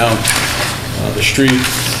further down the street.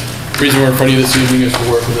 The reason we're in front of you this evening is to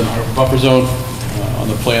work within the Harbor Buffer Zone. On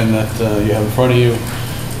the plan that you have in front of you,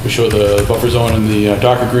 we show the buffer zone in the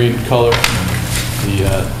darker green color,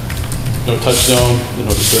 the no-touch zone, the no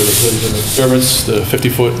disturbance, the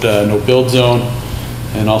 50-foot no-build zone,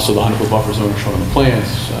 and also the 100-foot buffer zone shown on the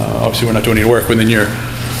plans. Obviously, we're not doing any work within your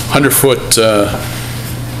 100-foot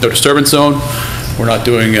no disturbance zone. We're not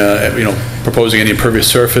doing, proposing any impervious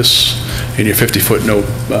surface in your 50-foot no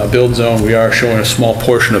build zone. We are showing a small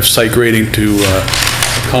portion of site grading to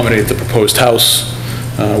accommodate the proposed house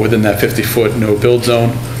within that 50-foot no build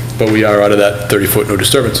zone, but we are out of that 30-foot no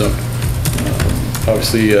disturbance zone.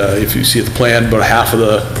 Obviously, if you see at the plan, about half of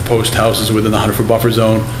the proposed house is within the 100-foot buffer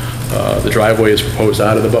zone. The driveway is proposed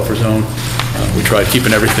out of the buffer zone. We tried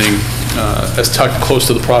keeping everything as tucked close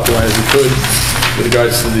to the property line as we could with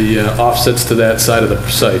regards to the offsets to that side of the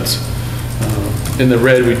sites. In the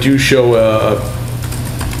red, we do show a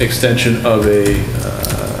extension of a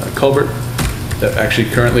culvert that actually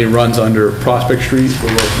currently runs under Prospect Street.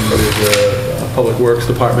 We're working with the Public Works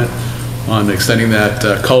Department on extending that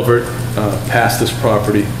culvert past this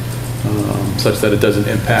property such that it doesn't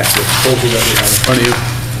impact the proposal that we have in front of you.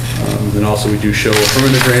 And also we do show a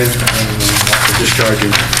permanent drain also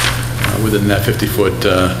discharging within that 50-foot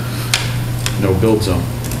no build zone.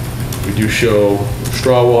 We do show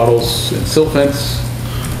straw wattles and silt fence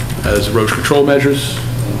as erosion control measures.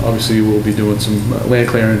 Obviously, we'll be doing some land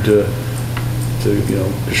clearing to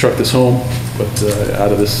construct this home, but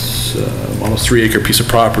out of this almost 3-acre piece of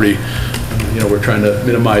property, we're trying to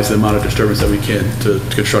minimize the amount of disturbance that we can to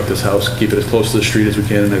construct this house, keep it as close to the street as we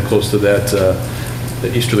can, and then close to that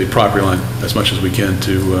the easterly property line as much as we can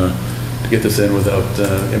to get this in without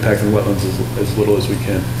impacting wetlands as little as we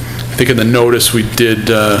can. I think in the notice we did,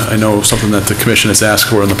 I know something that the commission has asked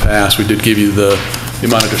for in the past, we did give you the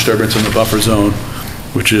amount of disturbance in the buffer zone,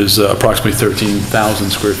 which is approximately 13,000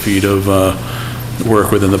 square feet of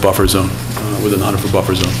work within the buffer zone, within the 100-foot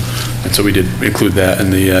buffer zone. And so we did include that in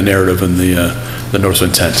the narrative and the notice of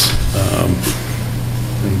intent.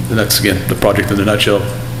 And that's, again, the project in a nutshell.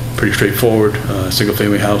 Pretty straightforward,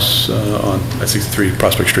 single-family house at 63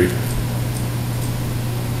 Prospect Street.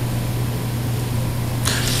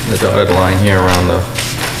 The dotted line here around the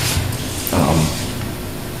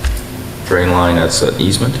drain line, that's an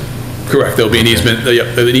easement? Correct, there'll be an easement,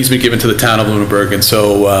 an easement given to the town of Lunenburg, and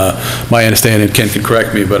so my understanding, Ken can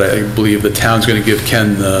correct me, but I believe the town's going to give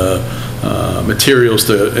Ken the materials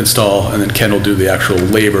to install, and then Ken will do the actual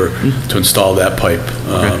labor to install that pipe,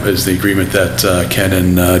 is the agreement that Ken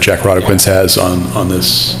and Jack Rodquins has on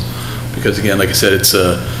this. Because again, like I said, it's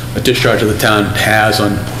a discharge that the town has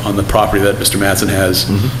on the property that Mr. Matson has,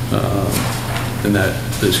 and that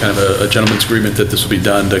there's kind of a gentleman's agreement that this will be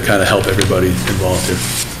done to kind of help everybody involved here.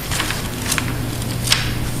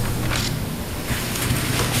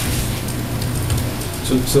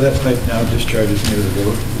 So that pipe now discharges near the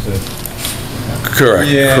road, is that? Correct,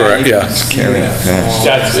 correct, yeah.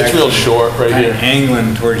 It's real short right here.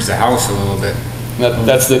 Angling towards the house a little bit.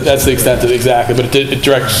 That's the extent of it, exactly, but it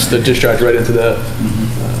directs the discharge right into the,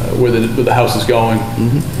 where the house is going.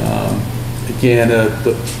 Again,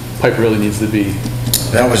 the pipe really needs to be.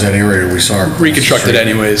 That was that area we saw. Reconstructed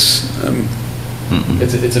anyways.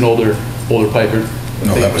 It's an older pipe.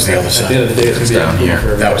 No, that was the other side. At the end of the day, it's down gonna be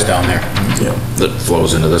here. That was down there. Yeah, that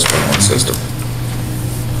flows into this one system.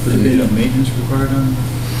 Was there any maintenance required on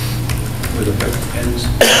where the pipe ends?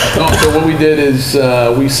 No, so what we did is,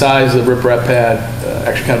 we sized the riprap pad,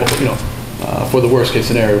 actually kind of, for the worst case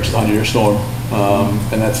scenario, which is a 100-year storm.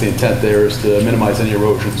 And that's the intent there, is to minimize any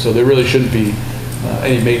erosion. So there really shouldn't be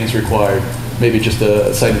any maintenance required. Maybe just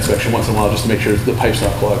a site inspection once in a while, just to make sure the pipe's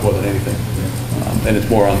not clogged more than anything. And it's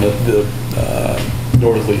more on the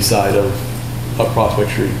northerly side of Prospect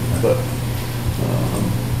Street. But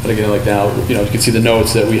again, like now, you can see the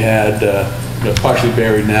notes that we had, partially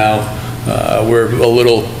buried now. We're a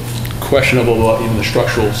little questionable about even the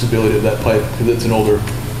structural stability of that pipe, because it's an older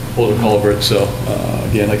culvert. So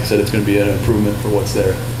again, like I said, it's going to be an improvement for what's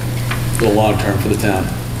there for the long term for the town.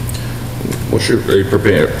 Are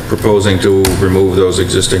you proposing to remove those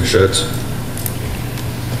existing sheds?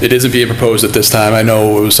 It isn't being proposed at this time. I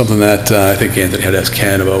know it was something that I think Anthony had asked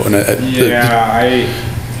Ken about.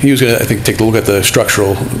 He was going to, I think, take a look at the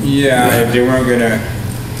structural. Yeah, if they weren't going to,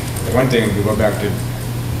 the one thing, we go back to,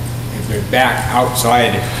 if they're back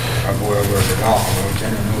outside of where we're developing, I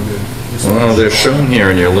don't know. Well, they're shown here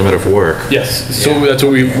in your limit of work. Yes, so that's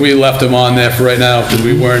what we left them on there for right now, because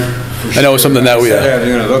we weren't, I know it's something that we... Instead of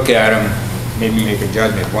going to look at them, maybe make a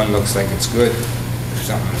judgment. If one looks like it's good, if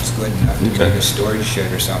something looks good enough to make a storage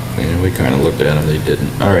shed or something. Yeah, we kind of looked at them, they didn't.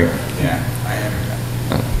 All right. Yeah,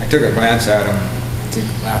 I took a glance at them, I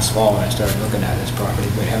think last fall when I started looking at this property,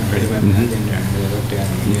 but I haven't really went back in there and really looked at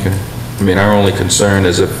them again. Okay. I mean, our only concern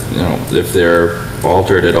is if they're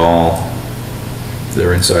altered at all,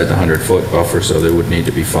 they're inside the 100-foot buffer, so they would need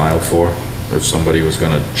to be filed for. If somebody was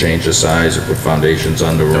going to change the size or put foundations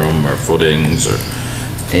under them or footings or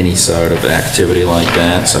any sort of activity like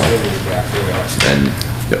that, so.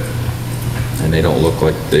 And they don't look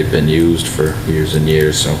like they've been used for years and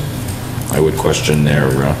years, so I would question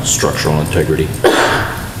their structural integrity.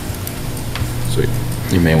 So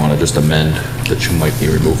you may want to just amend that you might be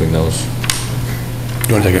removing those.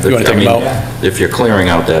 You want to take them out? If you're clearing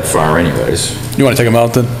out that far anyways. You want to take them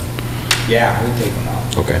out then? Yeah, we take them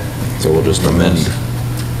out. Okay, so we'll just amend,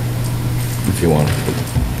 if you want.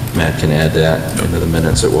 Matt can add that into the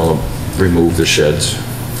minutes, that will remove the sheds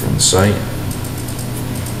from the site.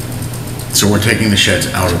 So we're taking the sheds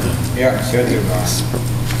out of the... Yeah, sheds are gone.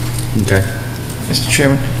 Okay. Mr.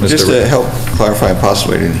 Chairman, just to help clarify and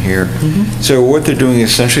possibly I didn't hear. So what they're doing,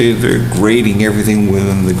 essentially, they're grading everything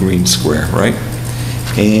within the green square, right?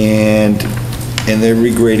 And they're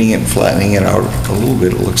regrading it and flattening it out a little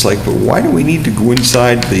bit, it looks like. But why do we need to go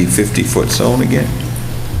inside the 50-foot zone again?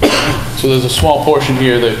 So there's a small portion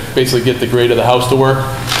here that basically get the grade of the house to work,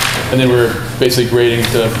 and then we're basically grading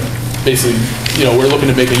to basically, we're looking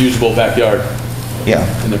to make a usable backyard. Yeah.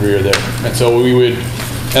 In the rear there. And so we would,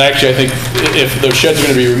 and actually I think if those sheds are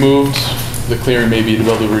going to be removed, the clearing may be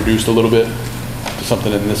able to be reduced a little bit to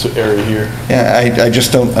something in this area here. Yeah, I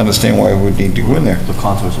just don't understand why we would need to go in there. The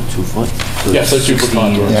contours are 2 foot? So Yeah, so 2 foot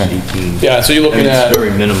contours. Yeah. 18. Yeah, so you're looking And at... it's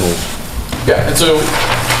very minimal. Yeah, and so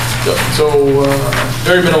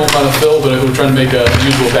very minimal amount of fill, but we're trying to make a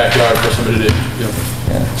usable backyard for somebody to,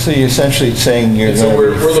 Yeah. So you're essentially saying you're And so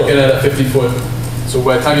going we're looking at a 50-foot, so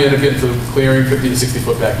by the time you end up getting to the clearing, 50 to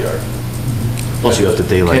 60-foot backyard. Plus you have to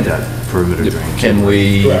daylight that perimeter drain. Can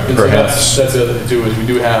we Correct. And so perhaps that's the other thing too, is we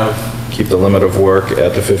do have, keep the limit of work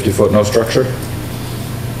at the 50-foot no structure?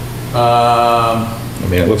 I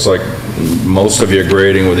mean, it looks like most of your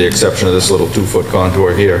grading, with the exception of this little 2-foot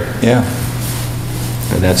contour here. Yeah.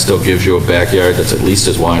 And that still gives you a backyard that's at least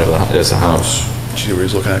as wide as the house. See where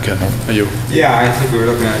he's looking at, Ken? Are you? Yeah, I think we were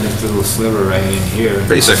looking at this little sliver right in here.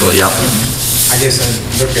 Basically, yeah. I guess I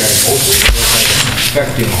look at it, hopefully, it looks like it's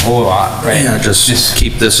affecting a whole lot, right? Yeah, just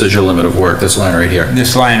keep this as your limit of work, this line right here.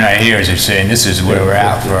 This line right here is just saying this is where we're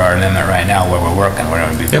at for our limit right now, where we're working, we're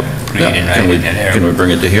gonna be grading right in there. Can we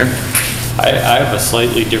bring it to here? I have a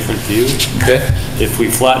slightly different view. Okay. If we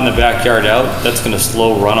flatten the backyard out, that's gonna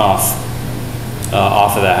slow runoff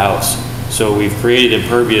off of the house. So we've created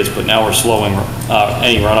impervious, but now we're slowing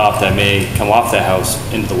any runoff that may come off the house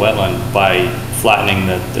into the wetland by flattening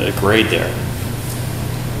the grade there.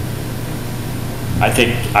 I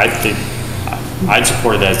think I'd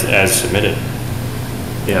support it as submitted.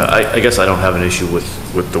 Yeah, I guess I don't have an issue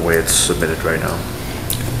with the way it's submitted right now.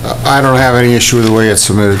 I don't have any issue with the way it's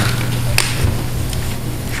submitted.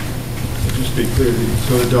 Just to be clear,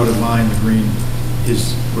 so the dotted line, the green,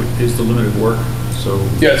 is the limited work So.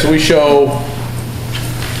 Yeah, so we show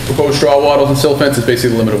proposed straw wattles and silt fence is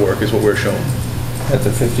basically the limit of work is what we're showing. At the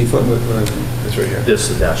 50-foot? That's right here. This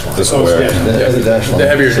is the dash line. This is where, The dash line. The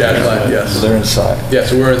heavier dash line, yes. So they're inside. Yeah,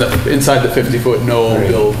 so we're inside the 50-foot, no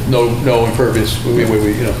build, no impervious, we,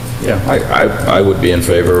 you know. yeah, I would be in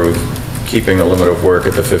favor of keeping the limit of work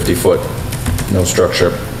at the 50-foot, no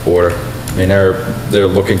structure border. I mean, they're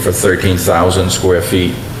looking for 13,000 square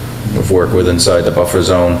feet of work with inside the buffer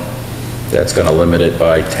zone. That's gonna limit it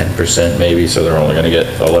by 10% maybe, so they're only gonna get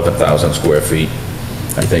 11,000 square feet.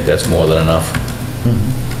 I think that's more than enough.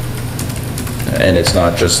 And it's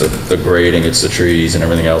not just the grading, it's the trees and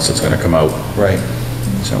everything else that's gonna come out. Right.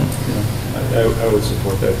 So, I would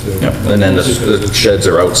support that too. yeah, and then the sheds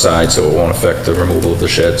are outside, so it won't affect the removal of the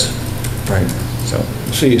sheds. Right.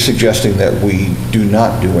 So you're suggesting that we do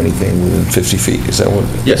not do anything within 50 feet, is that what?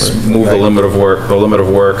 yes, move the limit of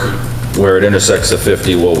work, where it intersects the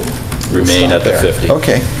 50 will remain at the 50.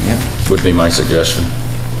 Okay, yeah. Would be my suggestion.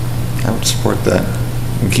 I would support that,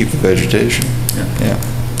 and keep the vegetation. Yeah.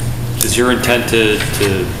 Is your intent to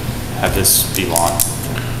have this be lawn?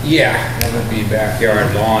 Yeah, that would be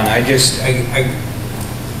backyard lawn.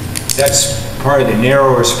 That's part of the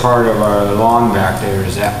narrowest part of our lawn back there,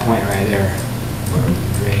 is that point right there, where the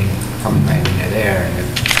drain coming right into there, and it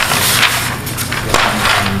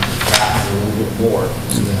back a little bit more,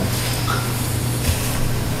 so that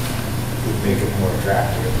would make it more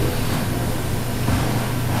attractive.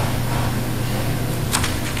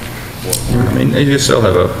 I mean, you still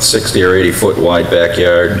have a 60 or 80 foot wide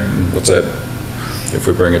backyard. What's that? If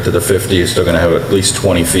we bring it to the 50, you're still gonna have at least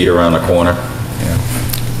 20 feet around the corner.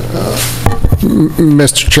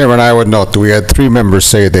 Mr. Chairman, I would note that we had 3 members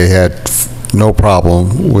say they had no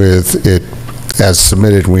problem with it as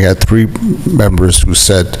submitted. We had 3 members who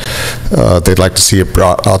said they'd like to see it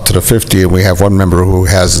brought out to the 50, and we have 1 member who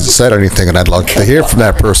hasn't said anything, and I'd like to hear from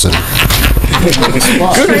that person.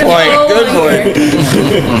 Good point.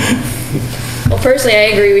 Well, personally, I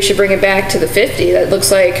agree we should bring it back to the 50. That looks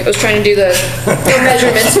like, I was trying to do the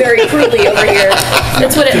measurements very crudely over here.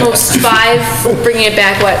 That's what at most 5, bringing it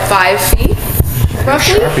back, what, 5 feet,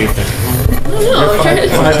 roughly? I don't know. I'm trying to-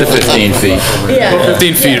 5 to 15 feet. Yeah.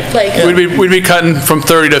 15 feet. Yeah, like, We'd be cutting from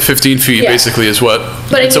 30 to 15 feet, Yeah. basically, is what.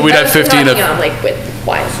 But I So mean, we'd I have was 15 talking of, on like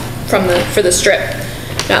width-wise for the strip,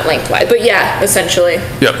 not lengthwise, but yeah, essentially.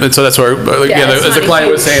 yeah, and so that's where, Yeah, again, it's as the not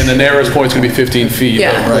client was huge. saying, the narrowest point's gonna be 15 feet. but-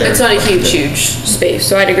 Yeah, it's not a huge space,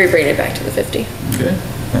 so I'd agree bringing it back to the 50. Okay.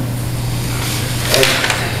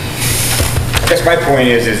 I guess my point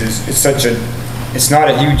is it's not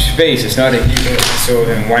a huge space, it's not a huge, so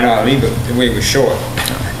then why not leave it the way we show it?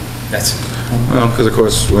 That's, Well, because of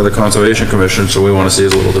course, we're the Conservation Commission, so we want to see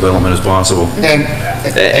as little development as possible. And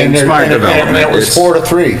smart development. it was It's- 4 to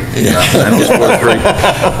 3. Yeah, and it was 4 to 3.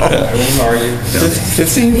 I wouldn't argue.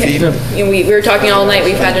 15 feet? You know, we were talking all night,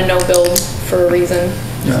 we've had a no-build for a reason.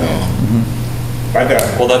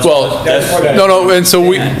 Well, Well, no, and so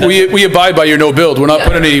we abide by your no build. We're not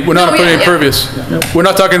putting any, we're not No, putting yeah, any yeah. impervious. We're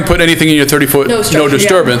not talking putting anything in your 30-foot, No no structure, yeah.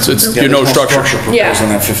 disturbance. It's your no structure. Yeah,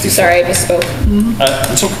 sorry, I misspoke.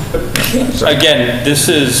 Again, this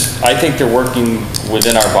is, I think they're working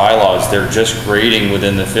within our bylaws. They're just grading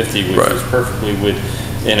within the 50, which is perfectly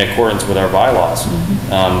in accordance with our bylaws.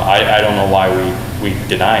 I don't know why we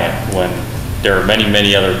deny it when there are many,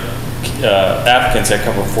 many other applicants that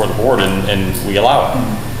come before the board and we allow it.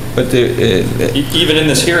 But Even in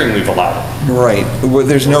this hearing, we've allowed it. right,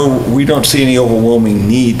 well, we don't see any overwhelming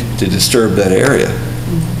need to disturb that area.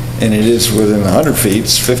 And it is within 100 feet,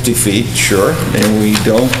 it's 50 feet, sure, and we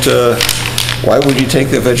don't, why would you take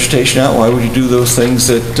the vegetation out? Why would you do those things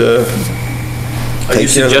that, Are you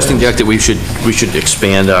suggesting, Jack, that we should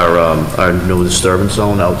expand our no disturbance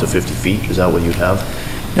zone out to 50 feet? Is that what you'd have?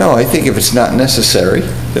 No, I think if it's not necessary,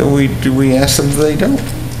 then we ask them if they don't.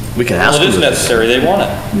 We can Well, ask it is them. necessary, they want it.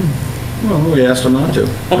 Well, we asked them not to.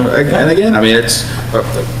 And again, I mean, it's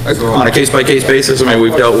on a case-by-case basis. I mean,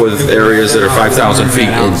 we've dealt with areas that are 5,000 feet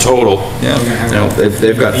in total. Yeah. You know,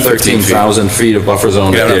 they've got 13,000 feet of buffer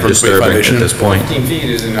zone that they're disturbing at this point. 15 feet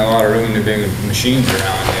isn't a lot of room to bring machines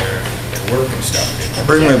around there to work and stuff. I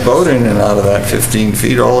bring my boat in and out of that 15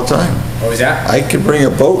 feet all the time. Oh, is that? I could bring a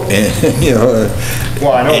boat in, you know.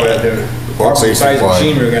 Well, I know, but the Probably size wide.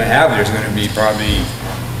 machine we're gonna have there's gonna be probably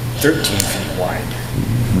 13 feet wide.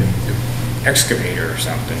 The excavator or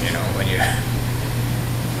something, you know, when you,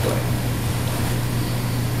 but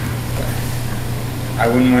I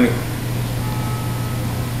wouldn't want to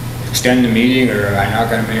extend the meeting, or I'm not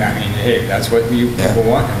gonna be, I mean, hey, that's what you people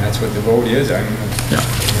want, and that's what the vote is, I'm gonna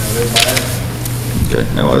live by it.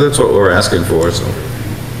 Okay, no, that's what we're asking for, so.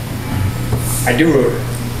 I do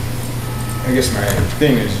I guess my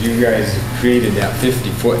thing is, you guys created that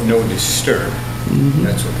 50-foot no disturb.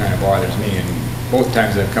 That's what kind of bothers me, and both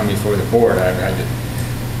times I've come before the board, I've had to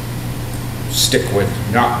stick with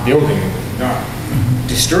not building, not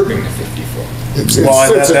disturbing the 50-foot. Well,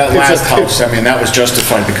 that last house, I mean, that was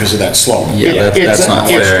justified because of that slope. Yeah, that's not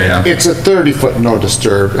fair, yeah. It's a 30-foot no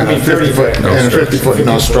disturb and a 50-foot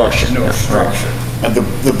no structure. No structure.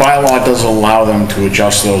 The bylaw doesn't allow them to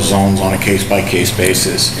adjust those zones on a case-by-case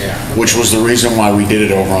basis, which was the reason why we did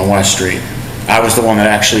it over on West Street. I was the one that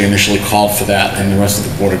actually initially called for that, and the rest of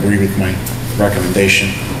the board agreed with my recommendation.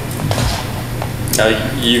 Now,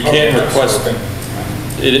 you can request,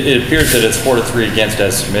 it appears that it's 4-3 against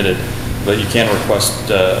as submitted, but you can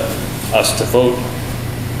request us to vote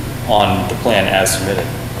on the plan as submitted.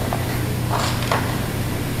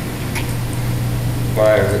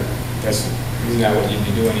 Why, isn't that what you'd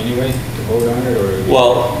be doing anyway, to vote on it, or?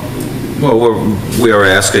 Well, we are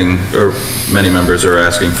asking, or many members are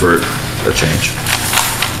asking for a change,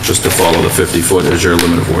 just to follow the 50-foot as your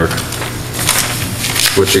limit of work.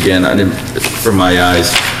 Which again, from my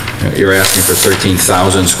eyes, you're asking for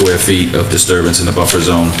 13,000 square feet of disturbance in the buffer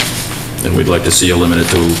zone, and we'd like to see you limited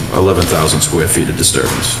to 11,000 square feet of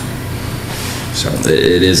disturbance. So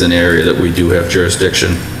it is an area that we do have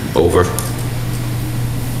jurisdiction over.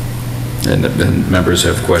 And members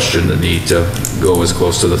have questioned the need to go as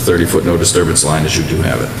close to the 30-foot no disturbance line as you do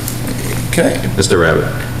have it. Okay. Mr. Rabbit.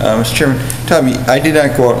 Mr. Chairman, Tommy, I did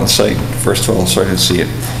not go out on site, first of all, so I didn't see it.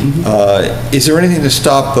 Is there anything to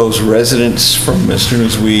stop those residents from, as soon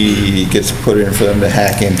as we get put in, for them to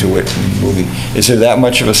hack into it and moving? Is there that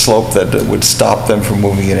much of a slope that would stop them from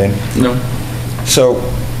moving it in? No. So,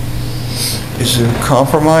 is there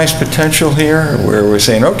compromise potential here, where we're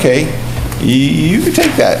saying, okay, you can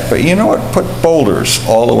take that, but you know what, put boulders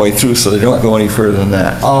all the way through so they don't go any further than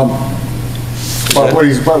that? But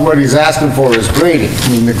what he's asking for is grading. I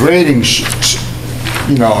mean, the grading,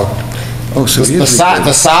 you know,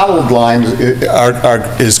 the solid line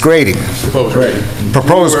is grading. Proposed grading.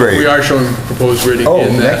 Proposed grading. We are showing proposed grading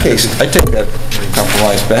in that case, I take that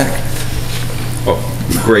compromise back.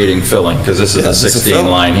 Grading filling, because this is a 16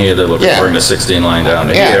 line here, they're looking to bring the 16 line down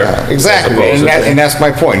to here. Yeah, exactly, and that's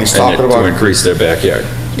my point, he's talking about. To increase their backyard.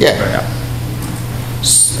 Yeah.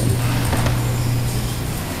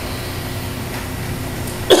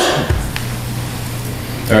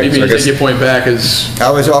 Maybe you take your point back as... I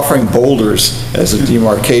was offering boulders as a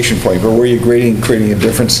demarcation point, but were you creating a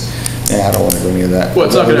difference? Yeah, I don't want to go near that. Well,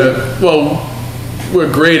 it's not going to, well, we're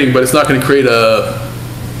grading, but it's not going to create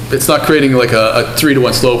it's not creating like a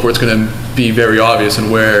 3-to-1 slope where it's going to be very obvious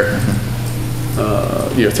and where,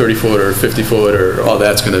 30-foot or 50-foot or all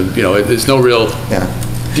that's going to, there's no real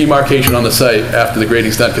demarcation on the site after the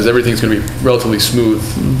grading's done, because everything's going to be relatively smooth.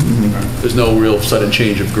 There's no real sudden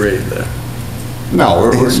change of grade there.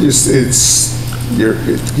 No, he's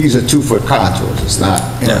a 2-foot contours, it's not.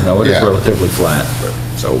 Yeah, no, it is relatively flat,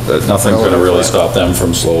 so nothing's going to really stop them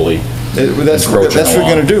from slowly That's what we're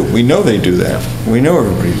going to do. We know they do that. We know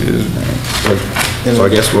everybody does. So I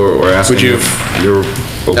guess we're asking if you're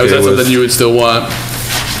okay with... Is that something you would still want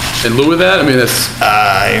in lieu of that? I mean, that's...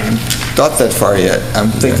 I haven't thought that far yet. I'm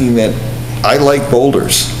thinking that I like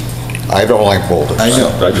boulders. I don't like boulders. I know.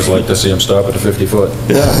 I just like to see them stop at the 50-foot.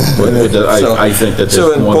 Yeah. I think that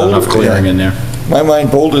there's more than enough clearing in there. My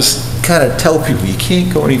mind, boulders kind of tell people you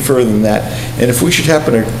can't go any further than that. And if we should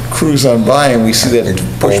happen to cruise on by and we see that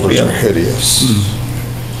boulders are hideous.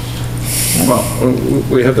 Well,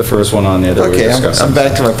 we have the first one on there that we're discussing. I'm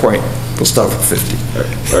back to my point. We'll stop at 50.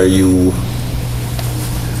 Are you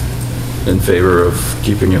in favor of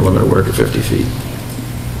keeping your limit of work at 50 feet?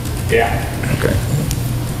 Yeah. Okay.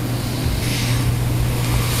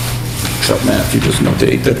 So, Matt, if you just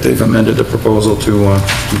notate that they've amended the proposal to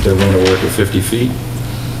keep their limit of work at 50 feet.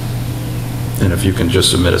 And if you can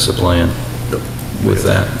just submit us a plan with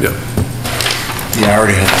that. Yeah. Yeah, I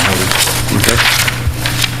already have that.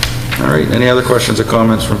 Okay. All right, any other questions or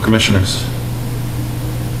comments from commissioners?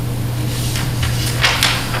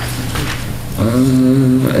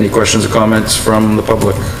 Any questions or comments from the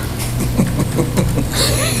public?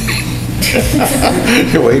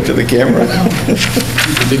 You wave to the camera.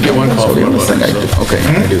 We did get one call from a butter. Okay,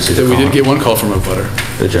 I do see the We did get one call from a butter.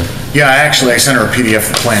 Did you? Yeah, I sent her a PDF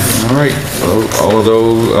of the plan. All right,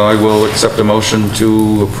 although I will accept a motion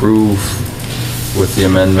to approve with the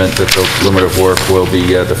amendment that the limit of work will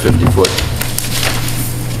be at the 50-foot.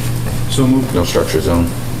 So moved. No structure zone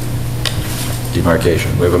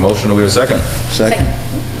demarcation. We have a motion, do we have a second? Second.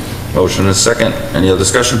 Motion is second. Any other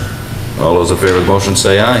discussion? All those in favor of the motion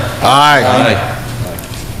say aye. Aye. Aye.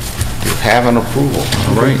 You have an approval.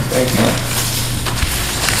 All right. Thank you.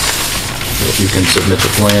 You can submit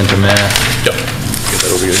the plan to Matt. Yep. Get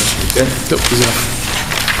that over here. Okay. Yep, easy enough.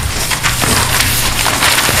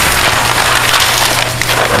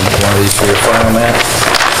 One of these for your file, Matt.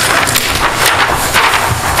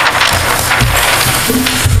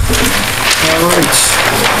 All right.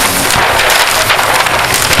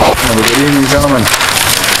 Have a good evening, gentlemen.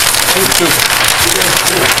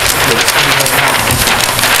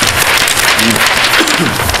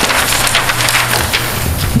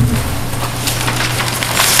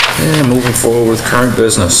 And moving forward with current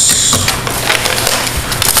business.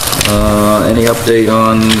 Any update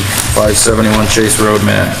on 571 Chase Road,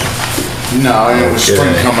 Matt? No, it was spring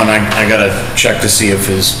Okay. coming, I gotta check to see if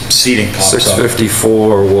his seating pops up.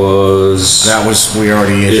 654 was... That was, we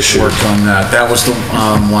already Issued. worked on that. That was the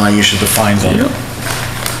one I issued the fines on.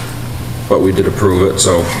 But we did approve it,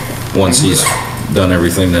 so once he's done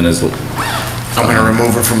everything, then his... I'm gonna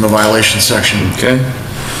remove it from the violation section. Okay.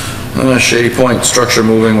 Shady Point, structure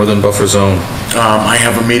moving within buffer zone. I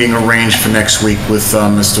have a meeting arranged for next week with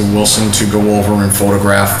Mr. Wilson to go over and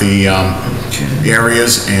photograph the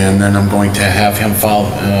areas, and then I'm going to have him file,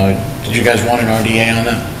 did you guys want an RDA on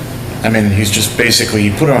that? I mean, he's just basically,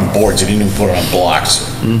 he put it on boards, he didn't even put it on blocks.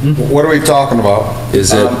 What are we talking about?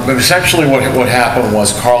 Is it... But essentially what happened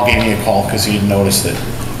was Carl gave me a call because he had noticed that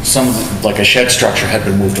like a shed structure had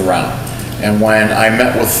been moved around. And when I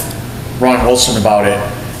met with Ron Wilson about it,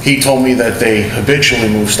 he told me that they habitually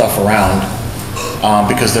move stuff around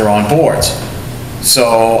because they're on boards.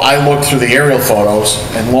 So I looked through the aerial photos,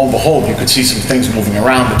 and lo and behold, you could see some things moving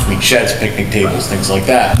around between sheds, picnic tables, things like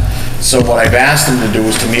that. So what I've asked him to do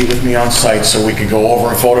is to meet with me on site so we could go over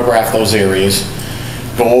and photograph those areas,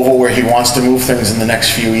 go over where he wants to move things in the next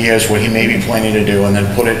few years, what he may be planning to do, and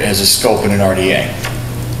then put it as a scope in an RDA.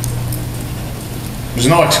 There's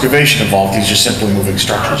no excavation involved, he's just simply moving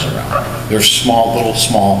structures around. They're small,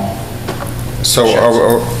 small. So,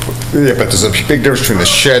 yeah, but there's a big difference between the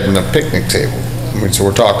shed and the picnic table. I mean, so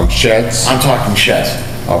we're talking sheds? I'm talking sheds.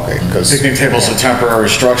 Okay, because... Picnic tables are temporary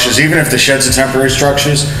structures, even if the sheds are temporary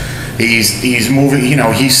structures, he's moving, you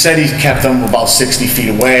know, he said he kept them about 60 feet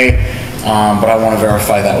away, but I want to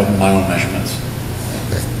verify that with my own measurements.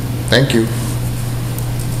 Okay. Thank you.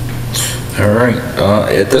 All right,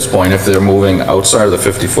 at this point, if they're moving outside of the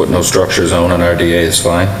 50-foot no structure zone, an RDA is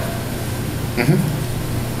fine.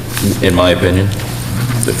 In my opinion.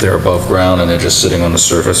 If they're above ground and they're just sitting on the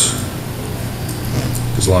surface.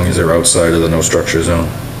 As long as they're outside of the no structure zone.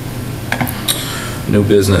 New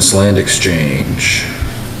business, land exchange.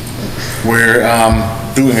 We're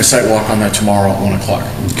doing a site walk on that tomorrow at 1 o'clock.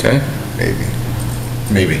 Okay.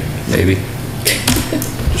 Maybe.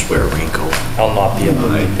 Just wear a raincoat. I'll not be able to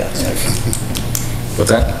make that session.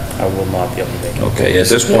 What's that? I will not be able to make it. Okay, at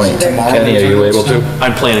this point, Kenny, are you able to?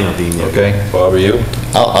 I'm planning on being there. Okay, Bob, are you?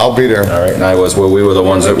 I'll be there. All right, and I was, well, we were the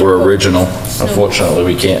ones that were original. Unfortunately,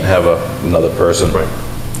 we can't have another person. Right.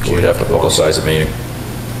 We'd have to publicize the meeting.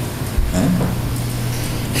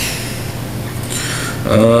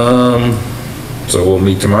 So we'll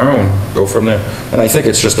meet tomorrow and go from there. And I think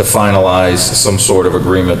it's just to finalize some sort of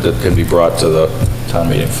agreement that can be brought to the town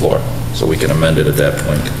meeting floor, so we can amend it at that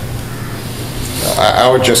point. I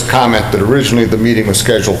would just comment that originally the meeting was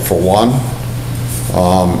scheduled for 1,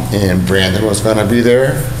 and Brandon was gonna be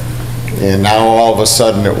there. And now all of a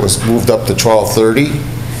sudden it was moved up to 12:30,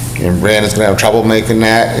 and Brandon's gonna have trouble making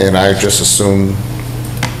that, and I just assumed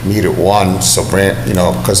meet at 1, so you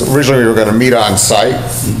know, because originally we were gonna meet on site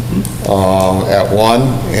at 1,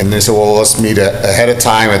 and they said, well, let's meet ahead of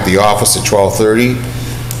time at the office at 12:30.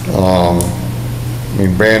 I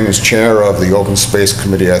mean, Brandon's chair of the Open Space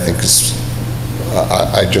Committee, I think is,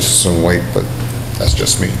 I just assume wait, but that's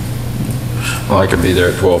just me. Well, I could be there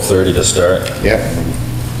at 12:30 to start. Yeah.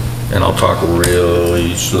 And I'll talk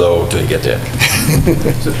really slow till you get there.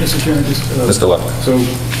 So, Mr. Chairman, just... Mr. Luck. So,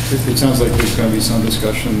 it sounds like there's going to be some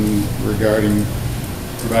discussion regarding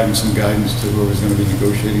providing some guidance to whoever's going to be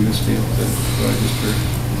negotiating this deal. Is that what I just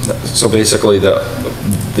heard? So basically,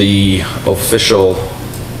 the official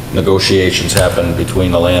negotiations happen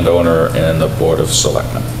between the landowner and the Board of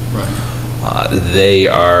Selectmen. Right. They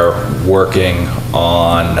are working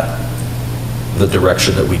on the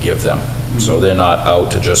direction that we give them. So they're not out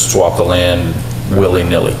to just swap the land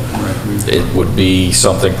willy-nilly. It would be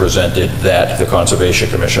something presented that the Conservation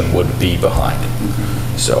Commission would be behind.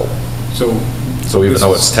 So even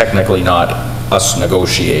though it's technically not us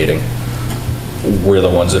negotiating, we're the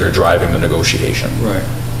ones that are driving the negotiation. Right.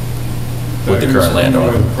 With the current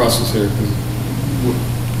landowner. The process here,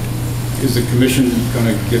 is the commission going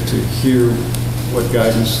to get to hear what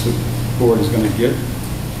guidance the board is going to get?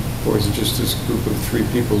 Or is it just this group of 3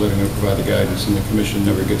 people that are going to provide the guidance and the commission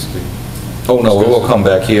never gets to Oh, no, it will come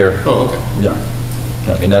back here. Oh, okay. Yeah.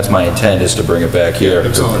 I mean, that's my intent, is to bring it back here.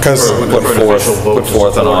 Because- Put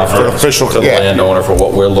forth an offer to the landowner for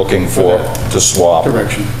what we're looking for to swap.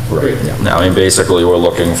 Direction. Right. Now, I mean, basically, we're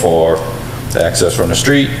looking for access from the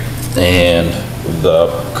street and the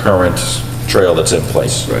current trail that's in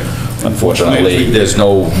place. Right. Unfortunately, there's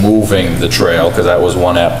no moving the trail, because that was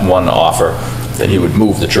one offer, that he would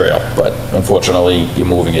move the trail. But unfortunately, you're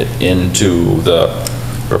moving it into the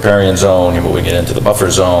riparian zone, you're moving it into the buffer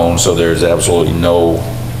zone, so there's absolutely no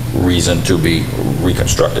reason to be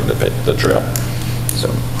reconstructing the trail. So,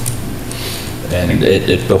 and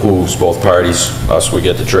it behooves both parties. Us, we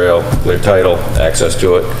get the trail, clear title, access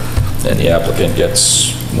to it, and the applicant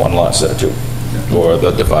gets one lot instead of two, or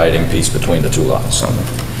the dividing piece between the two lots. So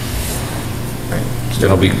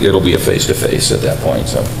it'll be a face-to-face at that point.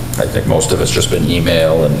 So I think most of it's just been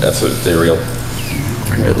email, and that's what ethereal.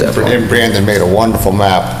 And Brandon made a wonderful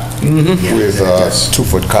map with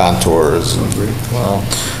 2-foot contours. Wow.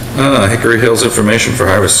 Hickory Hills information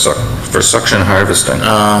for suction harvesting.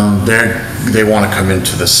 They want to come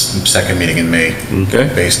into this second meeting in May. Okay.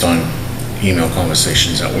 Based on email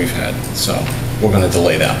conversations that we've had, so we're going to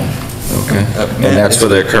delay that one. Okay. And that's for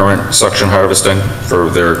their current suction harvesting for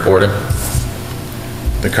their order?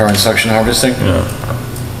 The current suction harvesting? Yeah.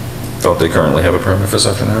 Don't they currently have a permit for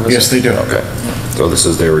suction harvesting? Yes, they do. Okay. So this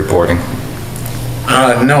is their reporting?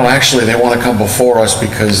 No, actually, they want to come before us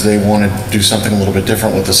because they want to do something a little bit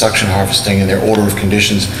different with the suction harvesting, and their order of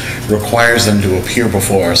conditions requires them to appear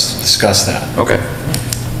before us to discuss that. Okay.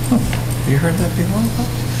 You heard that before?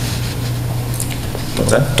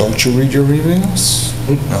 What's that? Don't you read your emails?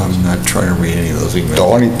 I'm not trying to read any of those emails.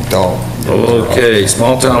 Don't. Okay,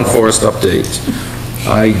 small town forest update.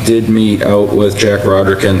 I did meet out with Jack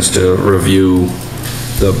Rodrikins to review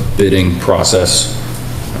the bidding process.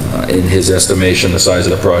 In his estimation, the size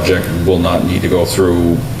of the project will not need to go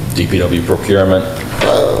through DPW procurement.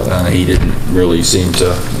 He didn't really seem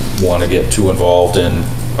to want to get too involved in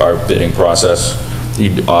our bidding process.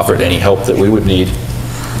 He offered any help that we would need.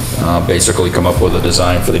 Basically come up with a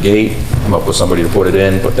design for the gate, come up with somebody to put it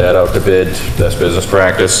in, put that out to bid. That's business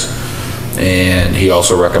practice. And he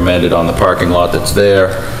also recommended on the parking lot that's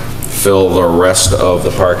there, fill the rest of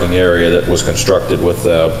the parking area that was constructed with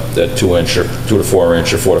that 2 to 4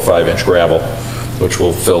 inch or 4 to 5 inch gravel, which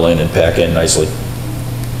will fill in and pack in nicely.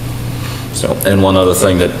 So, and one other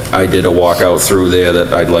thing that I did a walkout through there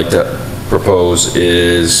that I'd like to propose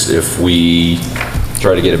is if we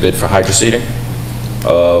try to get a bid for hydroseeding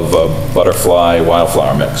of a butterfly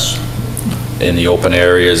wildflower mix in the open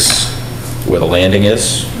areas where the landing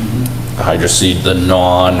is. Hydroseed the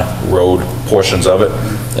non-road portions of it,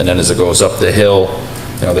 and then as it goes up the hill,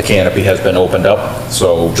 you know, the canopy has been opened up,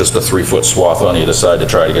 so just a 3-foot swath on either side to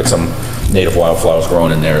try to get some native wildflowers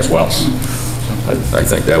growing in there as well. I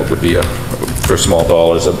think that would be, for small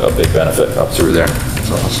dollars, a big benefit up through there.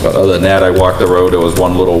 But other than that, I walked the road, there was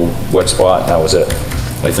one little wet spot, and that was it.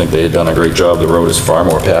 I think they had done a great job. The road is far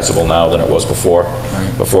more passable now than it was before.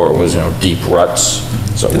 Before it was, you know, deep ruts.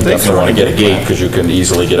 So we definitely want to get a gate because you can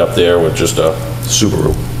easily get up there with just a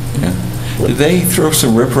Subaru. Yeah. Did they throw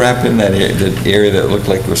some riprap in that area that looked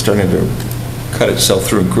like it was starting to cut itself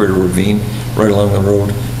through and create a ravine right along the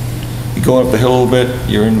road? You go up the hill a little bit,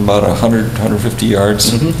 you're in about 100, 150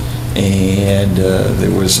 yards. And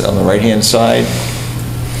there was, on the right-hand side,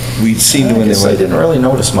 we'd seen them when they went. I didn't really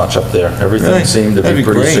notice much up there. Everything seemed to be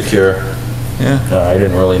pretty secure. Yeah. I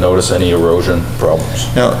didn't really notice any erosion problems.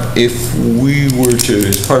 Now, if we were to,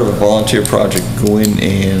 as part of a volunteer project, go in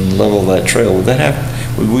and level that trail, would they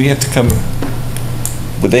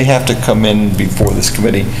have to come in before this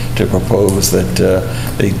committee to propose that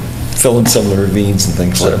they fill in some of the ravines and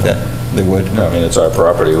things like that? They would? I mean, it's our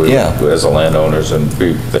property. We, yeah. As the landowners and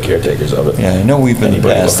be the caretakers of it. Yeah, I know we've been in the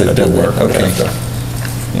past that done that. Okay.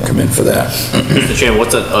 Come in for that. Mr. Chairman,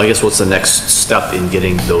 what's the next step in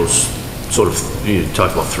getting those sort of, you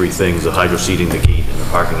talked about 3 things, the hydroseeding, the gate, and the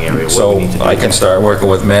parking area. What So do we need to do? I can start working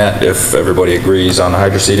with Matt if everybody agrees on the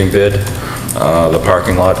hydroseeding bid, the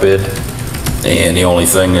parking lot bid, and the only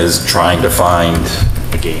thing is trying to find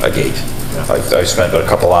a gate. I spent a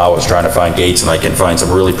couple hours trying to find gates, and I can find some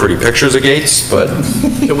really pretty pictures of gates, but...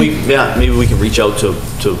 maybe we can reach out to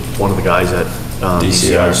one of the guys at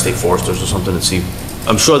DCR, State Foresters or something and see.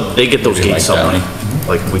 I'm sure they get those gates somewhere.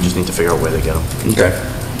 Like, we just need to figure out where they get them. Okay.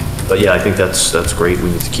 But yeah, I think that's great.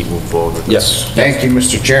 We need to keep moving forward with this. Yes. Thank you,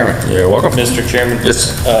 Mr. Chairman. You're welcome. Mr. Chairman,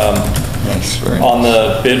 on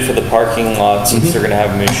the bid for the parking lot, since they're gonna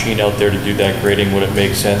have a machine out there to do that grading, would it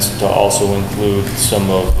make sense to also include some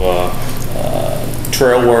of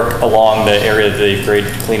trail work along the area that they've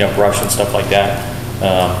graded to clean up brush and stuff like that?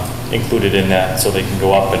 included in that, so they can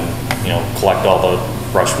go up and, collect all the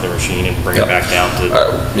brush with the machine and bring it back down to.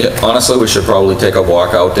 Yeah, honestly, we should probably take a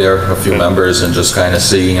walk out there, a few members, and just kind of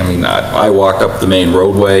see. I mean, I walked up the main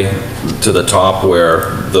roadway to the top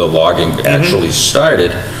where the logging actually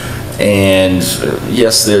started, and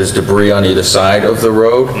yes, there's debris on either side of the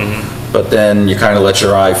road, but then you kind of let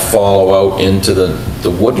your eye follow out into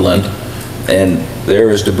the woodland, and there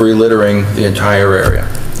is debris littering the entire area.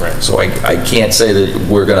 Right. So I can't say that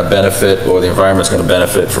we're going to benefit, or the environment's going to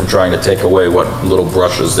benefit from trying to take away what little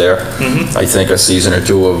brush is there. I think a season or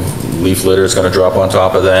two of leaf litter is going to drop on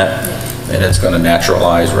top of that, and it's going to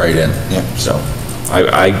naturalize right in. So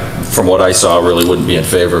I, from what I saw, really wouldn't be in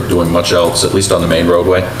favor of doing much else, at least on the main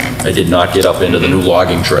roadway. I did not get up into the new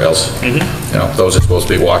logging trails. Those are supposed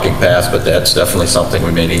to be walking paths, but that's definitely something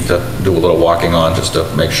we may need to do a little walking on, just to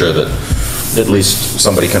make sure that at least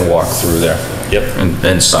somebody can walk through there.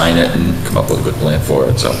 And sign it and come up with a good plan for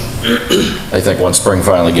it, so. I think once spring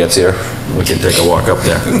finally gets here, we can take a walk up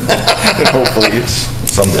there. Hopefully it's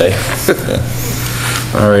someday.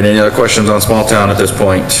 All right, any other questions on small town at this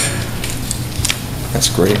point? That's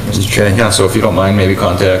great, Mr. Okay, yeah, so if you don't mind, maybe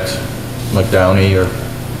contact Mike Downey or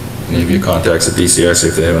any of your contacts at DCR, see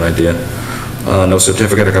if they have an idea. No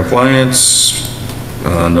certificate of compliance,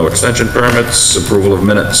 no extension permits, approval of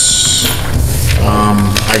minutes.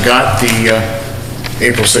 I got the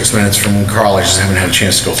April 6th minutes from Carl. I just haven't had a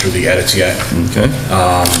chance to go through the edits yet. Okay.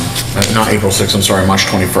 Not April 6th, I'm sorry, March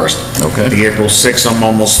 21st. Okay. The April 6th, I'm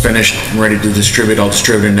almost finished, I'm ready to distribute. I'll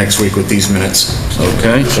distribute it next week with these minutes.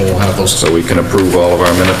 Okay. So we'll have those. So we can approve all of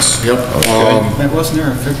our minutes? Yep. Okay. Wasn't there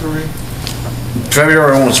in February?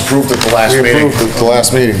 February one was approved at the last meeting. They approved it at the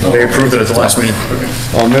last meeting. They approved it at the last meeting.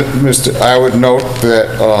 I would note that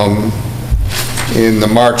in the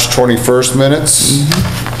March 21st minutes,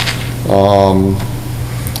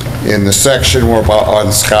 in the section where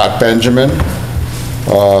on Scott Benjamin,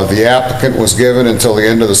 the applicant was given until the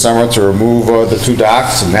end of the summer to remove the two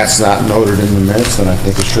docks, and that's not noted in the minutes, and I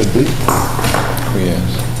think it should be.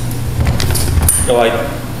 No,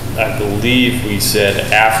 I believe we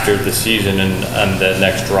said after the season and the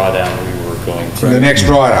next drawdown, we were going to. The next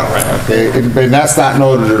drawdown, okay, and that's not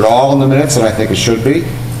noted at all in the minutes, and I think it should be.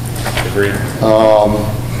 Agreed.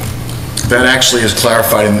 That actually is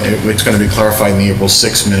clarified, it's going to be clarified in the April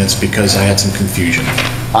 6th minutes because I had some confusion.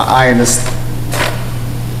 I understand,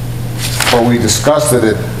 but we discussed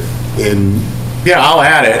it in... Yeah, I'll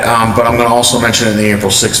add it, but I'm going to also mention it in the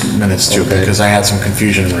April 6th minutes too, because I had some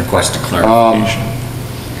confusion and requested clarification.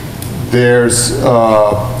 There's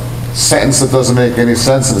a sentence that doesn't make any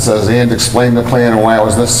sense. It says, and explain the plan and why it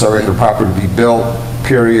was necessary for the property to be built,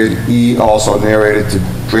 period. E also narrated to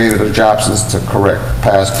drainage options to correct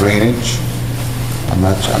past drainage. I'm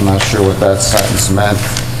not sure what that sentence meant.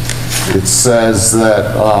 It says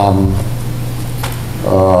that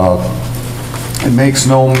it makes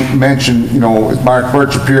no mention, Mark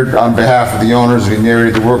Birch appeared on behalf of the owners. He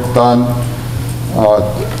narrated the work done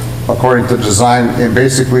according to design, and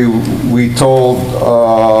basically we told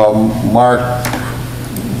Mark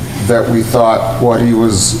that we thought what he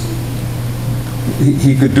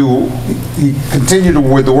could do, he continued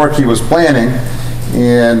with the work he was planning,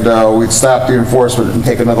 and we'd stop the enforcement and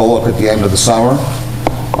take another look at the end of the summer.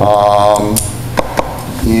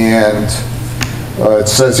 It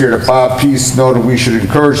says here that Bob Peace noted we should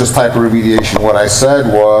encourage this type of remediation. What I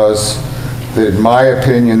said was that in my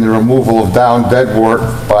opinion, the removal of down dead work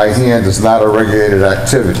by hand is not a regulated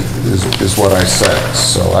activity, is what I said.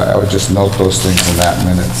 So I would just note those things in that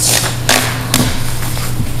minutes.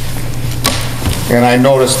 And I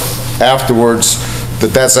noticed afterwards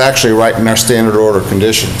that that's actually right in our standard order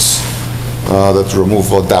conditions, that the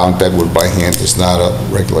removal of down dead wood by hand is not a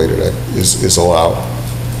regulated, is allowed.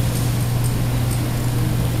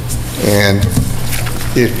 And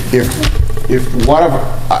if one of,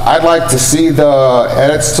 I'd like to see the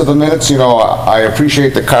edits to the minutes, I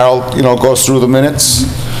appreciate that Carl, goes through the minutes,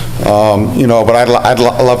 but I'd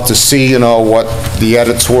love to see, what the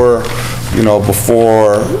edits were,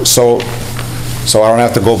 before, so I don't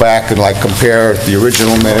have to go back and compare the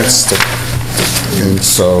original minutes to, and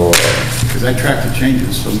so. Because I tracked the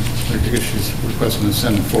changes, so I think she's requesting to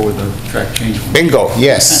send forward the track change. Bingo,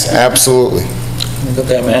 yes, absolutely. You got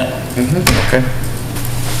that, Matt? Okay.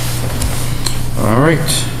 All right.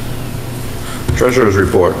 Treasurer's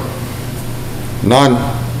report. None,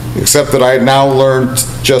 except that I now learned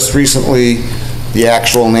just recently the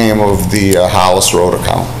actual name of the Hollis Road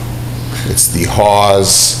account. It's the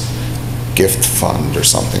Hawes Gift Fund or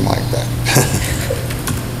something like that.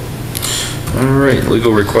 All right,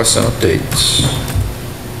 legal requests and updates.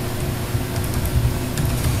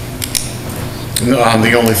 No,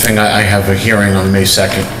 the only thing, I have a hearing on May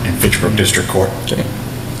 2nd in Fitchburg District Court.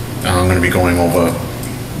 I'm going to be going over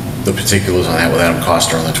the particulars on that with Adam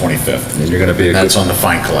Costa on the 25th. And you're going to be a That's good, on the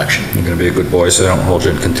fine collection. you're going to be a good boy, so I don't hold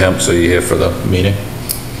you in contempt, so you're here for the meeting?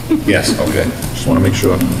 Yes. Okay, just want to make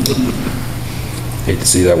sure. Hate to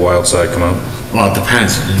see that wild side come out. Well, it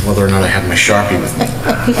depends whether or not I have my Sharpie with me.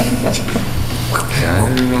 Yeah,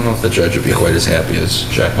 I don't know if the judge would be quite as happy as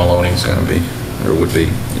Jack Maloney's going to be, or would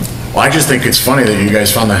be. Well, I just think it's funny that you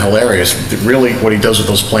guys found that hilarious. Really, what he does with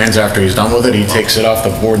those plans after he's done with it, he takes it off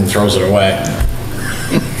the board and throws it away.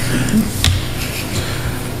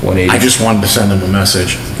 180. I just wanted to send him a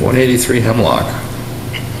message. 183 Hemlock.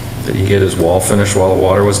 Did he get his wall finished while the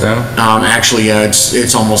water was down? Actually, yeah,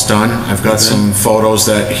 it's almost done. I've got some photos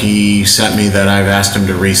that he sent me that I've asked him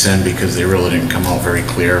to resend because they really didn't come out very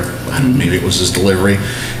clear. Maybe it was his delivery.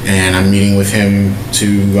 And I'm meeting with him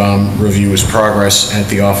to review his progress at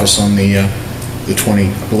the office on the 20,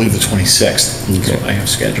 I believe the 26th. That's what I have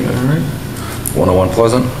scheduled. All right. 101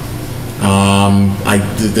 Pleasant?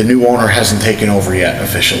 The new owner hasn't taken over yet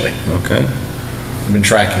officially. Okay. I've been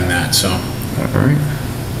tracking that, so. All right.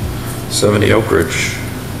 70 Oak Ridge.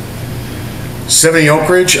 70 Oak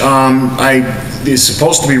Ridge, is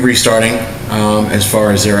supposed to be restarting as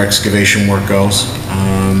far as their excavation work goes.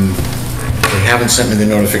 They haven't sent me the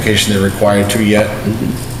notification they're required to yet.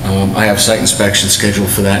 I have site inspection scheduled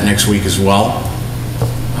for that next week as well.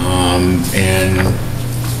 And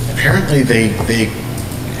apparently they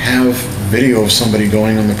have video of somebody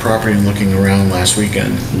going on the property and looking around last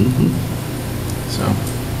weekend. So,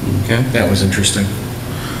 okay, that was interesting.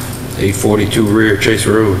 842 Rear Chase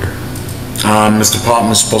Road. Mr.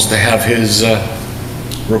 Popham is supposed to have his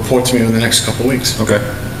report to me in the next couple of weeks. Okay.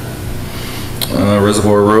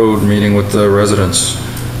 Reservoir Road, meeting with the residents.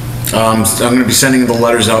 I'm going to be sending the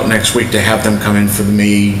letters out next week to have them come in for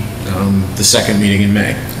the second meeting in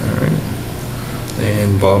May. All right.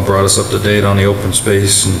 And Bob brought us up to date on the open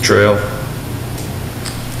space and the trail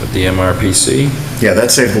with the MRPC. Yeah,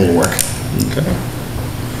 that saved a little work. Okay.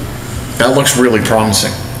 That looks really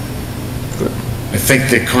promising. Good. I think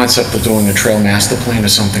the concept of doing a trail master plan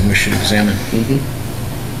is something we should examine.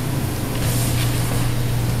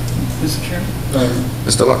 Mr. Chairman?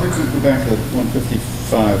 Mr. Luck. If we could go back to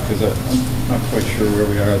 155, because I'm not quite sure where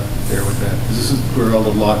we are there with that. This is where all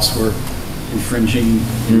the lots were infringing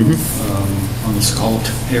on the Scalt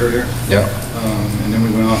area. Yeah. And then we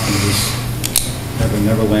went off into this kind of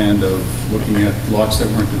neverland of looking at lots that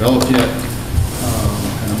weren't developed yet.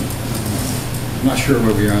 And I'm not sure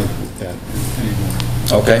where we are with that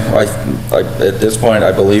anymore. Okay, at this point,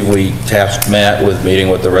 I believe we tasked Matt with meeting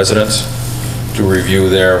with the residents to review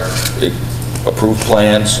their approved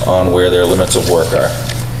plans on where their limits of work are.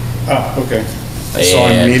 Okay. So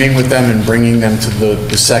I'm meeting with them and bringing them to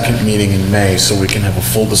the second meeting in May so we can have a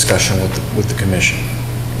full discussion with the commission.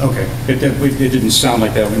 Okay. It didn't sound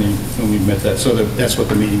like that when we met that, so that's what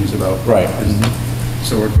the meeting is about. Right.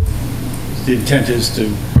 So the intent is to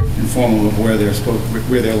inform them of where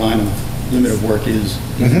their line of limit of work is,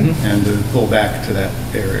 and to pull back to that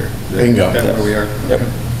area. Bingo. That's where we are. Yep.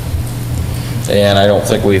 And I don't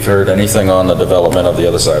think we've heard anything on the development of the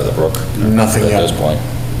other side of the brook. Nothing yet. At this point.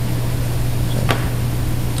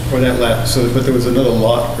 Or that lot, but there was another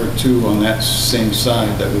lot or two on that same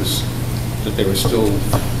side that they were still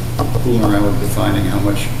fooling around with defining how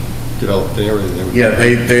much developed area they would. Yeah,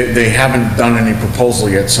 they haven't done any proposal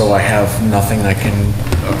yet, so I have nothing I can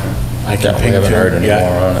Yeah, we ping haven't to heard any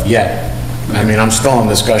more on it. yet. I mean, I'm still in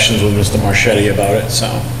discussions with Mr. Marchetti about it, so.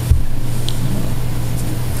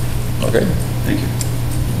 Okay. Thank you.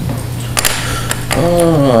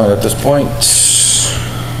 At this point,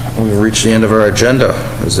 we've reached the end of our agenda.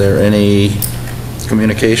 Is there any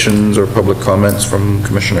communications or public comments from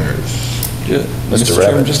commissioners? Yeah, Mr.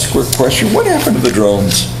 Chairman, Rabbit. just a quick question. What happened to the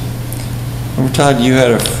drones? Remember, Todd, you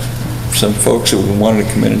had some folks that wanted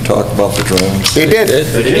to come in and talk about the drones. They did.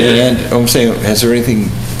 And I'm saying, has there anything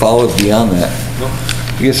followed beyond that? No.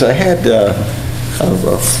 Because I had a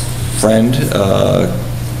friend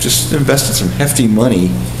just invested some hefty money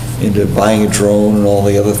into buying a drone and all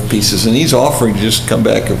the other pieces, and he's offering to just come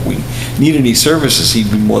back if we need any services. He'd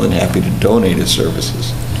be more than happy to donate his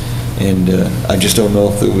services. And I just don't know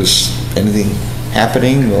if there was anything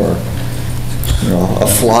happening, or a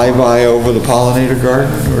flyby over the pollinator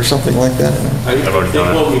garden or something like that. I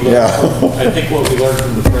think what we learned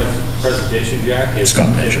from the presentation, Jack, is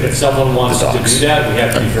if someone wants to do that, we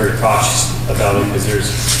have to be very cautious about it, because there's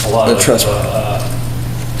a lot of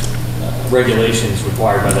regulations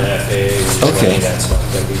required by the FAA. Okay. That stuff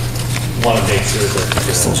that we want to make sure that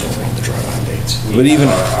Those are all the drive-on dates. But even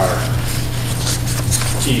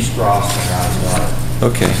T's crossed and I's dotted.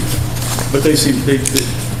 Okay. But they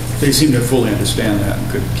seem to fully understand that and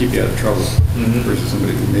could keep you out of trouble versus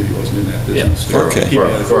somebody who maybe wasn't in that business. Yeah, Okay. Keep you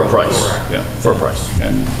out of for a trouble. price. Yeah. For a price.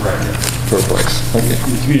 And For a price. Okay.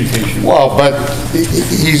 communication. Well, but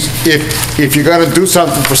if you're gonna do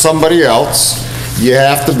something for somebody else, you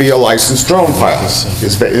have to be a licensed drone pilot,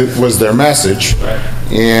 it was their message.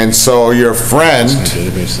 And so your friend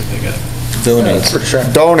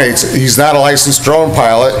donates, he's not a licensed drone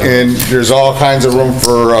pilot, and there's all kinds of room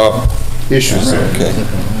for issues there.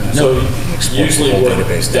 So usually what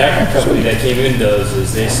that company that came in does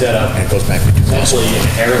is they set up essentially an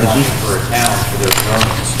airline for a town for their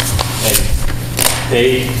drones. And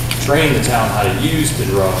they train the town how to use the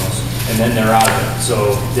drones, and then they're out of it.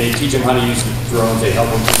 So they teach them how to use the drones, they help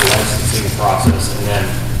them through the licensing process, and then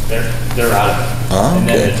they're out of it. And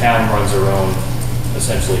then the town runs their own,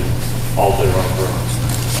 essentially, all their own drones.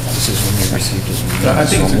 This is when they received his email. I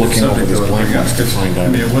think it's a good subject to bring up, because, I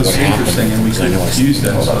mean, it was interesting, and we could use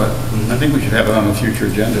that, so I think we should have it on the future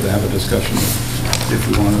agenda to have a discussion if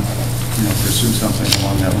we want to, pursue something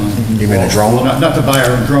along that line. You mean a drone? Well, not to buy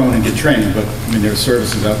our own drone and get trained, but, I mean, there are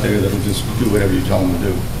services out there that'll just do whatever you tell them to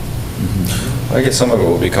do. I guess some of it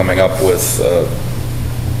will be coming up with a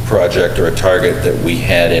project or a target that we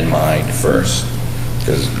had in mind first.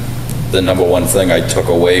 Because the number one thing I took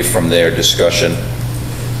away from their discussion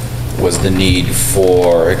was the need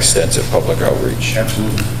for extensive public outreach.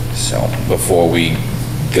 Absolutely. So before we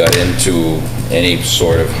got into any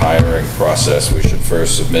sort of hiring process, we should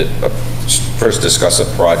first discuss a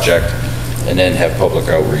project and then have public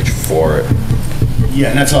outreach for it. Yeah,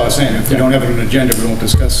 and that's all I was saying, if we don't have it on an agenda, we won't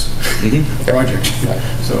discuss the project.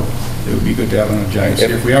 So it would be good to have it on an agenda, see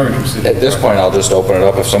if we are interested. At this point, I'll just open it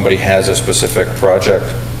up. If somebody has a specific project,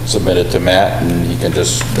 submit it to Matt, and he can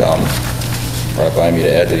just run it by me to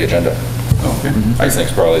add to the agenda. Okay. I think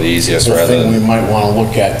it's probably the easiest The rather thing we than... might want to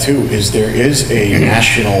look at too is there is a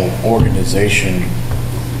national organization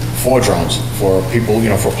for drones, for people,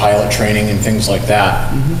 for pilot training and things like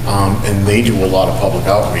that. And they do a lot of public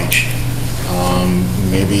outreach.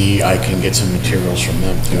 Maybe I can get some materials from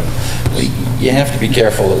them too. You have to be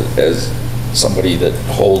careful as somebody that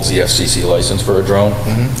holds the FCC license for a drone.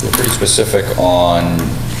 They're pretty specific on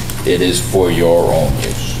it is for your own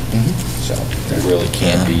use. So you really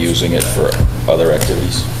can't be using it for other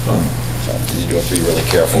activities. So you do have to be really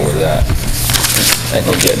careful with that. And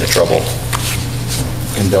you get into trouble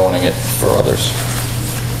condoning it for others.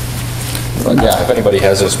 But yeah, if anybody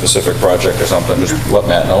has a specific project or something, just let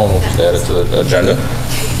Matt know and we'll just add it to the agenda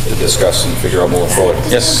to discuss and figure out moving forward.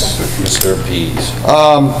 Yes, Mr. Pease.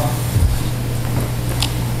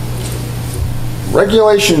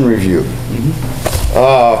 Regulation review.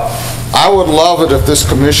 I would love it if this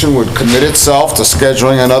commission would commit itself to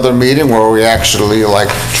scheduling another meeting where we actually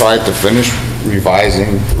tried to finish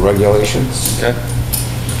revising the regulations. Okay.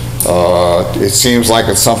 It seems like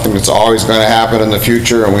it's something that's always going to happen in the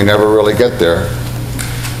future and we never really get there.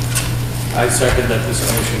 I second that this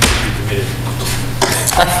commission should be committed.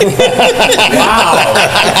 Wow.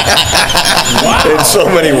 In so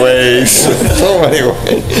many ways. So many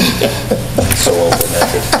ways. So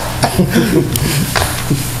open-ended.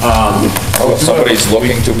 If somebody's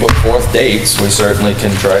looking to put forth dates, we certainly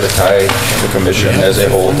can try to tie the commission as a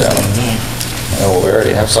whole down. We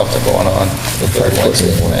already have something going on the third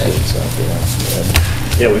Wednesday in May.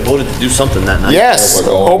 Yeah, we voted to do something that night. Yes, We're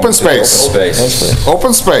going open to space. Open space.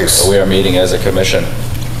 Open space. So we are meeting as a commission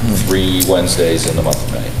 3 Wednesdays in the month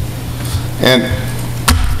of May. And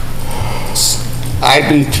I'd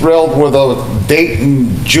be thrilled with a date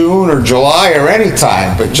in June or July or any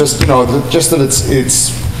time, but just that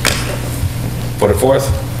it's. Put it forth.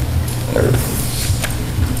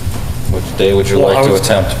 Which day would you like to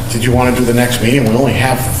attempt? Did you want to do the next meeting? We only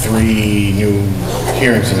have 3 new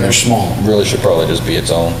hearings and they're small. Really should probably just be its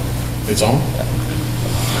own. Its own?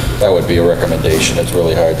 That would be a recommendation. It's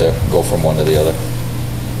really hard to go from one to the other.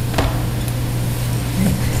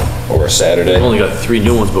 Or a Saturday. We've only got 3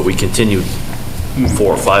 new ones, but we continued 4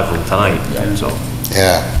 or 5 of them tonight, so.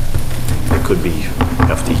 Yeah. It could be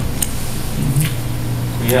hefty.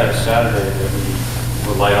 We had a Saturday that we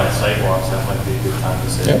were light on sidewalks, that might be a good time to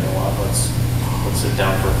say, you know what, let's sit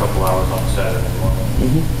down for a couple hours on Saturday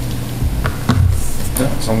morning.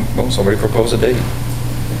 Yeah, somebody propose a date.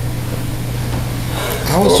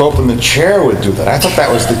 I was hoping the chair would do that. I thought that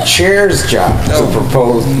was the chair's job to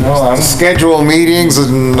propose, to schedule meetings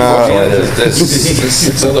and. There's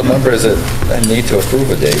 6 other members that need to approve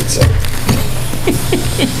a date, so.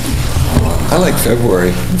 I like February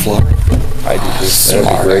in Florida. I do too.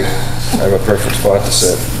 That'd be great. I have a perfect spot to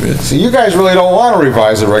sit. So you guys really don't want to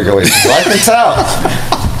revise the regulations, I can tell.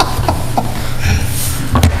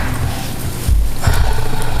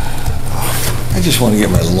 I just want to get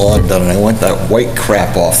my lawn done, and I want that white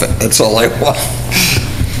crap off it. That's all I want.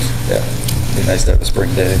 Yeah, be nice to have a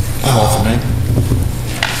spring day. I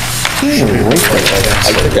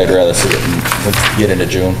think I'd rather see it get into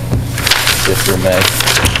June, get through May.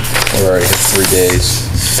 We already hit 3 days,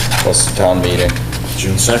 plus the town meeting.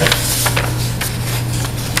 June 2nd?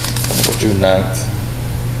 June 9th.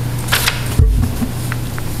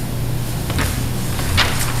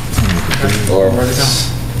 Or,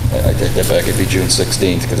 I take that back, it'd be June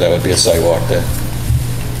 16th, because that would be a sidewalk day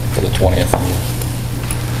for the 20th.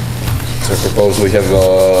 So I propose we have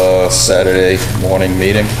a Saturday morning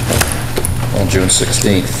meeting on June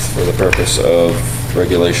 16th for the purpose of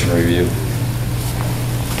regulation review.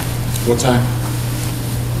 What time?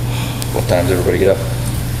 What time does everybody get up?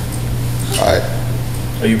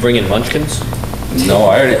 Are you bringing munchkins? No,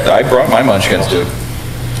 I brought my munchkins, dude.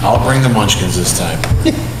 I'll bring the munchkins this time.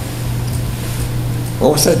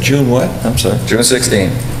 What was that, June what? I'm sorry. June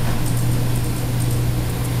 16th.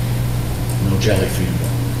 No jelly for you.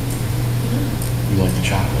 You like the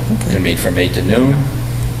chocolate? Can meet from 8 to noon.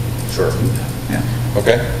 Sure. Yeah.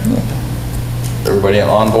 Okay. Everybody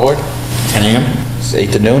on board? 10 a.m.? It's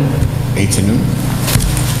 8 to noon? 8 to noon?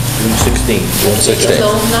 June 16th. June 16th.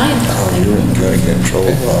 Till 9. Oh, you're going to get in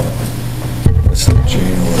trouble, Bob. What's the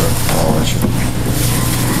June order? Oh, I should.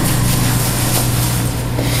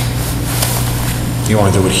 You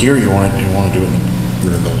want to do it here, or you want to do it in the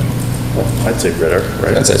Ritter building? I'd say Ritter,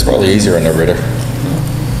 right? I'd say it's probably easier in the Ritter.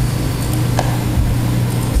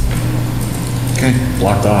 Okay,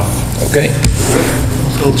 blocked off. Okay.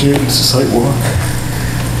 Tell June it's a site walk.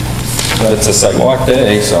 But it's a sidewalk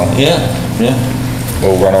day, so. Yeah.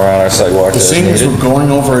 We'll run around our sidewalk The as thing is, needed. we're going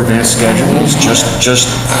over advanced schedules, just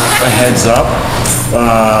a heads up.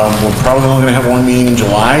 We're probably only gonna have one meeting in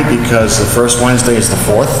July because the first Wednesday is the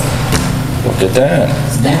 4th. Look at that.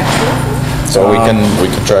 So we can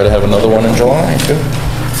try to have another one in July too.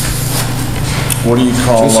 What do you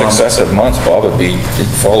call? 2 successive months, Bob he'd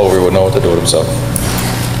fall over, he would know what to do with himself.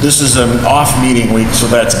 This is an off meeting week, so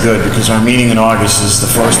that's good because our meeting in August is the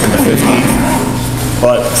 1st and the 15th.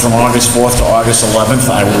 But from August 4th to August 11th,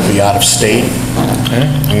 I will be out of state.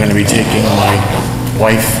 I'm gonna be taking my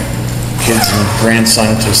wife, kids, and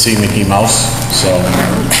grandson to see Mickey Mouse, so.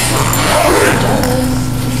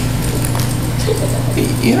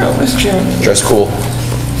 You know, Mr. Chairman. Dress cool.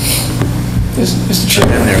 Mr.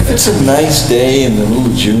 Chairman, if it's a nice day in the middle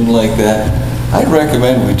of June like that, I'd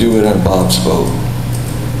recommend we do it on Bob's boat.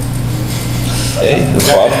 Hey,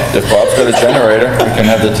 if Bob's got a generator, we can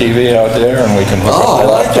have the TV out there and we can hook up the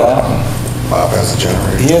laptop. Bob has a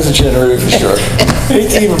generator. He has a generator for sure. He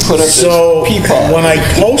can even put up this peapod. When I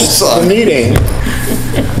post the meeting,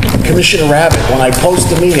 Commissioner Rabbit, when I post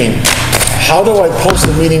the meeting, how do I post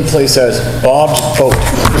the meeting place as Bob's Boat?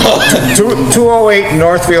 208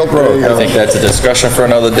 Northfield Road. I think that's a discussion for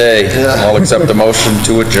another day. I'll accept the motion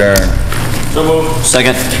to adjourn. So moved.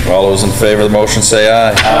 Second. All those in favor of the motion say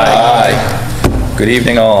aye. Aye. Good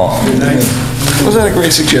evening all. Was that a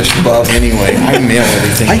great suggestion, Bob? Anyway, I mail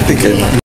everything. I think it